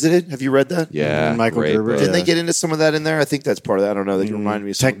E-Myth Revisited? Have you read that? Yeah, Michael great Gerber. book. Didn't they get into some of that in there? I think that's part of that. I don't know. That you reminded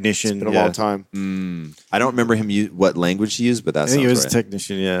me of something. Technician, It's been a yeah. long time. I don't remember him what language he used, but that I think sounds he was right. a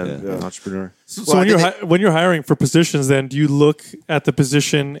technician, yeah. Entrepreneur. So Well, when you're hiring for positions, then do you look at the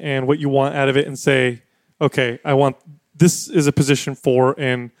position and what you want out of it and say, okay, I want this is a position for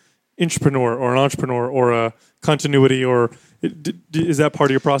an entrepreneur or an entrepreneur or a continuity or is that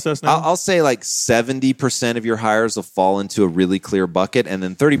part of your process now? I'll say like 70% of your hires will fall into a really clear bucket, and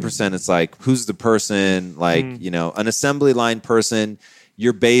then 30% it's like who's the person, like an assembly line person.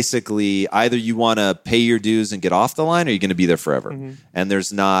 You're basically either you want to pay your dues and get off the line, or you're going to be there forever. And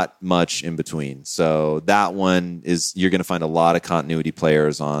there's not much in between. So that one is you're going to find a lot of continuity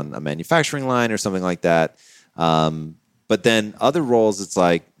players on a manufacturing line or something like that. But then other roles, it's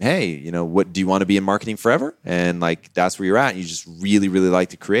like, hey, what do you want to be in marketing forever? And like that's where you're at. You just really, really like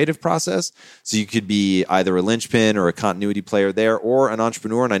the creative process. So you could be either a linchpin or a continuity player there, or an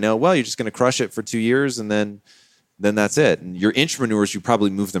entrepreneur. And I know, well, you're just going to crush it for 2 years, and then that's it. And your intrapreneurs, you probably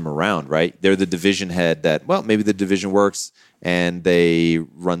move them around, right? They're the division head that, well, maybe the division works and they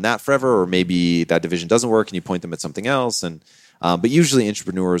run that forever, or maybe that division doesn't work and you point them at something else. And but usually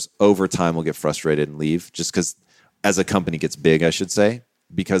intrapreneurs over time will get frustrated and leave, just because as a company gets big, I should say,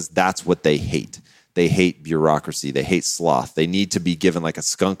 because that's what they hate. They hate bureaucracy. They hate sloth. They need to be given like a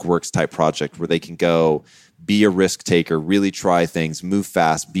skunk works type project where they can go be a risk taker, really try things, move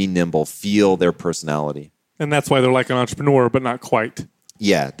fast, be nimble, feel their personality. And that's why they're like an entrepreneur, but not quite.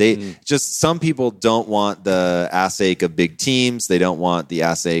 Yeah, they just some people don't want the ache of big teams. They don't want the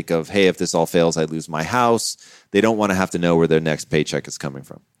ache of, hey, if this all fails, I lose my house. They don't want to have to know where their next paycheck is coming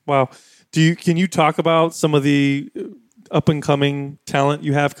from. Wow. Can you talk about some of the up and coming talent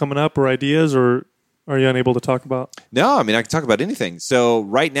you have coming up or ideas, or are you unable to talk about? No, I mean, I can talk about anything. So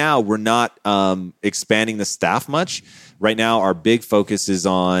right now we're not expanding the staff much. Right now our big focus is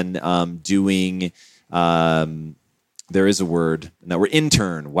on doing there is a word. No, we're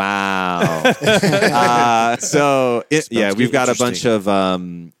intern. Wow. We've got a bunch of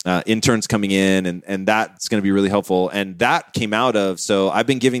interns coming in, and that's going to be really helpful. And that came out of, so I've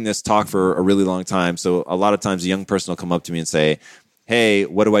been giving this talk for a really long time. So a lot of times a young person will come up to me and say, hey,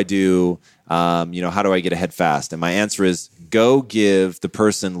 what do I do? How do I get ahead fast? And my answer is go give the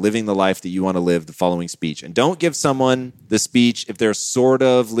person living the life that you want to live the following speech. And don't give someone the speech if they're sort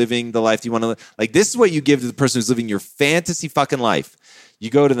of living the life you want to live. Like, this is what you give to the person who's living your fantasy fucking life. You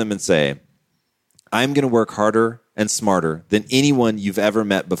go to them and say, I'm going to work harder and smarter than anyone you've ever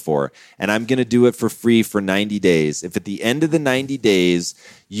met before. And I'm going to do it for free for 90 days. If at the end of the 90 days,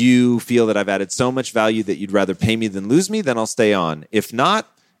 you feel that I've added so much value that you'd rather pay me than lose me, then I'll stay on. If not,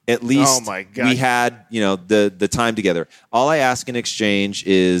 at least we had, the time together. All I ask in exchange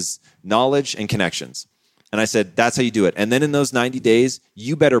is knowledge and connections. And I said, that's how you do it. And then in those 90 days,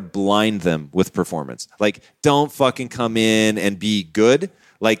 you better blind them with performance. Like, don't fucking come in and be good.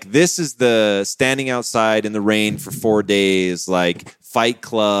 Like, this is the standing outside in the rain for 4 days, like Fight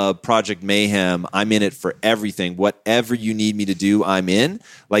Club, Project Mayhem. I'm in it for everything. Whatever you need me to do, I'm in.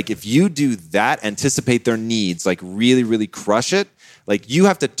 Like, if you do that, anticipate their needs, like really, really crush it. Like, you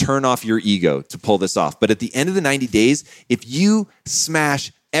have to turn off your ego to pull this off. But at the end of the 90 days, if you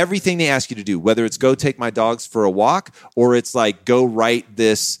smash everything they ask you to do, whether it's go take my dogs for a walk, or it's like go write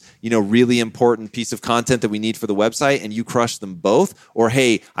this, really important piece of content that we need for the website, and you crush them both, or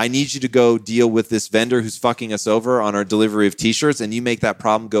hey, I need you to go deal with this vendor who's fucking us over on our delivery of t-shirts, and you make that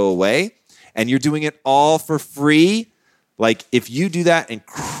problem go away, and you're doing it all for free. Like, if you do that and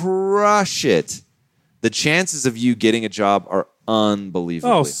crush it, the chances of you getting a job are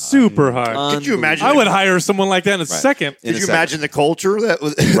unbelievably high. Super high. Could you imagine? I would hire someone like that in a second. Could you imagine the culture that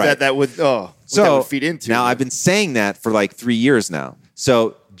would that would feed into? Now, I've been saying that for like 3 years now.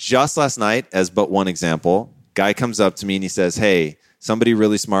 So just last night, as but one example, guy comes up to me and he says, hey, somebody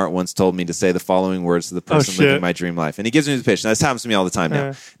really smart once told me to say the following words to the person living my dream life. And he gives me the pitch. And this happens to me all the time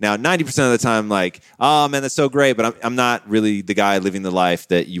now. Now, 90% of the time, like, oh, man, that's so great, but I'm not really the guy living the life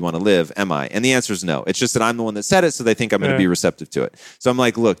that you want to live, am I? And the answer is no. It's just that I'm the one that said it, so they think I'm going to be receptive to it. So I'm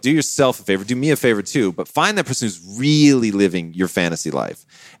like, look, do yourself a favor. Do me a favor, too. But find that person who's really living your fantasy life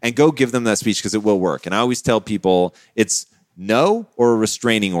and go give them that speech, because it will work. And I always tell people it's no or a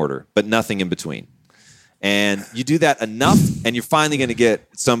restraining order, but nothing in between. And you do that enough, and you're finally going to get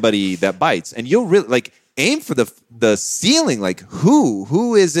somebody that bites. And you'll really like aim for the ceiling. Like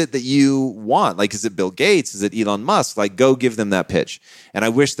who is it that you want? Like, is it Bill Gates? Is it Elon Musk? Like, go give them that pitch. And I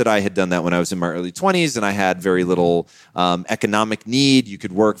wish that I had done that when I was in my early 20s and I had very little economic need. You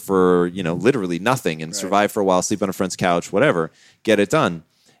could work for literally nothing and survive for a while, sleep on a friend's couch, whatever, get it done.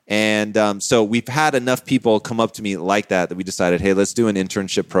 And so we've had enough people come up to me like that we decided, hey, let's do an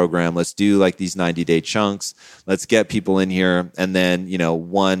internship program. Let's do like these 90-day chunks. Let's get people in here. And then,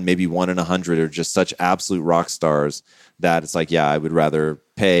 maybe 1 in 100 are just such absolute rock stars that it's like, yeah, I would rather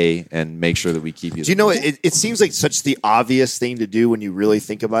pay and make sure that we keep you. Do you know, it seems like such the obvious thing to do when you really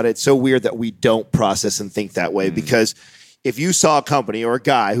think about it. It's so weird that we don't process and think that way because if you saw a company or a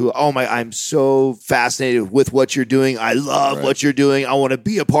guy who, I'm so fascinated with what you're doing. I love what you're doing. I want to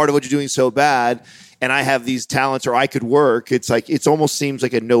be a part of what you're doing so bad. And I have these talents or I could work. It's like, it almost seems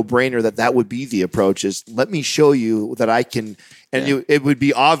like a no-brainer that would be the approach is let me show you that I can. And it would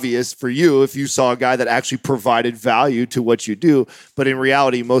be obvious for you if you saw a guy that actually provided value to what you do. But in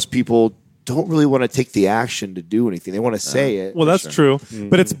reality, most people don't really want to take the action to do anything. They want to say it. Well, that's true,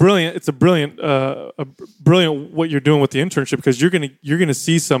 but it's brilliant. It's a brilliant what you're doing with the internship because you're gonna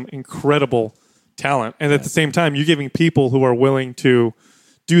see some incredible talent, and at the same time, you're giving people who are willing to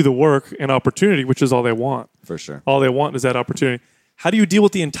do the work an opportunity, which is all they want. For sure, all they want is that opportunity. How do you deal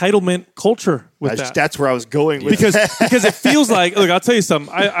with the entitlement culture with that? That's where I was going with because it feels like, look, I'll tell you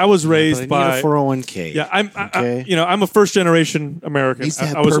something. I was raised by a 401k. Yeah, I'm a first generation American. Needs to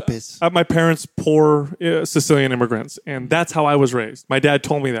have I was purpose. My parents poor Sicilian immigrants, and that's how I was raised. My dad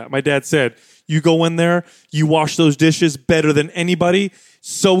told me that. My dad said, "You go in there, you wash those dishes better than anybody,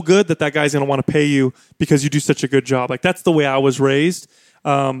 so good that guy's going to want to pay you because you do such a good job." Like that's the way I was raised.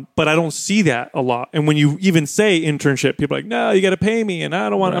 But I don't see that a lot. And when you even say internship, people are like, no, you got to pay me and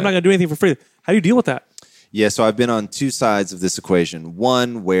I'm not going to do anything for free. How do you deal with that? Yeah, so I've been on two sides of this equation.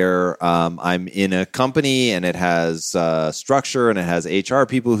 One where I'm in a company and it has structure and it has HR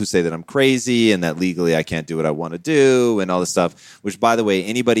people who say that I'm crazy and that legally I can't do what I want to do and all this stuff, which, by the way,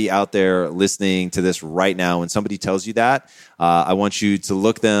 anybody out there listening to this right now, when somebody tells you that, I want you to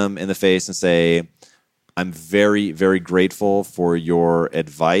look them in the face and say, I'm very, very grateful for your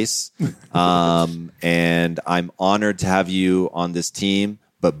advice, and I'm honored to have you on this team,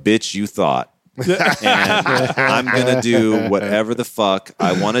 but bitch, you thought. And I'm going to do whatever the fuck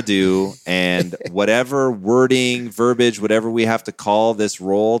I want to do, and whatever wording, verbiage, whatever we have to call this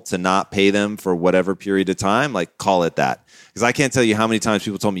role to not pay them for whatever period of time, like call it that. Because I can't tell you how many times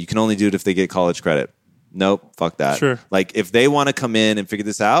people told me you can only do it if they get college credit. Nope, fuck that. Sure. Like, if they want to come in and figure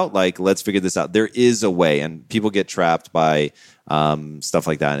this out, like, let's figure this out. There is a way, and people get trapped by stuff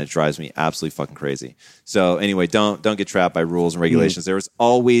like that, and it drives me absolutely fucking crazy. So anyway, don't get trapped by rules and regulations. There is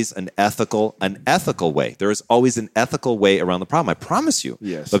always an ethical way. There is always an ethical way around the problem. I promise you.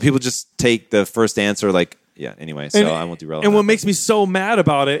 Yes. But people just take the first answer like, yeah, anyway, so I won't derail. And what makes me so mad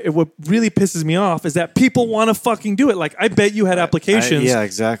about it, what really pisses me off, is that people want to fucking do it. Like, I bet you had applications, yeah,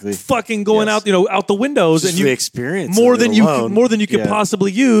 exactly, fucking going out the windows, just and you experience more than you could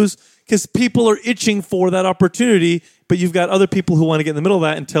possibly use because people are itching for that opportunity. But you've got other people who want to get in the middle of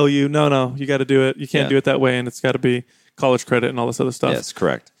that and tell you, no, you got to do it. You can't do it that way, and it's got to be college credit and all this other stuff. Yes,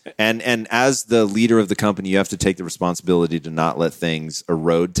 correct. And as the leader of the company, you have to take the responsibility to not let things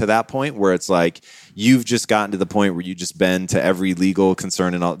erode to that point where it's like you've just gotten to the point where you just bend to every legal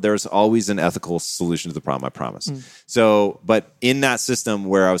concern and all. There's always an ethical solution to the problem, I promise. So, but in that system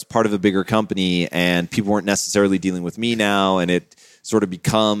where I was part of a bigger company and people weren't necessarily dealing with me now, and it sort of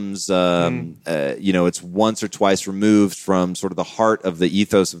becomes, it's once or twice removed from sort of the heart of the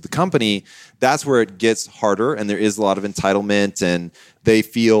ethos of the company. That's where it gets harder, and there is a lot of entitlement, and they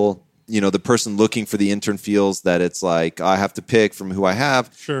feel, the person looking for the intern feels that it's like, I have to pick from who I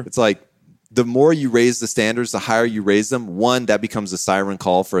have. Sure. It's like, the more you raise the standards, the higher you raise them. One, that becomes a siren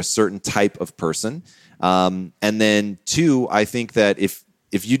call for a certain type of person. And then two, I think that if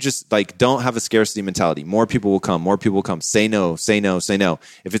you just don't have a scarcity mentality, more people will come. Say no, say no, say no.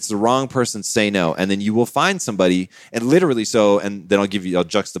 If it's the wrong person, say no. And then you will find somebody, and literally so, and then I'll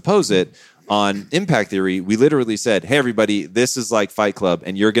juxtapose it. On Impact Theory, we literally said, hey, everybody, this is like Fight Club,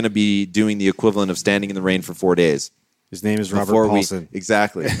 and you're going to be doing the equivalent of standing in the rain for 4 days. His name is Robert Paulson.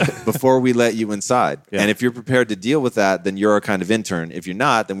 Exactly. Before we let you inside. Yeah. And if you're prepared to deal with that, then you're our kind of intern. If you're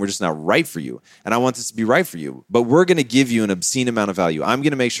not, then we're just not right for you. And I want this to be right for you. But we're going to give you an obscene amount of value. I'm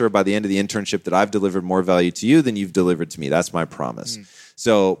going to make sure by the end of the internship that I've delivered more value to you than you've delivered to me. That's my promise.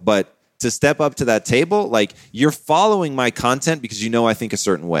 So, but to step up to that table, like you're following my content because you know I think a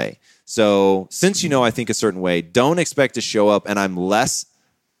certain way. So since you know I think a certain way, don't expect to show up and I'm less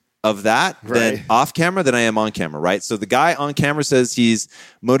of that than off camera than I am on camera, right? So the guy on camera says he's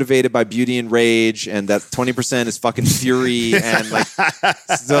motivated by beauty and rage and that 20% is fucking fury and like,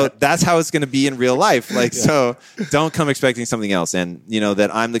 so that's how it's going to be in real life. Like, so don't come expecting something else. And you know,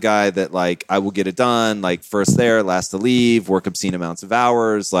 that I'm the guy that like, I will get it done, like first there, last to leave, work obscene amounts of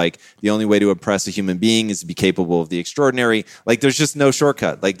hours. Like the only way to impress a human being is to be capable of the extraordinary. Like there's just no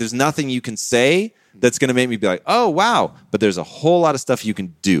shortcut. Like there's nothing you can say that's going to make me be like, oh, wow. But there's a whole lot of stuff you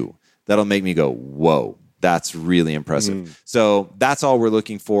can do that'll make me go, whoa, that's really impressive. So that's all we're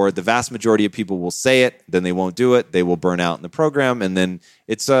looking for. The vast majority of people will say it, then they won't do it. They will burn out in the program. And then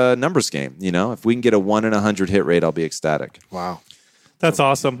it's a numbers game. You know, if we can get a 1 in 100 hit rate, I'll be ecstatic. Wow. That's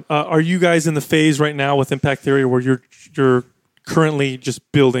awesome. Are you guys in the phase right now with Impact Theory where you're currently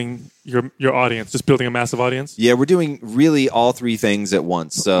just building your audience, just building a massive audience? Yeah, we're doing really all three things at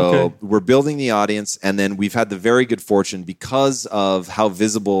once. So we're building the audience, and then we've had the very good fortune because of how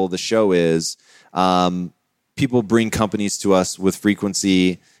visible the show is. People bring companies to us with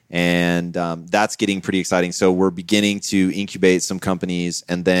frequency, and that's getting pretty exciting. So we're beginning to incubate some companies,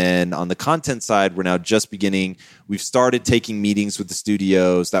 and then on the content side, we're now just beginning. We've started taking meetings with the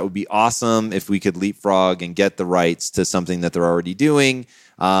studios. That would be awesome if we could leapfrog and get the rights to something that they're already doing.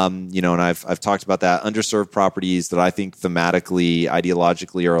 You know, and I've talked about that. Underserved properties that I think thematically,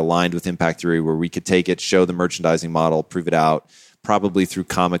 ideologically are aligned with Impact Theory, where we could take it, show the merchandising model, prove it out, probably through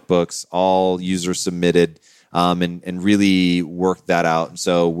comic books, all user submitted. And really work that out.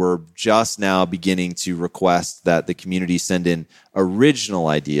 So we're just now beginning to request that the community send in original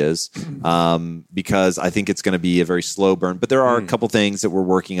ideas because I think it's going to be a very slow burn. But there are a couple things that we're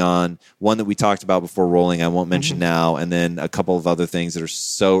working on. One that we talked about before rolling, I won't mention now, and then a couple of other things that are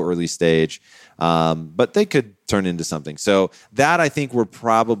so early stage, but they could turn into something. So that I think we're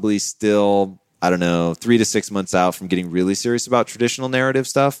probably still, I don't know, 3 to 6 months out from getting really serious about traditional narrative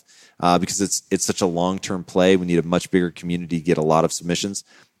stuff. Because it's such a long-term play. We need a much bigger community to get a lot of submissions.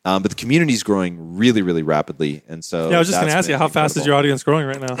 But the community is growing really, really rapidly. And so I was just going to ask you, how fast is your audience growing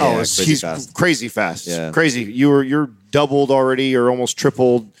right now? Oh, he's crazy fast. Crazy. You're doubled already or almost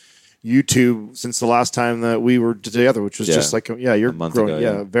tripled YouTube since the last time that we were together, which was just like, you're a month growing.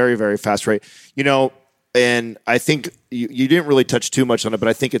 ago, Very, very fast rate. You know, and I think you didn't really touch too much on it, but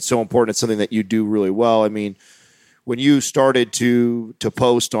I think it's so important. It's something that you do really well. I mean, when you started to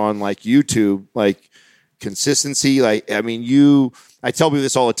post on like YouTube, like consistency, like, I mean, I tell people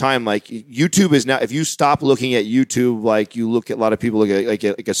this all the time, like YouTube is now, if you stop looking at YouTube, like you look at a lot of people look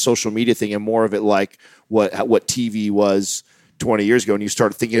at like a social media thing and more of it like what TV was 20 years ago. And you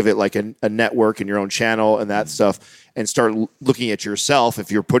start thinking of it like a network and your own channel and that stuff, and start looking at yourself,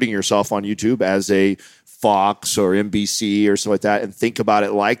 if you're putting yourself on YouTube as a Fox or NBC or something like that, and think about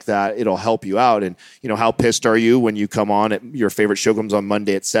it like that, it'll help you out. And you know, how pissed are you when you come on your favorite show comes on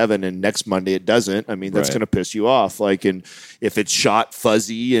Monday at 7 and next Monday it doesn't? I mean, that's going to piss you off. Like, and if it's shot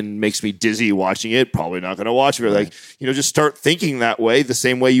fuzzy and makes me dizzy watching it, probably not going to watch it. Like, you know, just start thinking that way, the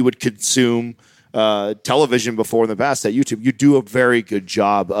same way you would consume television before in the past at YouTube. You do a very good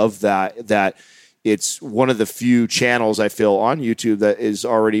job of that. It's one of the few channels I feel on YouTube that is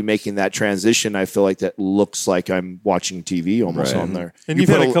already making that transition. I feel like that looks like I'm watching TV almost on there. And you've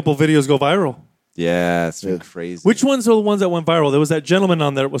had a couple videos go viral. Yeah, it's been crazy. Which ones are the ones that went viral? There was that gentleman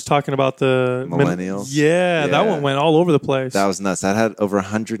on there that was talking about the millennials. That one went all over the place. That was nuts. That had over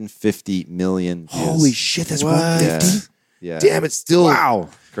 150 million views. Holy shit, that's 150? Yeah. Damn, it's still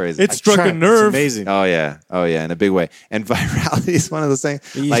crazy. It struck a nerve. It's amazing. Oh yeah, in a big way. And virality is one of those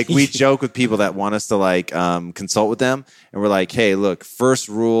things. Like we joke with people that want us to like consult with them, and we're like, hey, look, first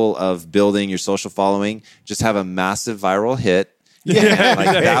rule of building your social following: just have a massive viral hit.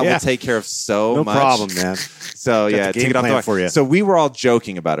 That will take care of so much. No problem, man. So Got the game take it off the plan way. for you. So we were all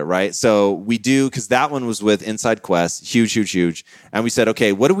joking about it, right? So we do, because that one was with Inside Quest, huge. And we said,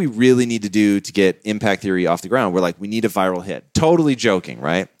 okay, what do we really need to do to get Impact Theory off the ground? We're like, we need a viral hit. Totally joking,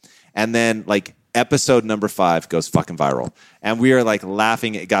 right? And then like episode number 5 goes fucking viral. And we are like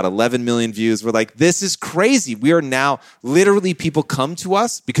laughing. It got 11 million views. We're like, this is crazy. We are now, literally people come to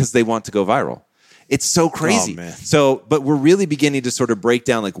us because they want to go viral. It's so crazy. Oh, man. So, but we're really beginning to sort of break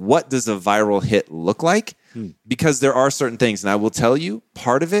down like, what does a viral hit look like? because there are certain things, and I will tell you,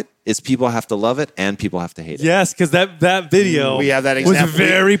 part of it is people have to love it and people have to hate it. Yes, because that video We have that was example.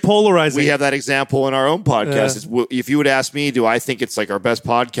 very polarizing. We have that example in our own podcast. If you would ask me, do I think it's like our best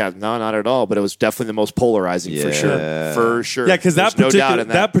podcast? No, not at all. But it was definitely the most polarizing for sure. For sure. Yeah, because There's no doubt in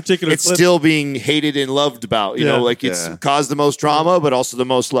that particular it's clip, still being hated and loved about. You know, like it's caused the most drama, but also the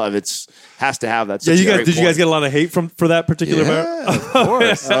most love. It's has to have that. Yeah, did you guys get a lot of hate for that particular? Of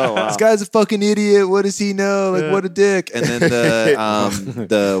course. Oh, wow. This guy's a fucking idiot. What does he know? Like, what a dick. And then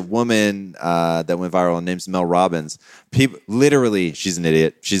the woman that went viral, her name's Mel Robbins. People literally, she's an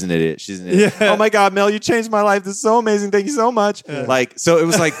idiot. She's an idiot. She's an idiot. Yeah. Oh my God, Mel, you changed my life. This is so amazing. Thank you so much. Like, so it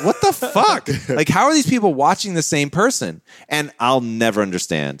was like, what the fuck? Like, how are these people watching the same person? And I'll never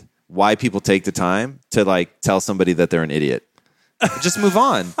understand why people take the time to like tell somebody that they're an idiot. Just move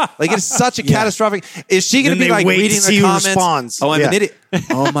on. Like, it's such a catastrophic. Is she going to be like reading the comments? Responds. Oh, I'm an idiot.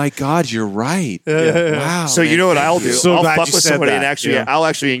 Oh my God, you're right. Wow. So you know what I'll do? So I'll glad fuck you with said somebody that. and actually, Yeah. I'll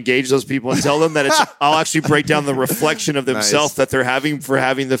actually engage those people and tell them that I'll actually break down the reflection of themselves that they're having for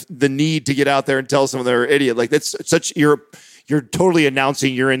having the need to get out there and tell someone they're an idiot. Like that's such you're totally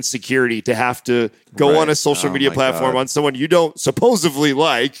announcing your insecurity to have to go on a social media platform on someone you don't supposedly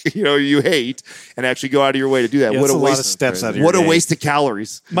like, you hate, and actually go out of your way to do that. Yeah, What it's a a lot waste of steps out of your What a day. waste of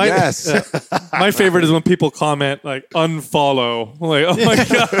calories. My favorite is when people comment like unfollow. Like, oh my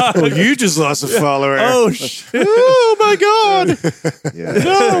God. Well, you just lost a follower. Oh shit. Oh my God.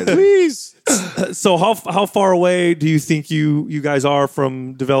 No, please. So how far away do you think you guys are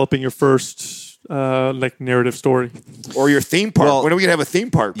from developing your first like narrative story? Or your theme park. Well, when are we going to have a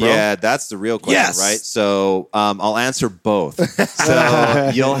theme park, bro? Yeah, that's the real question, Yes. right? So I'll answer both.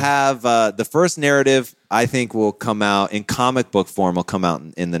 So you'll have the first narrative, I think, will come out in comic book form, will come out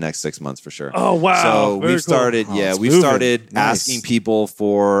in the next 6 months for sure. Oh, wow. So Very we've started, cool. we've moving. started Nice. asking people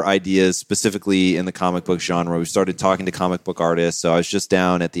for ideas specifically in the comic book genre. We started talking to comic book artists. So I was just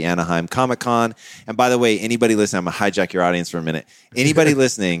down at the Anaheim Comic Con. And by the way, anybody listening, I'm going to hijack your audience for a minute. Anybody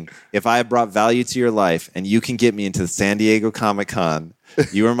listening, if I have brought value to your life and you can get me into the San Diego Comic Con,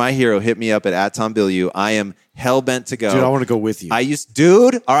 you are my hero. Hit me up at Tom Bilyeu. I am hell bent to go. Dude, I want to go with you.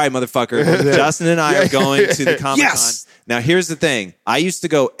 Dude. All right, motherfucker. Justin and I are going to the Comic Con. Yes. Now, here's the thing. I used to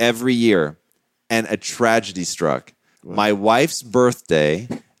go every year, and a tragedy struck. My wife's birthday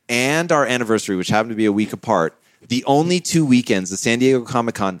and our anniversary, which happened to be a week apart, the only 2 weekends the San Diego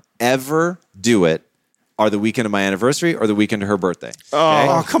Comic Con ever do it are the weekend of my anniversary or the weekend of her birthday.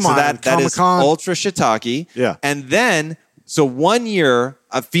 Oh, come on, that is Comic-Con. ultra shiitake. Yeah. And then, so 1 year,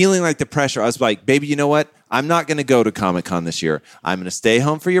 I'm feeling like the pressure. I was like, baby, you know what? I'm not going to go to Comic-Con this year. I'm going to stay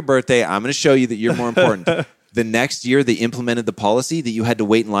home for your birthday. I'm going to show you that you're more important. The next year, they implemented the policy that you had to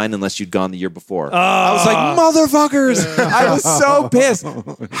wait in line unless you'd gone the year before. I was like, motherfuckers! I was so pissed.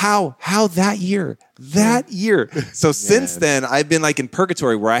 How that year? That year. So since then, I've been like in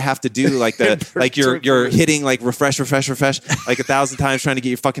purgatory where I have to do like you're hitting like refresh like 1,000 times trying to get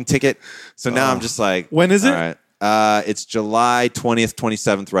your fucking ticket. So now I'm just like, When is it? All right. It's July 20th,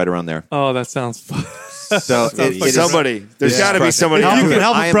 27th, right around there. Oh, that sounds fun. So it is- Somebody. There's got to be crushing. somebody. Help who him, can-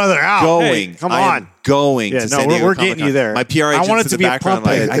 help I a am brother out. Going. Hey, come I am on. going. Yeah, to no, San Diego we're getting Comic-Con. you there. My PR I agent's want it in to the be a background.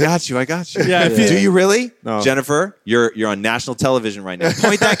 pump Like, it. I got you. Yeah, if you- Do you really, No. Jennifer? You're on national television right now.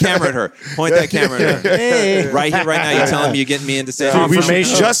 Point that camera at her. Point that camera at her. Hey, right here, right now. You're telling me you're getting me into San Diego.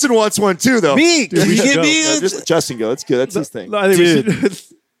 Confirmation. Justin wants one too, though. Me? Can you should get go. me No, a- just let Justin go. That's good. That's his thing. I think we Dude. should-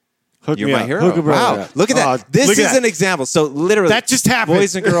 Hook You're me my up. hero. Hook a brother Wow. up. Look at that. Oh, This look at is that. an example. So literally, That just happened.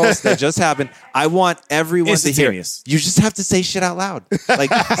 Boys and girls, that just happened. I want everyone to hear. Instantaneous. You just have to say shit out loud. Like,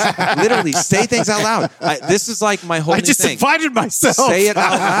 literally, say things out loud. This is like my whole I new just thing. invited myself. Say it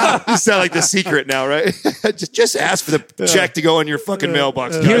out loud. You sound like The Secret now, right? just ask for the check to go in your fucking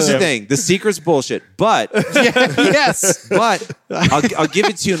mailbox. Here's the Goddamn. thing: the secret's bullshit. But Yes. but I'll give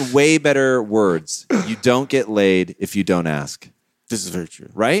it to you in way better words. You don't get laid if you don't ask. This is very true.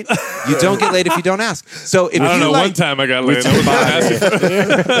 Right? You don't get laid if you don't ask. So if I don't you know. like, One time I got laid. I was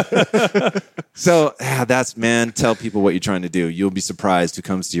asking. so that's man. Tell people what you're trying to do. You'll be surprised who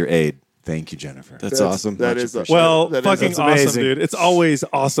comes to your aid. Thank you, Jennifer. That's awesome. That is Well, that is- fucking that's awesome, amazing. dude. It's always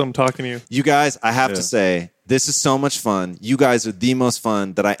awesome talking to you. You guys, I have to say, this is so much fun. You guys are the most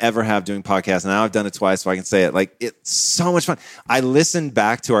fun that I ever have doing podcasts. And now I've done it twice, so I can say it. Like, it's so much fun. I listened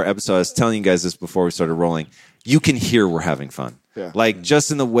back to our episode. I was telling you guys this before we started rolling. You can hear we're having fun. Yeah. Like,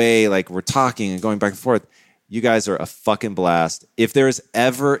 just in the way, like, we're talking and going back and forth. You guys are a fucking blast. If there's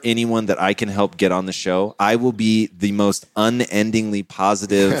ever anyone that I can help get on the show, I will be the most unendingly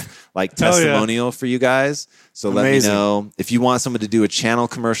positive testimonial for you guys. So let me know. If you want someone to do a channel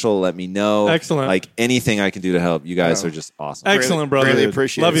commercial, let me know. Excellent. Like anything I can do to help. You guys are just awesome. Excellent, brother. Really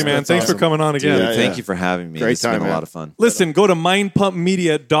appreciate it. Love you, man. Thanks for coming on again. Dude, thank you for having me. Great It's been a lot of fun. Listen, go to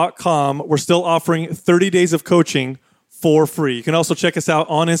mindpumpmedia.com. We're still offering 30 days of coaching for free. You can also check us out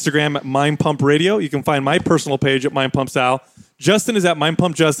on Instagram at Mind Pump Radio. You can find my personal page at Mind Pump Sal. Justin is at Mind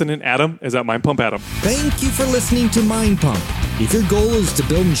Pump Justin, and Adam is at Mind Pump Adam. Thank you for listening to Mind Pump. If your goal is to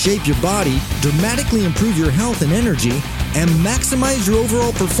build and shape your body, dramatically improve your health and energy, and maximize your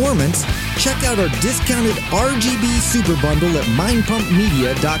overall performance, check out our discounted RGB Super Bundle at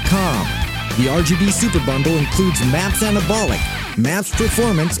mindpumpmedia.com. The RGB Super Bundle includes MAPS Anabolic, MAPS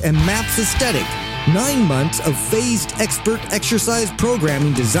Performance, and MAPS Aesthetic. 9 months of phased expert exercise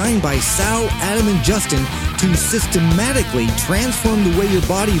programming designed by Sal, Adam, and Justin to systematically transform the way your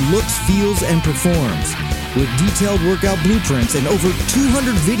body looks, feels, and performs. With detailed workout blueprints and over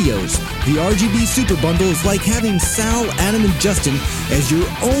 200 videos, the RGB Super Bundle is like having Sal, Adam, and Justin as your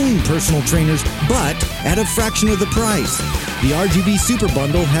own personal trainers, but at a fraction of the price. The RGB Super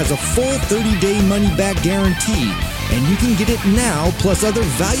Bundle has a full 30-day money-back guarantee, and you can get it now plus other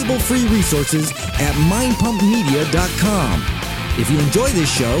valuable free resources at mindpumpmedia.com. If you enjoy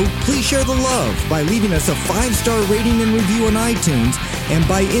this show, please share the love by leaving us a 5-star rating and review on iTunes and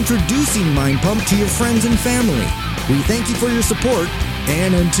by introducing Mind Pump to your friends and family. We thank you for your support,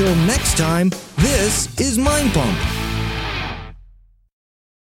 and until next time, this is Mind Pump.